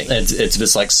must have been. It's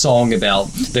this like song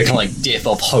about the kind of like death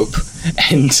of hope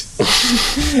and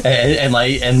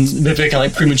the kind of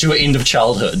like premature end of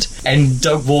childhood. And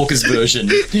Doug Walker's version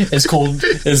is called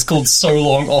 "So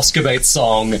Long, Oscar Bates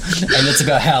Song," and it's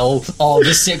about how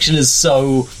this section is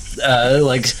so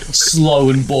like slow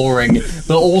and boring,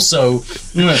 but also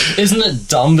isn't it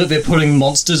dumb that they're putting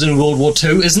monsters in World War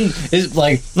II? Isn't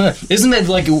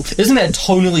that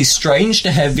tonally strange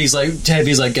to have these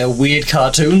weird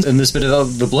cartoons in this bit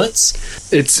of the Blitz?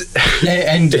 It's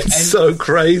so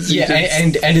crazy. Yeah,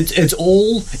 and it's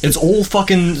all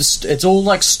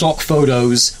like stock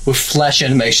photos with flash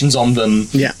animations on them.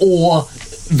 Yeah. Or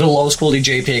the lowest quality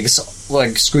JPEGs,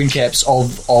 like screen caps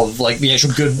of like the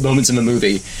actual good moments in the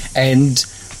movie, and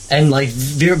like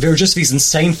there are just these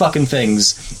insane fucking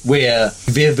things where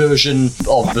their version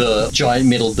of the giant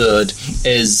metal bird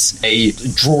is a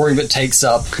drawing that takes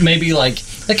up maybe like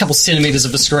a couple centimeters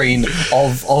of the screen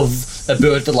of a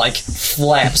bird that like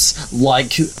flaps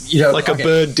like a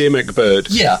birdemic bird.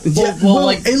 Yeah. Well,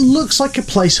 like it looks like a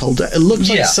placeholder. It looks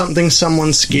like something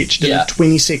someone sketched in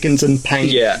 20 seconds in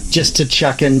paint just to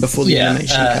chuck in before the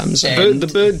animation comes. The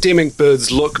birdemic birds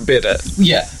look better.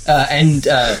 Yeah.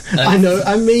 I know.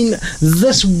 I mean,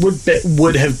 this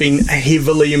would have been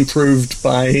heavily improved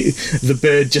by the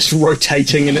bird just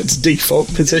rotating in its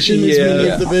default position as many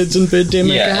of the birds in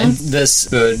Birdemic are. And this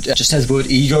bird just has the word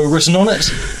ego written on it.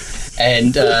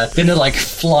 And then it like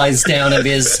flies down and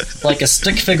there's like a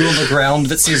stick figure on the ground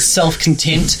that says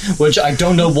self-content, which I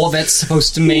don't know what that's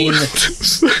supposed to mean.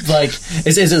 Like,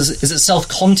 is it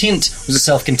self-content? Is it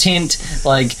self-content?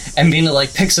 Like, and then it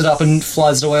like picks it up and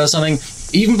flies it away or something.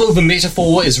 Even though the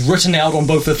metaphor is written out on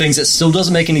both the things, it still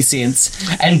doesn't make any sense.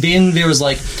 And then there is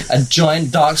like a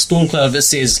giant dark storm cloud that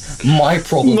says "my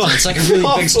problems." It's like a really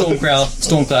big storm cloud.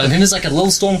 And then there's like a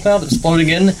little storm cloud that's floating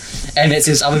in, and it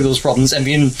says other people's problems. And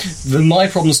then the "my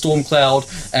problem" storm cloud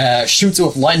shoots it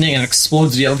with lightning and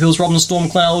explodes the other people's problem storm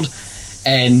cloud.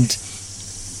 And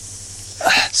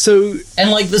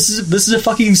like this is a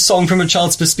fucking song from a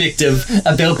child's perspective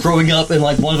about growing up in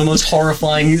like one of the most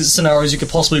horrifying scenarios you could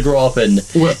possibly grow up in.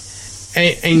 Well,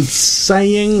 and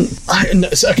saying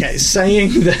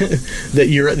that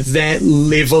you're at that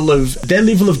level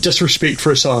of disrespect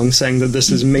for a song, saying that this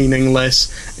is meaningless,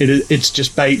 it's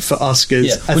just bait for Oscars.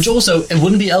 Yeah. Which also it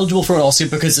wouldn't be eligible for an Oscar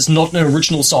because it's not an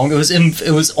original song. It was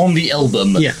on the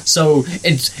album. Yeah. So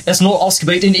it's not Oscar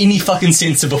bait in any fucking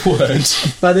sense of the word.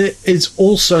 But it's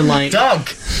also like Doug,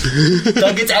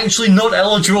 it's actually not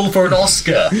eligible for an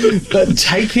Oscar. But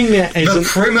taking that as the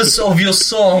premise of your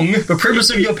song, the premise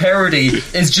of your parody.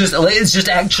 It's just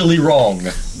actually wrong.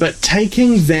 But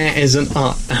taking that as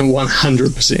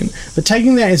 100%. But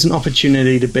taking that as an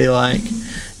opportunity to be like,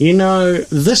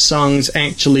 this song's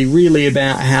actually really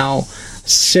about how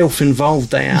self-involved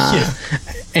they are,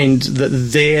 and that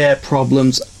their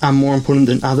problems are more important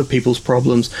than other people's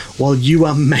problems, while you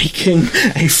are making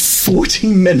a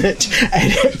 40-minute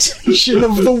adaptation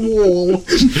of The Wall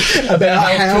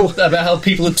about how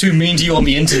people are too mean to you on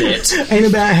the internet, and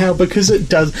about how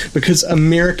because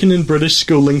American and British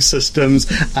schooling systems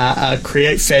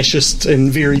create fascists in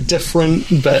very different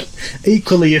but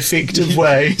equally effective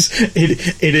ways.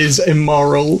 It is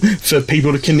immoral for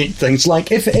people to connect things.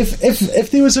 Like if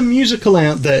there was a musical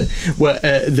out that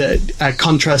that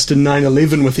contrasted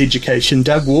 9/11 with education,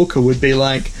 Doug Walker would be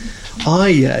like, oh,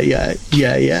 yeah.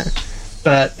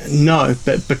 But no,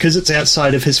 but because it's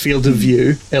outside of his field of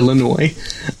view, Illinois,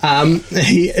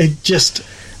 he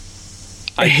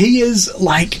is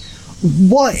like,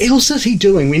 what else is he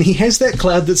doing when he has that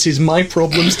cloud that says my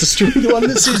problems destroy the one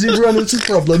that says everyone else's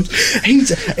problems?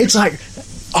 It's like,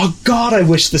 oh God, I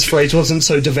wish this phrase wasn't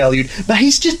so devalued, but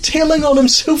he's just telling on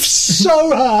himself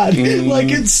so hard. Like,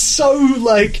 it's so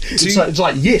like, it's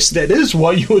like, yes, that is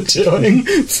what you're doing.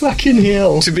 Fucking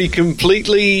hell. To be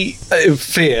completely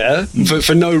fair,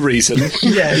 for no reason.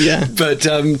 Yeah. But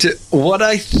what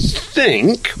I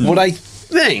think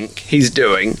he's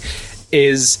doing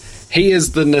is, he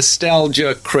is the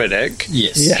nostalgia critic.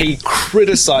 Yes. Yeah. He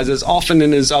criticizes, often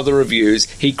in his other reviews,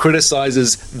 he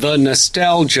criticizes the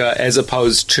nostalgia as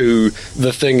opposed to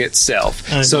the thing itself.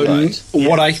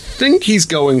 What I think he's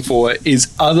going for is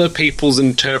other people's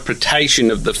interpretation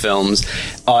of the film,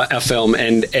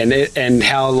 and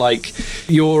how, like,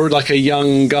 you're like a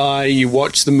young guy, you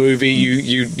watch the movie,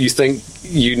 you think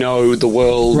you know the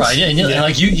world, right? Yeah, and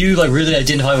like you like really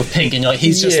identify with Pink, and you're like,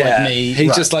 he's just like me.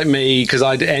 He's just like me because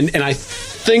I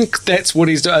think that's what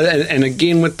he's doing. And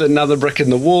again, with another brick in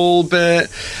the wall bit,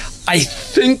 I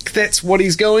think that's what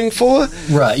he's going for.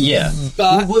 Right? Yeah.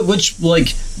 But which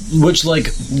would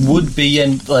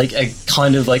be like a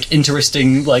kind of like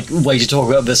interesting like way to talk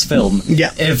about this film.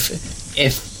 Yeah.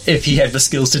 If he had the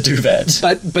skills to do that.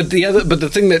 But the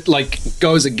thing that like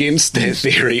goes against that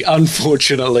theory,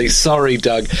 unfortunately, sorry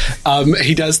Doug,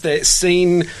 he does that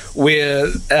scene where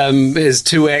his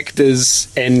two actors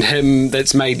and him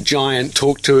that's made giant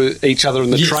talk to each other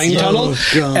in the train tunnel,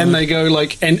 and they go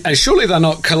like, and surely they're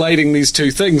not collating these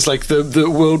two things, like the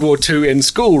World War II in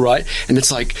school, right? And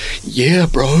it's like, yeah,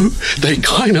 bro, they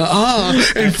kind of are,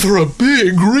 and for a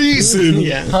big reason.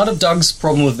 Yeah. Part of Doug's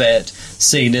problem with that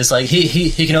scene is like he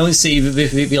can only see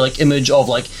the like image of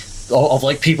like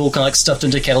people kind of like stuffed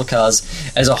into cattle cars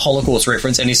as a Holocaust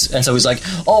reference, and so he's like,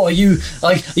 oh, are you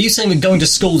saying that going to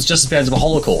school is just as bad as the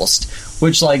Holocaust?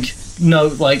 Which like no,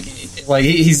 like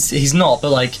he's not,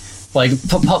 but like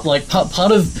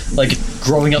part of like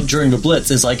growing up during the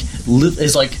Blitz is like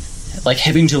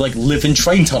having to like live in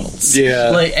train tunnels.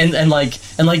 Yeah. Like and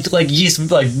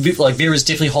yes, like there is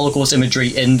definitely Holocaust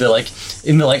imagery in the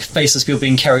faceless people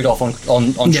being carried off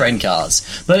on train cars.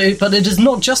 But it is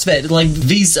not just that. Like,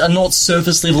 these are not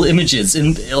surface level images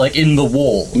in the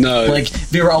wall. No. Like,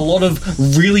 there are a lot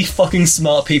of really fucking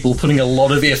smart people putting a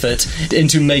lot of effort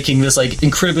into making this like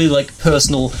incredibly like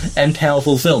personal and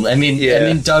powerful film. I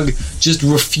mean Doug just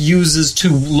refuses to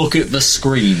look at the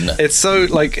screen. It's so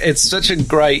like, it's such a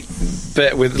great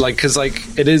bit with like, because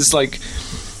like it is like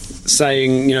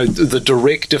saying, you know, the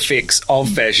direct effects of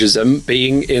fascism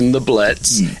being in the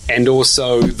Blitz, and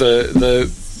also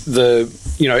the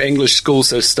you know, English school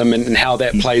system and how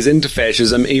that plays into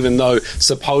fascism, even though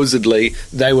supposedly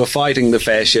they were fighting the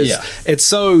fascists. Yeah. It's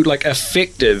so like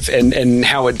effective and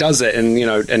how it does it, and you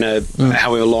know, in a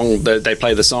however long they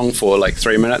play the song for, like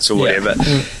 3 minutes or whatever.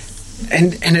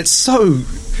 And it's so,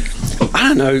 I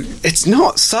don't know, it's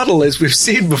not subtle, as we've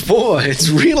said before. It's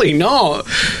really not.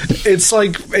 It's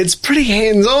like, it's pretty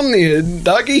hands-on there,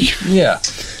 Dougie. Yeah.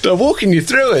 They're walking you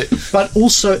through it. But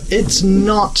also, it's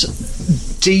not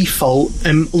default,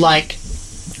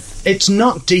 it's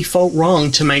not default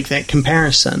wrong to make that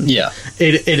comparison. Yeah.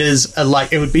 It is,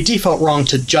 it would be default wrong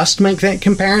to just make that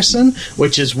comparison,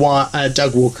 which is what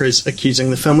Doug Walker is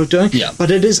accusing the film of doing. Yeah. But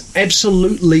it is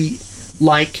absolutely,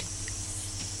 like,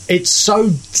 it's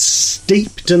so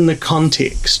steeped in the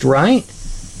context, right?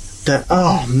 That,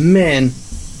 oh man,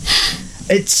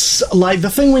 it's like, the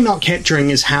thing we're not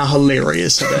capturing is how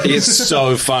hilarious it is. It's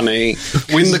so funny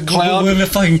when the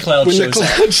fucking cloud when shows the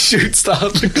cloud shoots the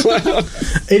other cloud.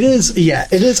 It is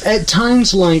at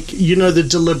times like, you know, the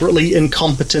deliberately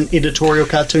incompetent editorial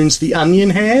cartoons The Onion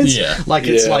has. Yeah. Like,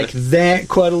 it's like that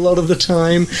quite a lot of the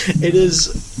time. It is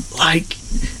like,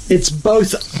 it's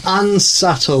both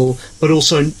unsubtle, but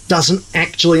also doesn't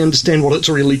actually understand what it's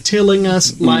really telling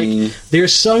us. Like, there are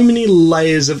so many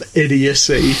layers of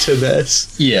idiocy to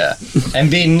this. Yeah. And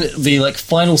then the like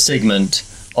final segment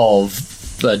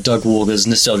of Doug Walker's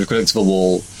Nostalgia Critics of the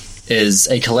Wall is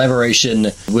a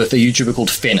collaboration with a YouTuber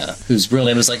called Fenner, whose real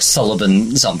name is like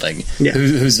Sullivan something,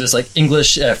 who's this like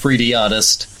English 3D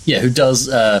artist, who does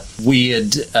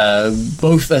weird,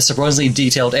 both surprisingly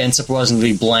detailed and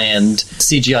surprisingly bland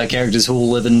CGI characters who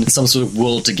all live in some sort of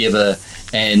world together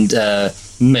and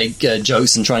make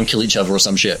jokes and try and kill each other or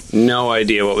some shit. No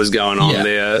idea what was going on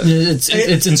there.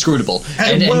 It's inscrutable.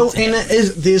 And it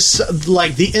is, there's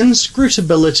like, the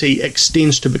inscrutability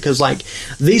extends to, because like,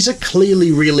 these are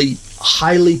clearly really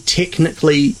highly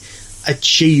technically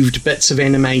achieved bits of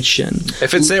animation.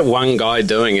 If it's that one guy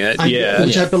doing it,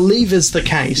 which I believe is the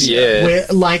case. Yeah. Where,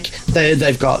 like,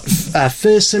 they've got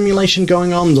fur simulation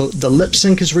going on, the lip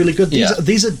sync is really good.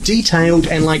 These are detailed,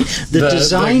 and, like, the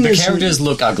design the characters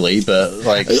look ugly, but,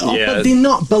 like... But they're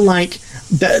not, but, like...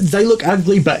 They look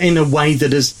ugly, but in a way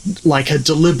that is like a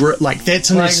deliberate, like that's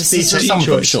an aesthetic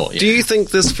choice. Sure, Do you think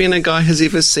this Fenner guy has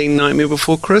ever seen Nightmare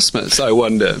Before Christmas? I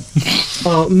wonder.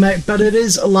 But it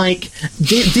is like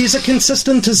there's a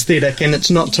consistent aesthetic, and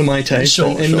it's not to my taste,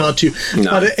 not to.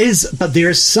 No. But it is. But there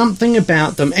is something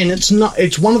about them, and it's not.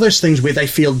 It's one of those things where they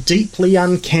feel deeply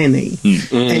uncanny,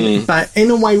 but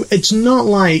in a way, it's not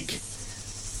like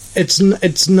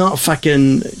it's not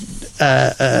fucking.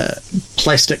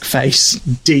 Plastic face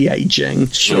de-aging,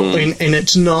 and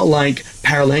it's not like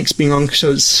parallax being on,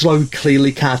 so it's so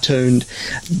clearly cartooned.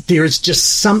 There is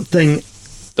just something.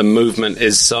 The movement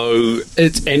is so...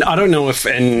 and I don't know if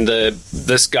in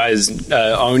this guy's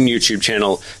own YouTube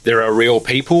channel there are real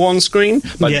people on screen,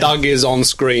 but Doug is on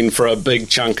screen for a big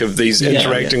chunk of these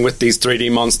interacting with these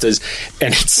 3D monsters,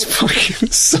 and it's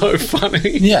fucking so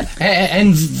funny. Yeah,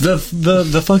 and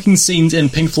the fucking scenes in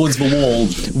Pink Floyd's The Wall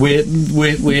where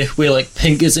like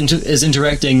Pink is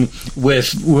interacting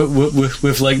with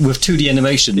 2D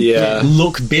animation.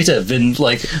 look better than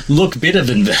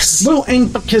this. Well,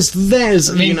 and because there's...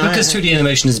 because 2D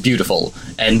animation is beautiful,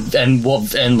 and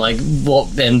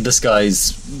this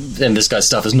guy's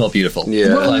stuff is not beautiful.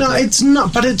 Yeah. Well, it's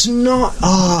not. But it's not.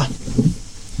 I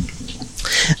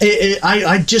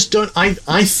just don't. I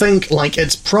think like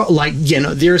it's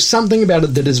there is something about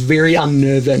it that is very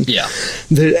unnerving. Yeah.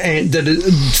 That it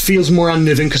feels more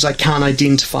unnerving because I can't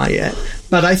identify it.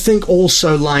 But I think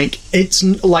also like it's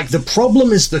like the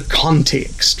problem is the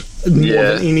context more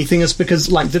than anything. Is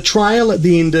because like the trial at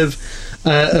the end of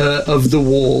The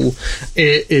Wall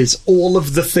is all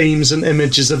of the themes and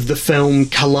images of the film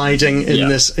colliding in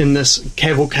this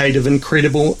cavalcade of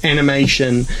incredible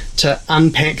animation to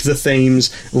unpack the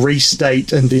themes,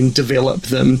 restate, and then develop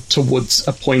them towards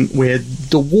a point where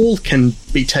the wall can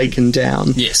be taken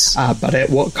down. Yes. But at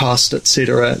what cost,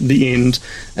 etc. The end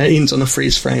ends on a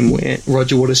freeze frame where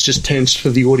Roger Waters just turns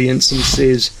to the audience and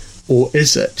says, or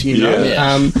is it, you know?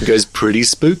 Yeah. It goes pretty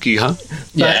spooky, huh?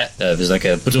 There's like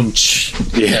a ba-dum-tsh.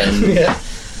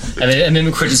 And then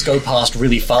the credits go past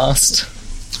really fast.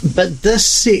 But this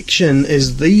section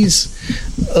is these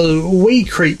wee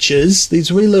creatures,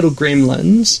 these wee little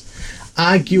gremlins,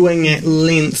 arguing at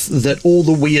length that all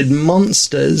the weird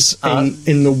monsters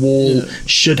in The Wall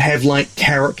should have, like,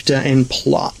 character and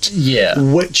plot. Yeah.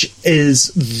 Which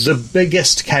is the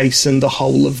biggest case in the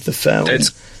whole of the film.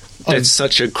 It's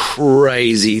such a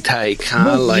crazy take,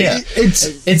 huh? Well,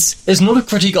 it's not a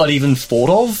critique I'd even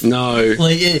thought of. No,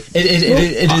 like it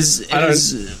is.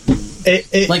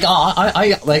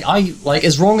 Like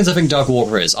as wrong as I think Dark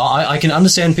Water is, I can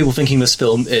understand people thinking this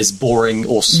film is boring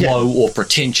or slow or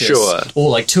pretentious,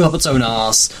 or like too up its own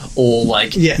ass, or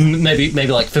like maybe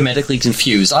like thematically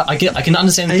confused. I can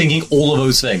understand thinking all of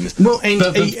those things. Well, and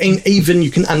even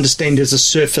you can understand as a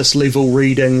surface level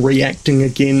reading reacting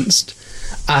against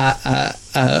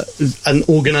an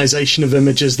organisation of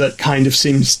images that kind of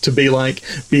seems to be like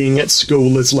being at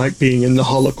school is like being in the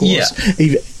Holocaust.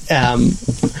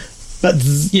 But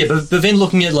then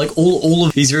looking at like all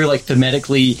of these very like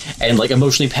thematically and like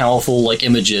emotionally powerful like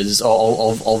images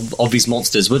of these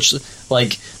monsters, which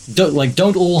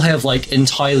don't all have like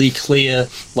entirely clear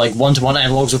like one-to-one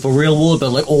analogs with the real world, but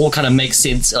like all kind of make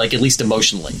sense like at least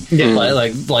emotionally.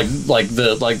 Like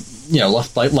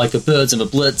the birds and the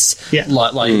Blitz,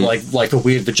 like the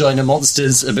weird vagina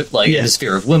monsters, a bit like in the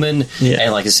sphere of women,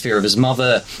 and like a sphere of his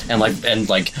mother, and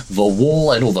like the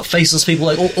wall and all the faceless people,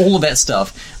 like all of that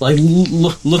stuff. Like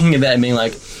looking at that and being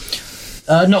like,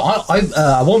 no,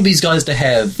 I want these guys to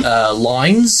have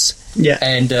lines,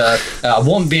 and I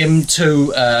want them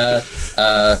to.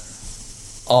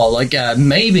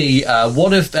 Maybe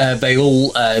what if they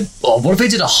all? What if they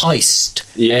did a heist?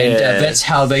 And that's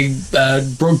how they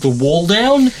broke the wall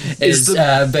down.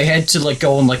 They had to like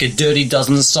go on like a Dirty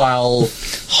Dozen style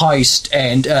heist,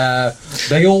 and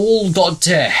they all got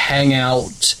to hang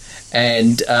out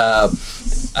and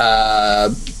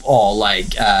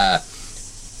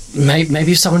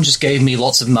maybe if someone just gave me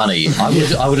lots of money,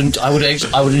 I would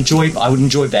enjoy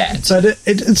that. So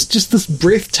it's just this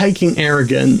breathtaking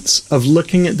arrogance of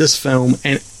looking at this film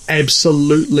and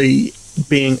absolutely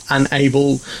being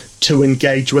unable to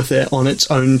engage with it on its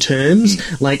own terms.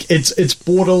 Like it's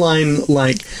borderline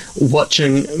like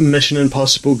watching Mission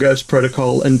Impossible Ghost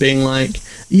Protocol and being like,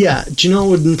 yeah, do you know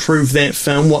what would improve that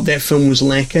film? What that film was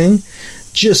lacking?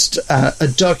 just a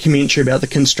documentary about the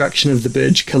construction of the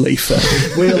Burj Khalifa.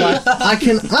 Where, like, I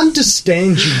can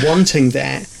understand you wanting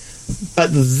that,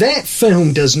 but that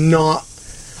film does not,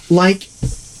 like...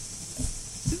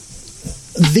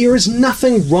 There is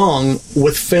nothing wrong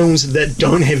with films that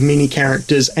don't have many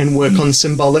characters and work on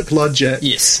symbolic logic.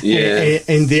 Yes. Yeah.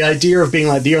 And the idea of being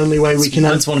like, the only way we can...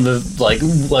 That's one of the, like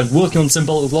working on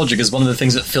symbolic logic is one of the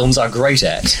things that films are great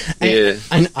at. And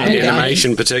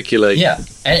animation particularly. Yeah.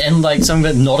 And like, something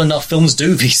that not enough films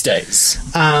do these days.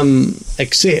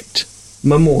 Except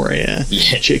Memoria.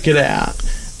 Yeah. Check it out.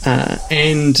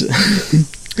 And...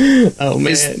 oh,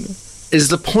 man. Is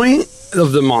the point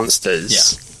of the monsters... Yeah.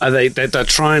 Are they're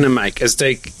trying to make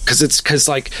because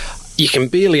like you can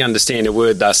barely understand a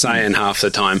word they're saying half the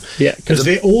time. Yeah, because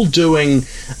they're all doing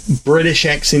British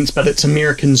accents, but it's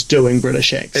Americans doing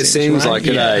British accents. It seems right? like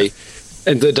it, eh?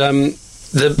 And that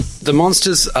the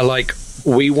monsters are like,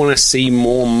 we want to see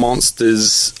more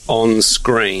monsters on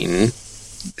screen.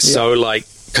 So like,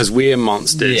 because we're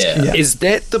monsters. Yeah. Is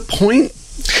that the point?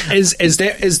 Is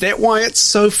that why it's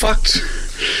so fucked?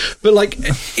 But like,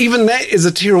 even that is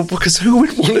a terrible, because who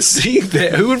would want to see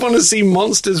that? Who would want to see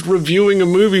monsters reviewing a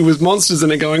movie with monsters in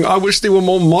it going, I wish there were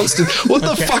more monsters? What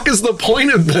the fuck is the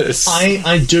point of this?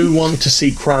 I do want to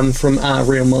see Crumb from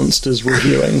Real Monsters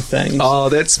reviewing things. Oh,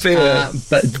 that's fair.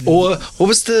 But or what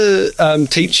was the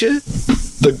teacher?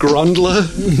 The Grundler?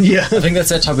 Yeah. I think that's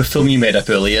that type of film you made up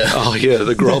earlier. Oh yeah,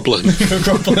 the Groblin.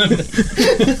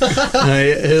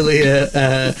 Earlier,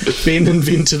 Ben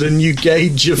invented a new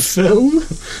gauge of film.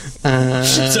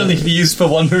 It's only to be used for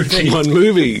one movie. One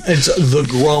movie. It's the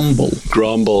Grumble.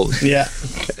 Grumble. Yeah.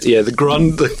 Yeah, the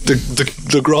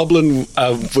Groblin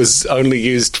was only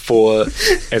used for,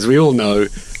 as we all know,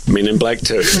 Men in Black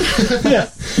 2. Yeah.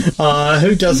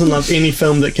 Who doesn't love any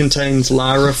film that contains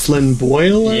Lara Flynn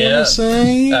Boyle, I want to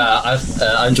say?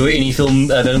 I enjoy any film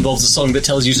that involves a song that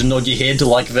tells you to nod your head to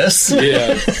like this.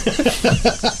 Yeah.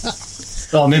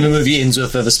 Oh, I remember the movie ends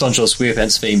with the SpongeBob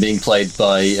SquarePants theme being played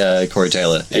by Corey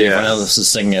Taylor. And everyone else is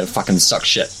singing it, fucking sucks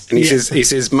shit. And he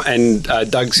says, and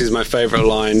Doug says my favourite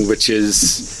line, which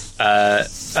is...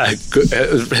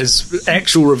 his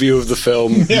actual review of the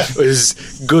film was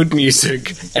good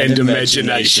music and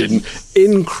imagination.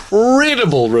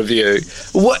 Incredible review.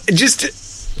 What? Just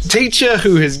teacher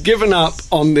who has given up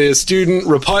on their student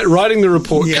writing the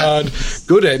report card,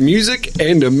 good at music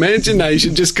and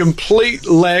imagination, just complete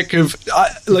lack of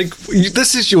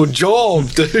this is your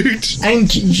job, dude.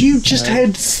 And you just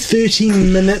had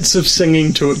 13 minutes of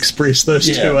singing to express those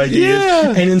two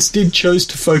ideas, and instead chose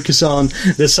to focus on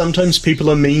that sometimes people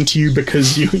are mean to you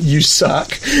because you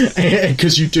suck,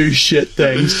 because you do shit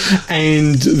things,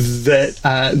 and that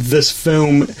this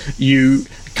film you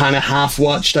kind of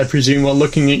half-watched, I presume, while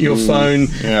looking at your phone,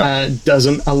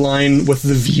 doesn't align with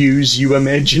the views you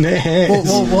imagine it has.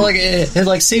 Well,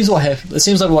 it seems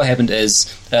like what happened is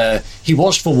he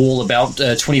watched The Wall about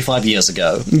 25 years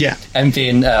ago. Yeah. And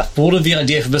then thought of the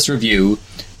idea for this review,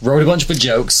 wrote a bunch of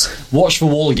jokes, watched The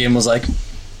Wall again, was like,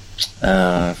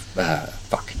 fuck.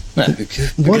 No,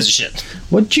 who gives a shit?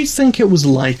 What do you think it was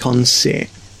like on set?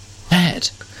 Bad.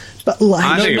 But like,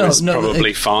 I think it was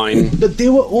probably fine. But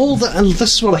there were all the, and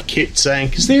this is what I kept saying,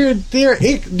 because there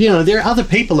are other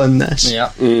people in this,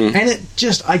 and it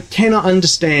just, I cannot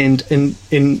understand in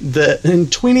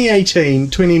 2018,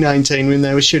 2019 when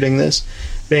they were shooting this,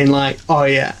 being like, oh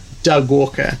yeah, Doug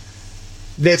Walker,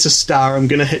 that's a star I'm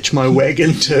going to hitch my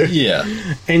wagon to. Yeah.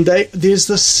 And there's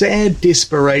this sad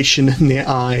desperation in their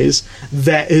eyes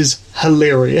that is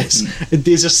hilarious.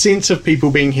 There's a sense of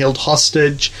people being held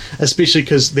hostage, especially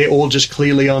because they're all just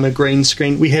clearly on a green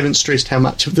screen. We haven't stressed how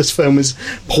much of this film is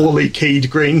poorly keyed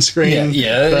green screen.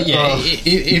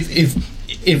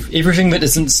 If everything that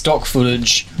isn't stock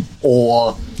footage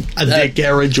or their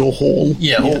garage or hall,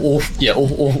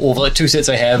 or like two sets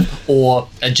I have, or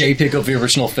a JPEG of the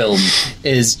original film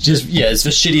is just it's the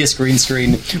shittiest green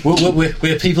screen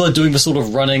where people are doing the sort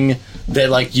of running that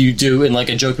like you do in like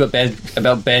a joke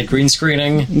about bad green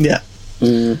screening. Yeah.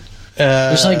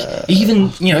 It's like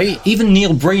even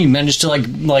Neil Breen managed to like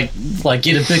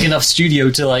get a big enough studio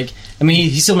to like. I mean,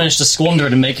 he still managed to squander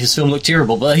it and make his film look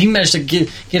terrible, but he managed to get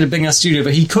a big enough studio.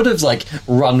 But he could have like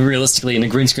run realistically in a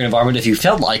green screen environment if he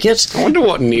felt like it. I wonder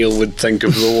what Neil would think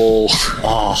of The Wall.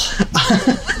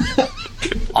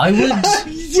 I would.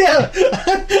 Yeah,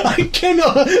 I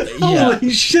cannot. Yeah.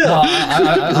 Holy shit! No,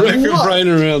 Wrap your brain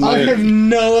around I that. have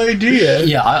no idea.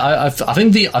 yeah, I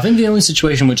think the only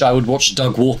situation which I would watch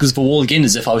Doug Walker's The Wall again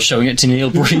is if I was showing it to Neil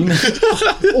Breen.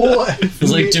 Or,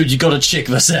 It's like, dude, you got to check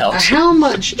this out. how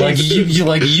much? Like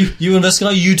you and this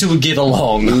guy, you two would get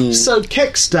along. So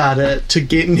Kickstarter to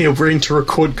get Neil Breen to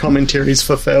record commentaries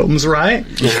for films, right?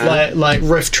 Like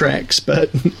riff tracks,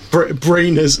 but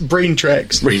Breen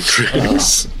tracks.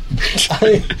 Retracts.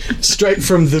 Straight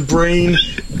from the Breen,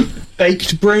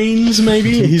 baked Breens.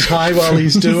 Maybe he's high while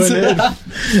he's doing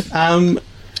it.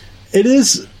 It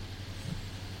is.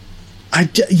 I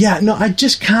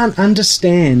just can't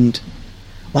understand.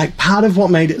 Like, part of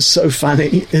what made it so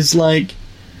funny is like,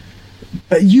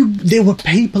 there were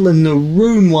people in the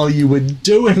room while you were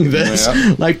doing this.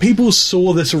 Yeah. Like, people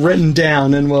saw this written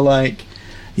down and were like,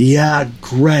 yeah,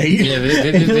 great. Yeah,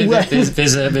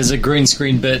 there's a green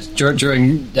screen bit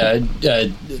during there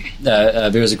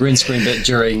was a green screen bit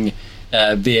during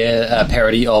their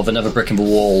parody of Another Brick in the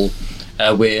Wall,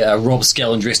 where Rob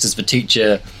Skellin dressed as the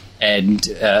teacher and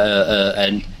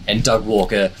Doug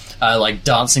Walker are like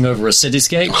dancing over a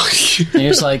cityscape, and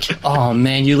it's like, oh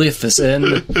man, you left this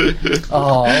in.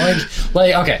 Oh,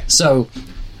 like okay, so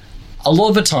a lot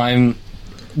of the time,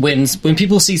 when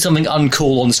people see something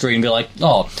uncool on the screen, they're like,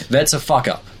 oh, that's a fuck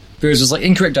up. There's this like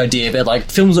incorrect idea that like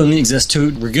films only exist to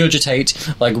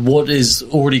regurgitate like what is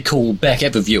already cool back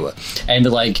at the viewer, and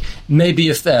like maybe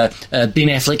if Ben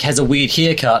Affleck has a weird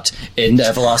haircut in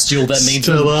The Last Duel, that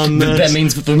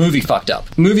means that the movie fucked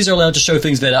up. Movies are allowed to show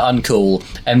things that are uncool,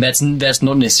 and that's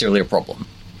not necessarily a problem.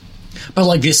 But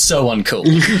like, they're so uncool.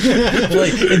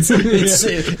 Like,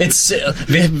 it's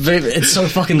so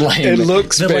fucking lame. It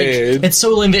looks bad. Like, it's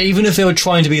so lame that even if they were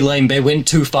trying to be lame, they went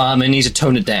too far and they need to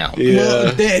tone it down.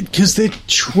 Yeah. Because they're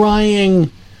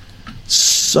trying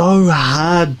so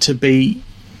hard to be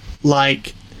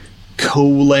like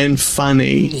cool and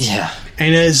funny. Yeah.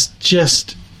 And it's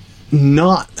just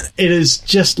not. It is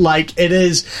just like, it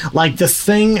is like the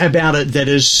thing about it that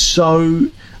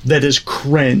is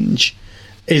cringe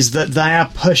is that they are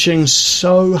pushing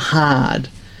so hard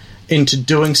into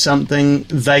doing something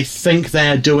they think they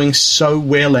are doing so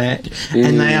well at,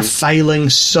 and they are failing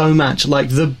so much. Like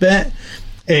the bit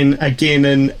in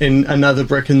Another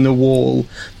Brick in the Wall,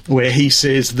 where he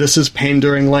says, "This is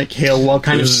pandering like hell," while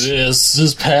kind of this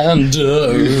is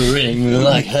pandering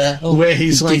like hell. Where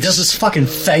he's like, he does this fucking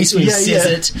face when he says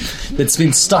it. It's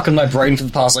been stuck in my brain for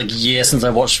the past like year since I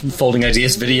watched Folding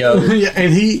Ideas video. Yeah,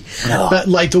 and but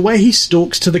like the way he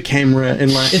stalks to the camera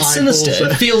and like it's sinister.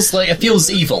 It feels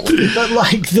evil. But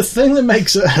like the thing that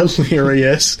makes it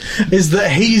hilarious is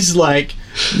that he's like,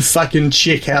 fucking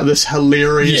check out this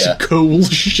hilarious cool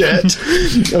shit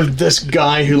of this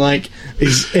guy who like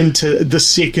is into the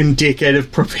second decade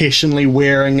of professionally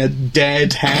wearing a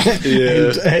dad hat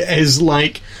and as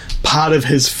like part of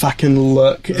his fucking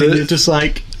look, and you're just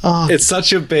like, oh. It's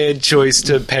such a bad choice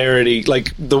to parody,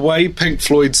 like the way Pink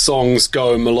Floyd songs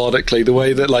go melodically, the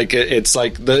way that like it's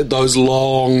like those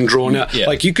long drawn out.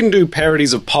 Like you can do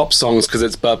parodies of pop songs because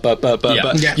it's but.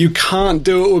 You can't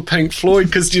do it with Pink Floyd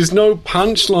because there's no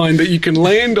punchline that you can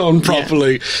land on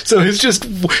properly. So he's just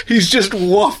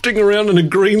wafting around in a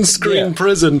green screen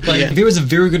prison. Like there is a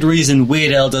very good reason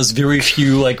Weird Al does very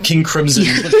few like King Crimson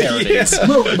parodies.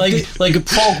 Like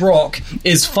prog rock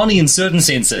is funny in certain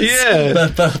senses.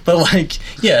 But like,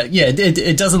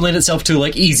 it doesn't lend itself to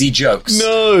like easy jokes.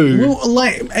 No. Well,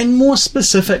 like, and more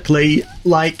specifically,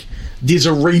 like, there's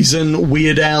a reason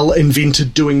Weird Al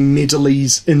invented doing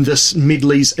medleys in this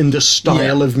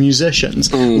style of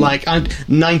musicians. Like, I'm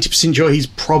 90% sure he's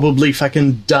probably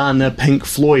fucking done a Pink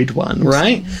Floyd one,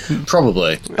 right?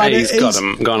 Probably. But he's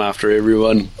gone after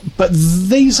everyone. But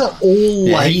these are all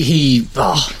like He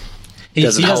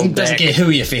doesn't care who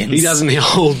he offends. He doesn't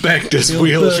hold back this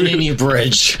wheel. Burn any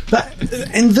bridge. But,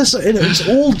 and this, it's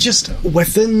all just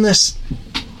within this.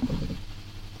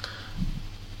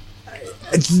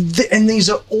 And these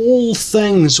are all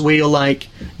things where you're like,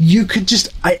 you could just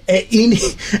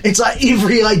it's like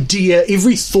every idea,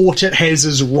 every thought it has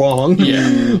is wrong.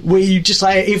 Where you just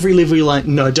like, at every level you're like,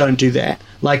 no, don't do that.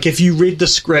 Like if you read the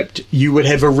script, you would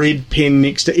have a red pen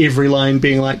next to every line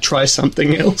being like, try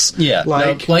something else. If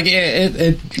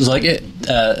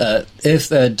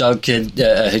Doug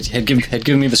had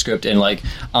given me the script and like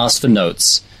asked for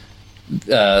notes,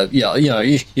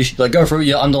 you should like go through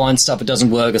your underlined stuff that doesn't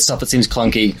work, or stuff that seems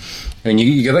clunky, and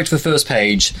you go back to the first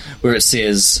page where it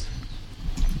says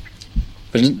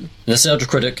Nostalgia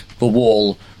Critic, The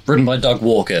Wall, written by Doug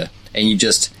Walker, and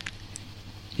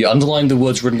you underline the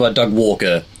words written by Doug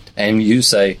Walker, and you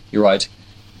say, you're right,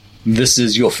 this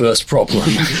is your first problem.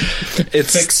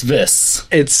 Fix this.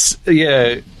 It's,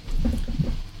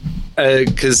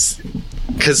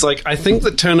 because like I think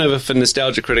the turnover for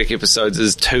Nostalgia Critic episodes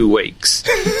is 2 weeks.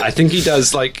 I think he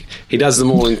does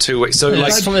them all in 2 weeks. So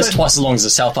like it's twice as long as a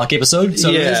South Park episode.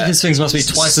 So his things must be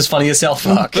twice as funny as South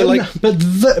Park.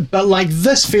 But like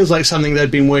this feels like something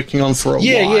they'd been working on for a while.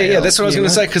 Yeah. That's what I was going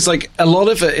to say, because like a lot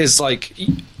of it is like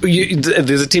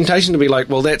there's a temptation to be like,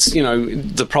 well, that's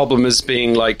the problem is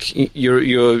being like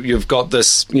you've got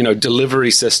this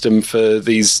delivery system for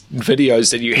these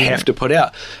videos that you have to put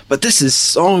out, but this is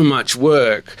so much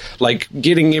work. Like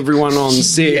getting everyone on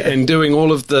set and doing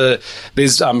all of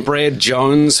there's Brad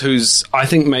Jones, who's I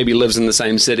think maybe lives in the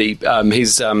same city.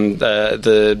 He's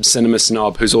the cinema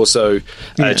snob who's also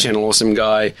a Channel Awesome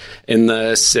guy in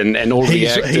this, and all the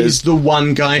actors. He's the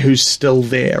one guy who's still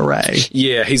there, right?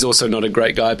 Yeah, he's also not a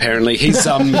great guy apparently. He's he's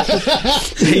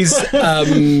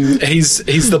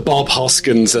the Bob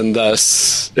Hoskins in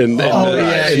this.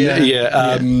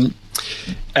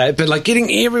 But like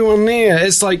getting everyone there,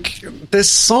 it's like there's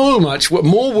so much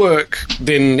more work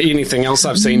than anything else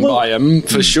I've seen by him,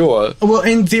 for sure. Well,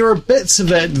 and there are bits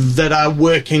of it that are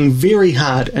working very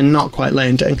hard and not quite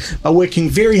landing, are working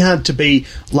very hard to be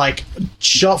like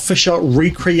shot-for-shot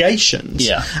recreations.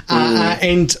 Yeah.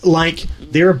 And like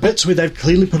there are bits where they've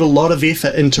clearly put a lot of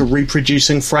effort into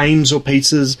reproducing frames or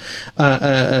pieces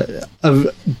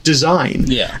of design.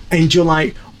 Yeah. And you're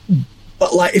like,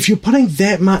 but like if you're putting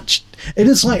that much,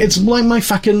 it's like my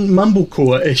fucking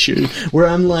mumblecore issue where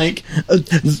I'm like,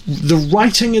 the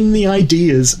writing and the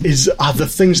ideas are the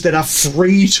things that are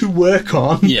free to work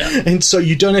on. Yeah. And so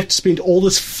you don't have to spend all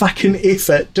this fucking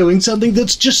effort doing something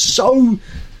that's just so.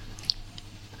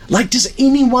 Like, does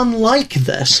anyone like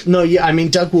this? No, yeah, I mean,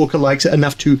 Doug Walker likes it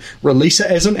enough to release it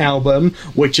as an album,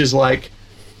 which is like,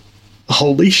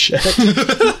 holy shit.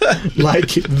 Like,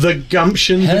 the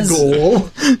gumption, the gall.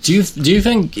 Do you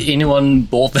think anyone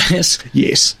bought that?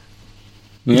 Yes.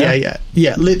 Yeah.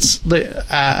 Let's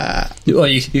go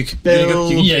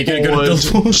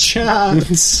Billboard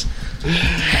charts.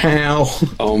 How?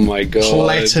 Oh my god!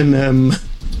 Platinum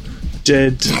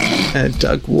did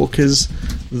Doug Walker's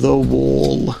The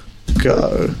Wall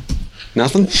go?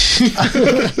 Nothing.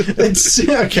 It's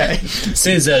okay.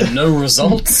 Says no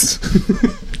results.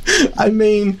 I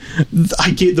mean, I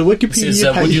get the Wikipedia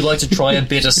says, would you like to try a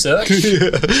better search?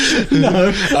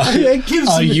 No.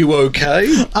 Are you okay?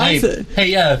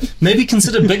 Hey, maybe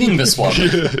consider bigging this one.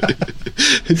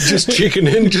 Just checking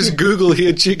in. Just Google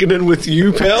here, checking in with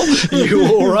you, pal. You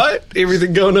all right?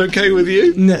 Everything going okay with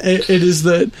you? No, it is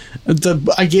that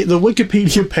I get the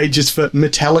Wikipedia pages for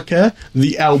Metallica,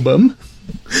 the album,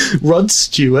 Rod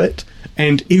Stewart,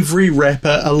 and every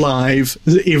rapper alive,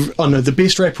 the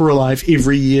best rapper alive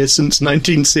every year since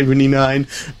 1979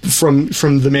 from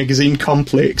the magazine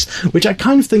Complex, which I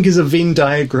kind of think is a Venn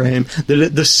diagram that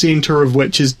at the centre of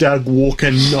which is Doug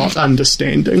Walker not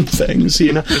understanding things,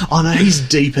 Oh no, he's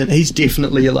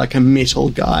definitely like a metal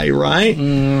guy, right?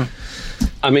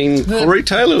 I mean, Corey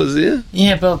Taylor was there.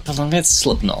 Yeah, but that's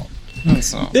Slipknot.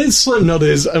 Slipknot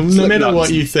is, no matter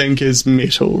what you think, is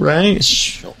metal, right?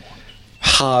 Sure.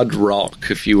 Hard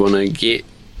rock, if you want to get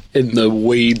in the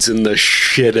weeds and the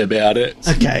shit about it.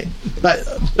 Okay, but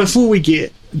before we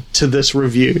get to this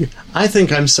review, I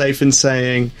think I'm safe in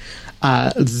saying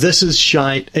this is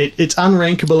shite. It's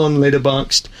unrankable on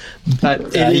Letterboxd,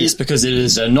 but yes, because it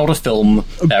is not a film,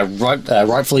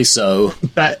 rightfully so.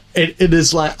 But it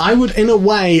is like, I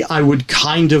would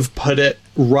kind of put it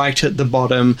right at the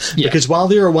bottom, because while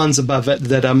there are ones above it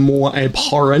that are more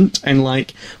abhorrent and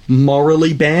like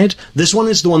morally bad, this one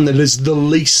is the one that is the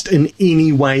least in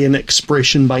any way an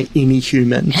expression by any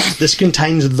human. This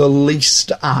contains the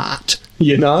least art,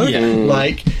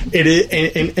 like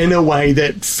it in a way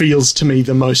that feels to me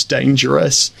the most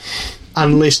dangerous,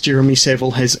 unless Jeremy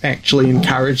Saville has actually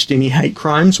encouraged any hate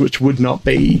crimes, which would not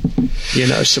be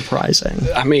surprising.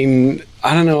 I mean,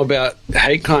 I don't know about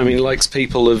hate crime. He likes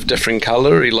people of different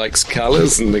colour. He likes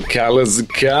colours, and the colours are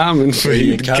coming for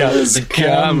you. The colours are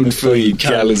coming for you.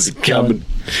 Colours are coming.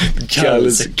 The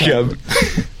colours are coming.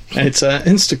 It's an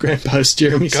Instagram post,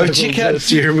 Jeremy Saville. Go check out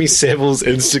Jeremy Saville's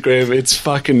Instagram. It's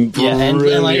fucking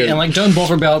brilliant. And don't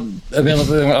bother about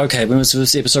okay, when was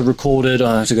this episode recorded?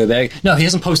 I have to go back. No, he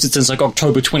hasn't posted since like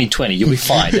October 2020. You'll be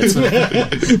fine.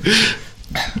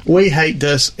 We hate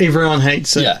this. Everyone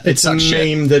hates it. Yeah, it's a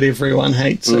meme that everyone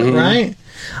hates it, right?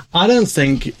 I don't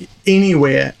think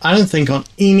on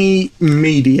any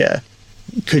media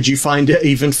could you find it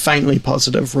even faintly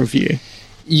positive review.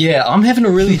 Yeah, I'm having a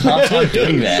really hard time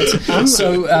doing that.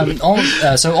 So on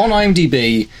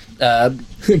IMDb,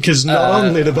 Because not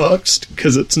on Letterboxd,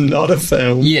 because it's not a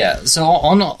film. Yeah, so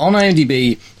on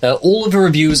IMDb, all of the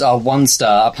reviews are 1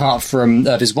 star, apart from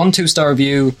there's 1 2-star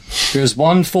review, there's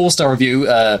 1 4-star review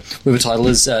with the title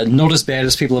is Not As Bad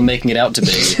As People Are Making It Out to Be.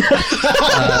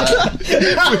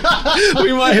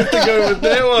 We might have to go with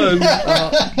that one.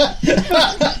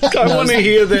 I want to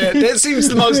hear that. That seems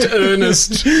the most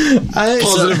earnest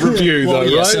positive review,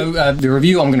 though, right? So the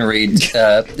review I'm going to read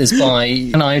is by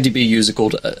an IMDb user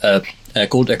called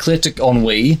Eclectic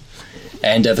Ennui,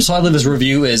 and the title of his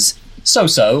review is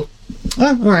So-So. Oh,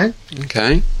 all right.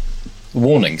 Okay.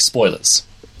 Warning, spoilers.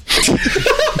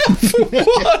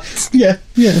 What? Yeah.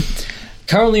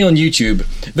 Currently on YouTube,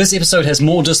 this episode has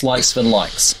more dislikes than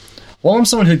likes. While I'm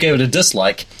someone who gave it a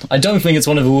dislike, I don't think it's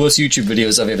one of the worst YouTube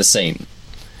videos I've ever seen.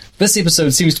 This episode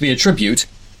seems to be a tribute,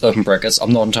 open brackets,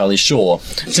 I'm not entirely sure,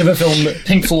 to the film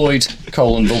Pink Floyd,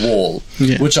 The Wall,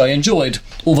 which I enjoyed,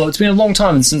 although it's been a long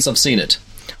time since I've seen it.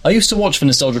 I used to watch the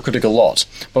Nostalgia Critic a lot,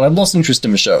 but I've lost interest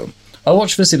in the show. I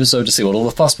watched this episode to see what all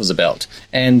the fuss was about,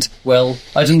 and, well,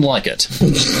 I didn't like it.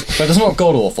 But it's not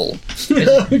god-awful.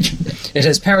 It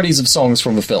has parodies of songs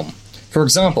from the film. For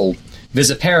example,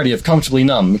 there's a parody of Comfortably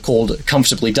Numb called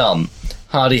Comfortably Dumb.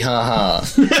 Hardy ha ha.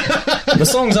 The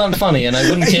songs aren't funny, and I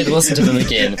wouldn't care to listen to them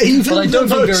again. But I don't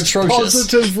think they're atrocious.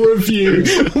 Positive review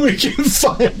we can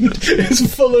find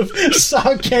is full of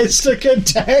sarcastic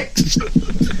attacks.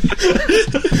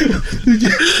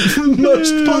 The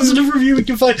most positive review we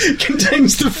can find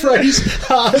contains the phrase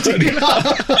 "hardy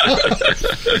ha."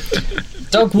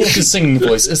 Doug Walker's singing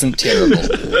voice isn't terrible.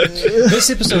 This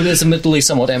episode is admittedly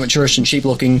somewhat amateurish and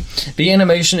cheap-looking. The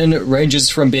animation in it ranges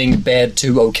from being bad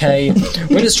to okay.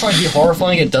 When it's trying to be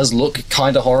horrifying, it does look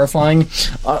kind of horrifying.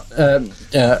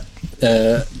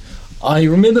 I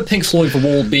remember Pink Floyd The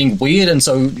Wall being weird, and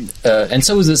so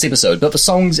is this episode, but the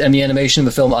songs and the animation of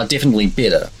the film are definitely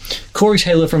better. Corey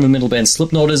Taylor from the metal band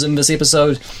Slipknot is in this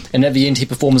episode, and at the end he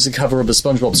performs a cover of the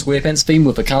SpongeBob SquarePants theme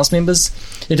with the cast members.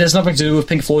 It has nothing to do with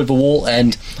Pink Floyd The Wall,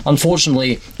 and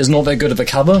unfortunately is not that good of a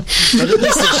cover, but at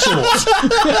least it's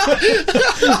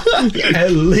short.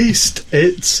 At least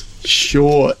it's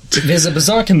short. There's a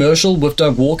bizarre commercial with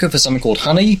Doug Walker for something called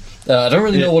Honey. I don't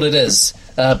really know what it is.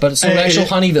 But it's not actual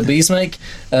honey that bees make.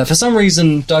 For some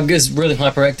reason, Doug is really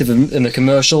hyperactive in the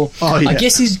commercial. I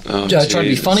guess he's trying to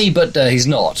be funny, but he's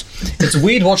not. It's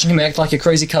weird watching him act like a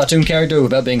crazy cartoon character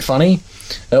without being funny.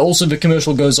 Also, the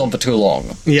commercial goes on for too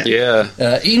long.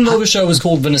 Even though the show is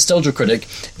called The Nostalgia Critic,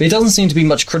 there doesn't seem to be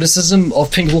much criticism of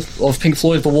Pink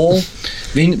Floyd The Wall.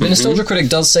 The Nostalgia Critic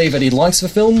does say that he likes the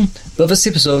film, but this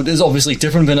episode is obviously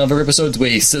different than other episodes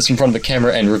where he sits in front of the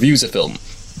camera and reviews a film.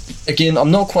 Again,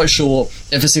 I'm not quite sure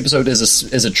if this episode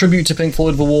is a tribute to Pink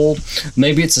Floyd The Wall.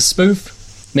 Maybe it's a spoof.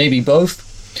 Maybe both.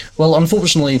 Well,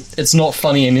 unfortunately, it's not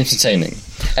funny and entertaining.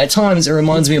 At times, it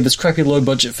reminds me of this crappy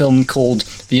low-budget film called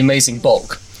The Amazing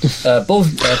Bulk.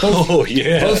 Both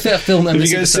that film and have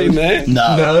this you guys episode, seen that?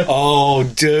 No. Oh,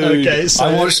 dude! Okay, so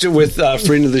I watched it with a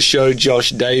friend of the show, Josh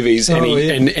Davies,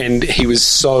 and he was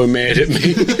so mad at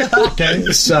me.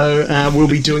 Okay, so we'll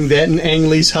be doing that in Ang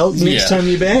Lee's Hulk next time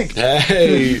you're back.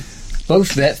 Hey.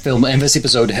 Both that film and this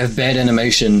episode have bad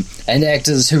animation and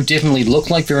actors who definitely look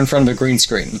like they're in front of a green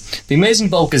screen. The Amazing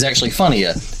Bulk is actually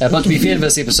funnier, but to be fair to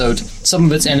this episode, some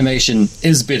of its animation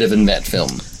is better than that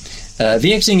film.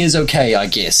 The acting is okay, I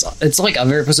guess. It's like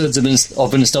other episodes of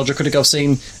the Nostalgia Critic I've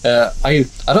seen. I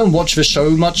don't watch the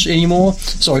show much anymore,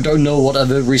 so I don't know what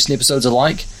other recent episodes are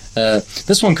like.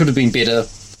 This one could have been better,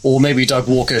 or maybe Doug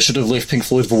Walker should have left Pink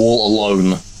Floyd The Wall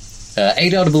alone.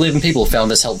 8 out of 11 people found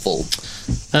this helpful.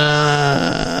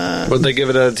 What'd they give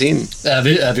it out of 10?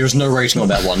 There's no rating on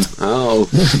that one. Oh.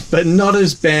 But not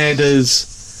as bad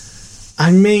as...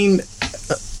 I mean,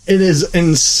 it is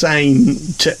insane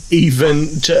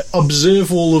to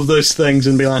observe all of those things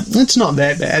and be like, it's not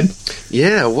that bad.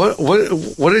 Yeah, what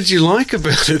did you like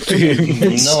about it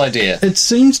then? No idea. It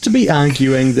seems to be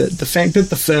arguing that the fact that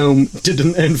the film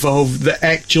didn't involve the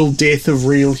actual death of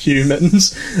real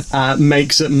humans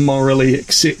makes it morally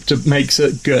acceptable, makes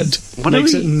it good.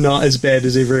 Makes it not as bad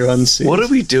as everyone says. What are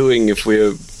we doing if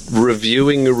we're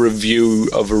reviewing a review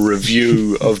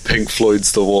of Pink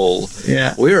Floyd's The Wall?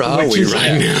 Yeah. Where are we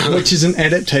right now? Which is an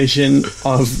adaptation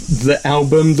of the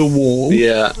album The Wall.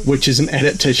 Yeah. Which is an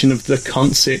adaptation of the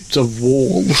concept of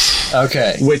walls.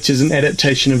 Okay. Which is an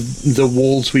adaptation of the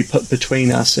walls we put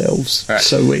between ourselves. Right.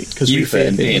 So because we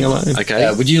fear being alone.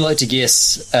 Okay. Would you like to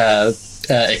guess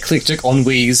Eclectic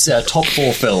Ennui's top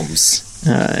 4 films?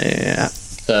 Yeah.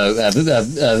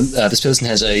 This person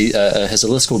has a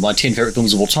list called My 10 Favorite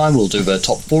Films of All Time. We'll do the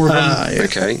top 4 of them.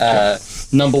 Okay.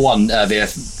 Number 1, their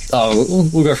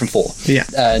we'll go from 4. Yeah.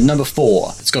 Number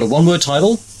 4. It's got a one-word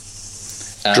title.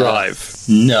 Drive.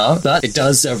 No, but it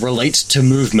does relate to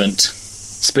movement.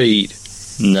 Speed.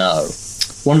 No.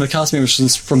 One of the cast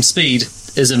members from Speed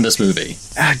is in this movie.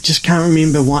 I just can't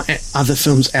remember what other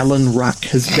films Alan Ruck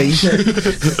has been in.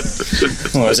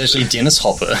 Well, it's actually Dennis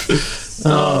Hopper.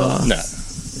 No.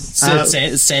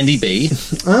 Sandy B.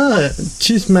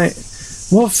 She's made...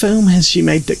 What film has she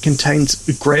made that contains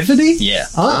Gravity? Yeah.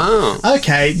 Oh.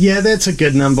 Okay, yeah, that's a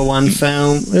good number 1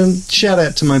 film. Shout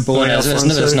out to my boy.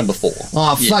 That's number 4.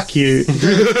 Oh, yeah. Fuck you.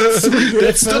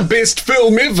 That's the best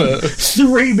film ever.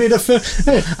 3 better films.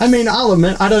 I mean, I'll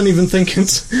admit, I don't even think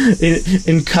it's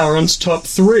in Current's top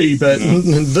 3, but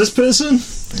this person?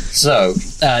 So,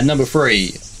 number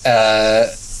 3.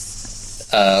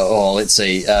 Let's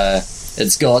see.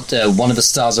 It's got one of the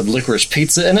stars of Licorice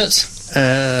Pizza in it.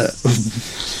 I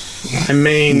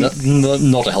mean...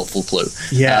 Not a helpful clue.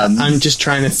 Yeah, I'm just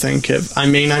trying to think of... I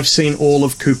mean, I've seen all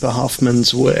of Cooper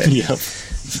Hoffman's work. Yep.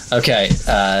 Okay,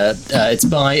 it's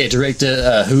by a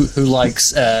director who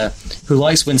likes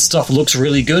when stuff looks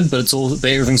really good, but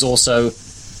everything just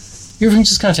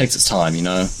kind of takes its time, you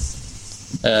know.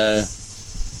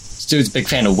 This dude's a big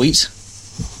fan of wheat.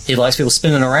 He likes people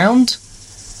spinning around.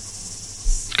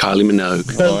 Kylie Minogue.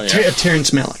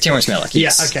 Terrence Malick. Terrence Malick,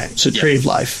 yes. Yeah, okay. So Tree of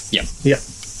Life. Yep. Yep.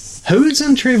 Who is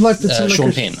in Tree of Life?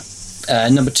 Sean Penn.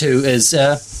 Number 2 is,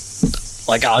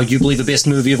 arguably the best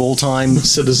movie of all time.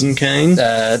 Citizen Kane?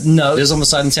 No, it is on the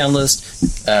Sight and Sound list.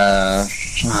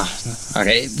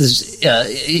 Okay,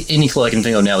 any clue I can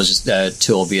think of now is just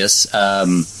too obvious.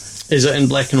 Is it in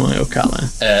black and white or colour?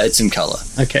 It's in colour.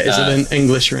 Okay, is it in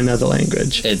English or another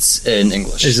language? It's in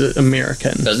English. Is it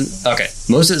American? Okay,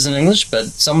 most of it's in English, but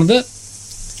some of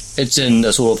it's in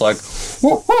a sort of like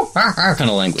kind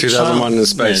of language. 2001 in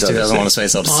Space Odyssey. 2001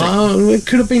 Space Odyssey. Oh, it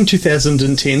could have been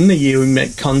 2010, the year we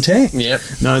met Contact. Yep.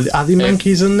 No, are there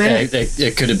monkeys in there?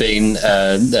 It could have been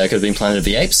Planet of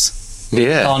the Apes.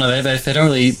 Yeah. Oh no, they don't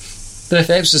really. But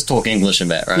apes just talk English in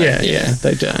that, right? Yeah,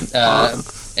 they don't.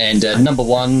 And number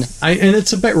 1... and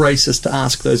it's a bit racist to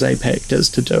ask those ape actors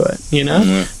to do it, you know?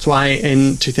 Mm-hmm. That's why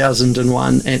in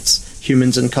 2001 it's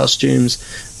humans in costumes,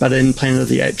 but in Planet of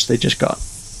the Apes they just got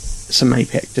some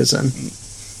ape actors in.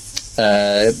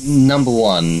 Number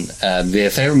 1, their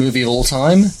favourite movie of all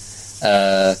time. It's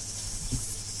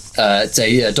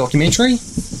a documentary.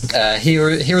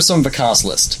 Here are some of the cast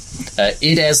list.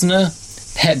 Ed Asner,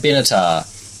 Pat Benatar,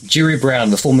 Jerry Brown,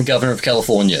 the former governor of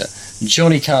California,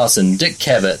 Johnny Carson, Dick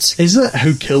Cavett. Is it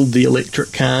Who Killed the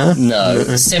Electric Car? No.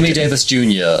 Sammy Davis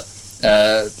Jr.,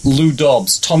 Lou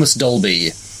Dobbs, Thomas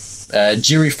Dolby,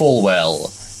 Jerry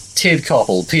Falwell, Ted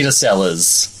Koppel, Peter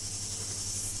Sellers.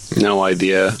 No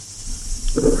idea.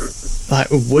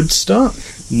 Like Woodstock?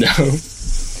 No.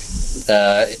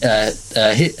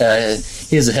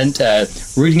 Here's a hint.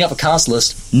 Reading up a cast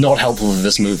list, not helpful for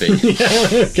this movie.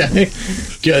 Okay.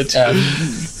 Good.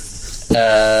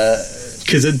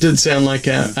 Because it did sound like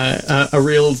a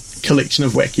real collection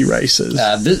of wacky races.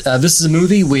 This is a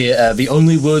movie where the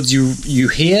only words you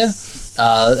hear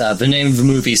are the name of the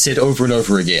movie said over and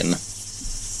over again.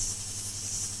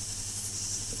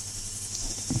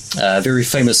 Very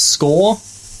famous score.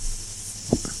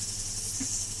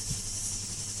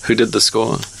 Who did the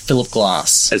score? Philip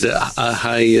Glass. Is it Yeah.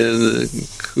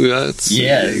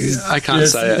 I can't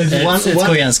say it. It's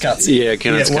Koyanskatsi. Yeah,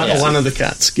 Koyanskatsi. One of the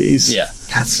Katskis. Yeah.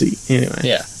 Katsi, anyway.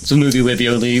 Yeah. It's a movie where the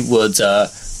only words are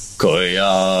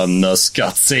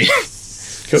Koyanskatsi.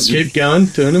 Keep going.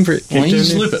 Turn them for it. Why don't you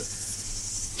just loop it?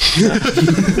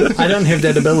 I don't have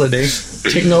that ability.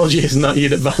 Technology has not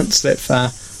yet advanced that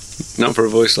far. Not for a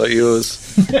voice like yours.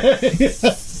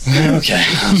 Okay.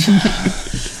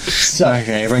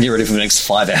 Okay, everyone get ready for the next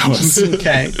 5 hours.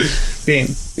 Okay.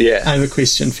 Ben. Yeah. I have a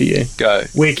question for you. Go.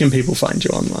 Where can people find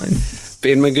you online?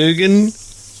 Ben McGugan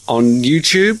on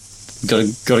YouTube. Got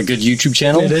a good YouTube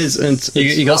channel? It is.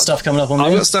 You got stuff coming up on there?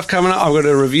 I've got stuff coming up. I've got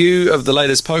a review of the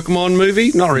latest Pokemon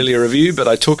movie. Not really a review, but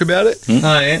I talk about it.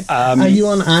 Oh, yeah. Are you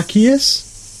on Arceus?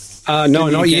 No,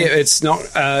 not yet. It's not.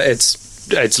 It's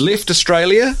left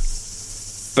Australia,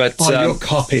 but your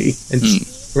copy.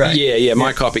 Right. Yeah,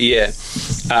 my copy. Yeah.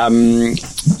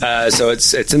 So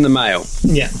it's in the mail.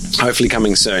 Yeah. Hopefully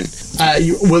coming soon.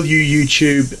 Will you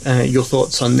YouTube your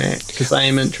thoughts on that? Because I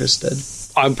am interested.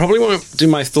 I probably won't do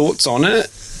my thoughts on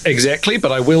it exactly,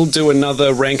 but I will do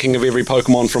another ranking of every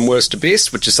Pokemon from worst to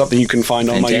best, which is something you can find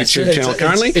on my YouTube channel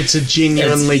currently. It's a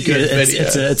genuinely good video.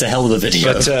 It's a hell of a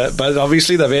video. But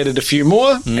obviously they've added a few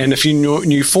more and a few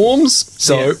new forms,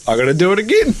 so I got to do it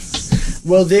again.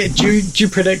 Well, do you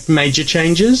predict major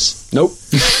changes? Nope.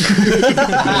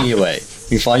 Anyway,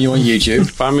 You can find you on YouTube.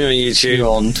 Find me on YouTube. You're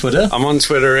on Twitter. I'm on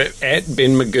Twitter at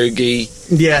Ben Magoogie.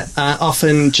 Yeah,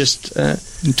 often just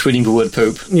Tweeting the word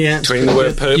poop. yeah, Tweeting the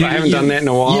word poop. I haven't done that in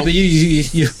a while. Yeah, but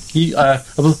you I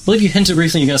believe you hinted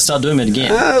recently you're going to start doing it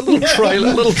again. A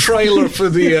little trailer for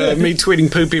the me tweeting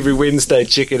poop every Wednesday.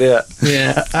 Check it out.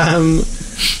 Yeah.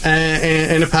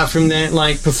 And apart from that,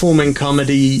 like performing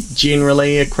comedy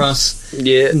generally across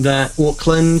the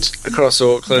Auckland. Across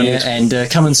Auckland. Yeah, and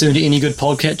coming soon to any good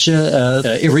podcatcher,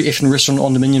 every effing restaurant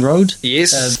on Dominion Road.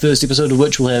 Yes. First episode of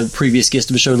which will have previous guest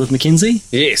of the show, Liv McKenzie.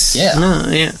 Yes. Yeah. Oh,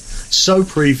 yeah. So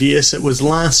previous, it was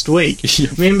last week.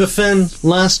 Remember, Finn,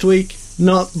 last week?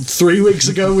 Not 3 weeks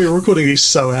ago. We were recording these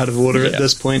so out of order at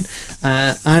this point.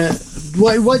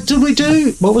 What did we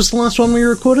do? What was the last one we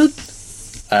recorded?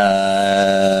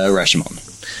 Rashomon.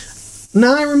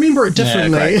 No, I remember it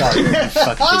differently. Yeah,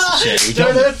 fucking piece of shit.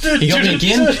 He got me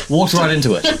again, walked right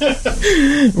into it.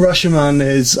 Rashomon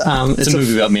is... It's a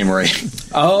movie about memory.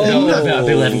 Oh. About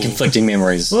people having conflicting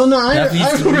memories. Well, no, I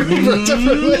remember it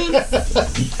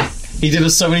differently. He did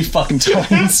it so many fucking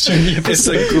times during the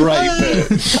episode. It's a great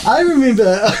bit. I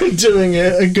remember doing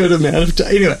a good amount of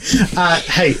time. Anyway,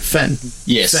 hey, Finn.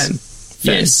 Yes. Finn.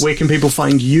 Yes. Where can people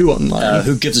find you online?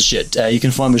 Who gives a shit? You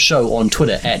can find the show on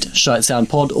Twitter at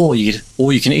ShiteSoundPod, or you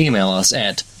can email us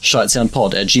at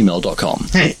shitesoundpod@gmail.com.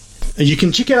 Hey, you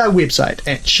can check out our website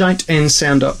at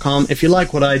shiteandsound.com if you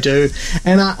like what I do,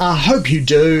 and I hope you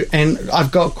do, and I've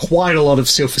got quite a lot of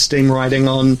self-esteem writing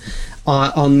on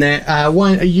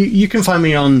that. You can find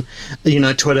me on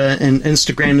Twitter and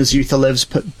Instagram as YouthaLives.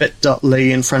 Put bit.ly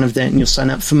in front of that and you'll sign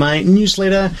up for my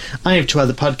newsletter. I have 2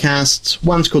 other podcasts.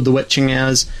 One's called The Witching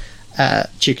Hours.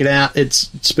 Check it out. It's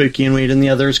spooky and weird. And the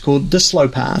other is called The Slow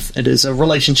Path. It is a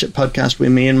relationship podcast where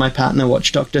me and my partner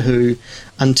watch Doctor Who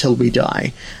until we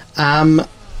die. Our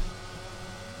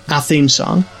theme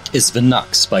song is The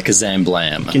Nux by Kazam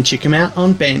Blam. You can check him out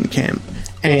on Bandcamp.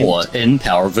 Or in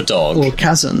Power of a Dog. Or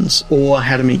Cousins. Or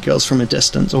How to Meet Girls from a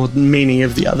Distance. Or many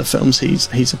of the other films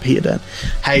he's appeared in.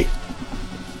 Hey,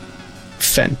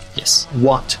 Finn. Yes.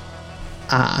 What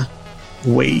are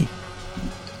we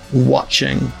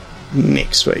watching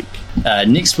next week?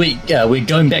 Next week, we're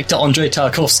going back to Andrei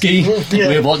Tarkovsky.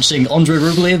 We're watching Andrei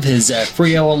Rublev, his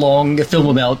 3-hour-long film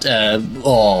about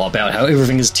how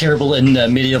everything is terrible in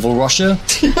medieval Russia.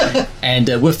 And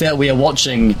with that, we are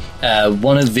watching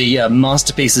one of the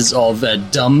masterpieces of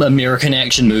dumb American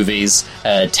action movies,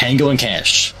 Tango and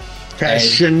Cash.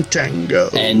 Cash and Tango.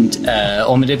 And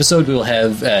on that episode, we'll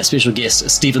have special guest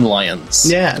Stephen Lyons.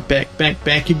 Yeah,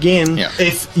 back again. Yeah.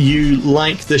 If you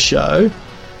like the show,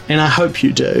 and I hope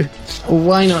you do,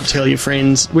 why not tell your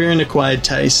friends? We're an acquired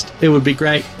taste. It would be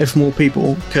great if more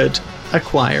people could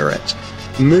acquire it.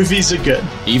 Movies are good.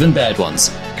 Even bad ones.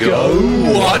 Go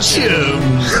watch them!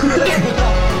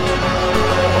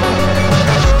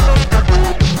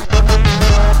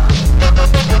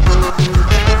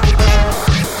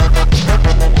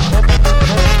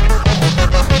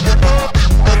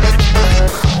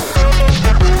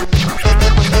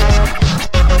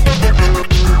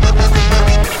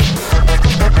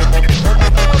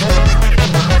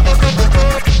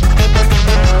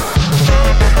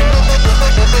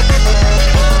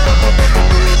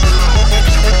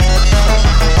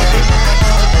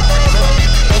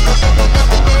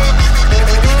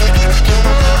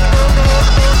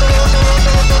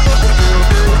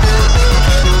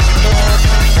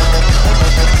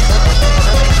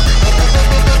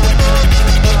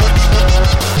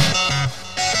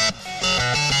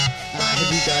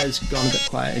 Gone a bit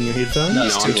quiet in your headphones? No,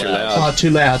 it's too loud. Oh, too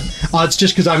loud. Oh, it's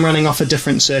just because I'm running off a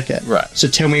different circuit. Right. So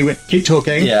tell me, keep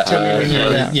talking. Yeah, tell me when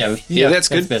you're out. Yeah, that's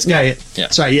good. Yeah.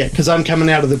 Sorry, because I'm coming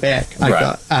out of the back.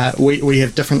 Right. We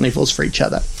have different levels for each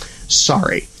other.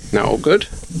 Sorry. No, all good.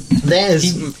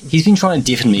 He's been trying to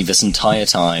deafen me this entire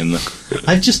time.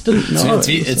 I just didn't know.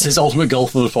 It's his ultimate goal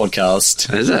for the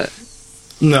podcast. Is it?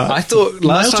 No. I thought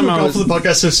last time I was... for the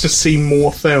podcast is to see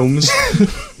more films.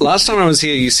 Last time I was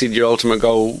here, you said your ultimate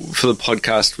goal for the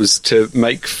podcast was to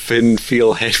make Finn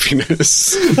feel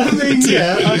happiness. I mean,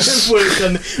 yeah, I have worked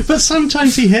on... But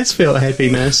sometimes he has felt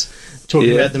happiness.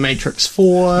 Talking about The Matrix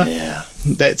 4. Yeah.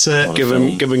 That's it.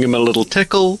 Giving him a little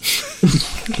tickle.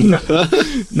 No.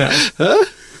 Huh?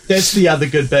 That's the other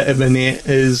good bit of Annette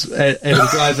is Adam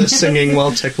Driver singing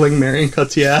while tickling Marion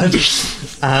Cotillard.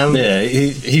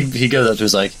 He goes up to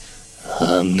us like,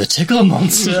 the tickle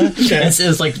monster.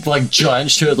 It's like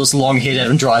giant shirtless long haired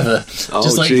Adam Driver,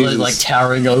 just like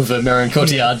towering over Marion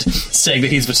Cotillard, saying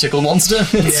that he's the tickle monster.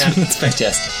 It's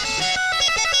fantastic.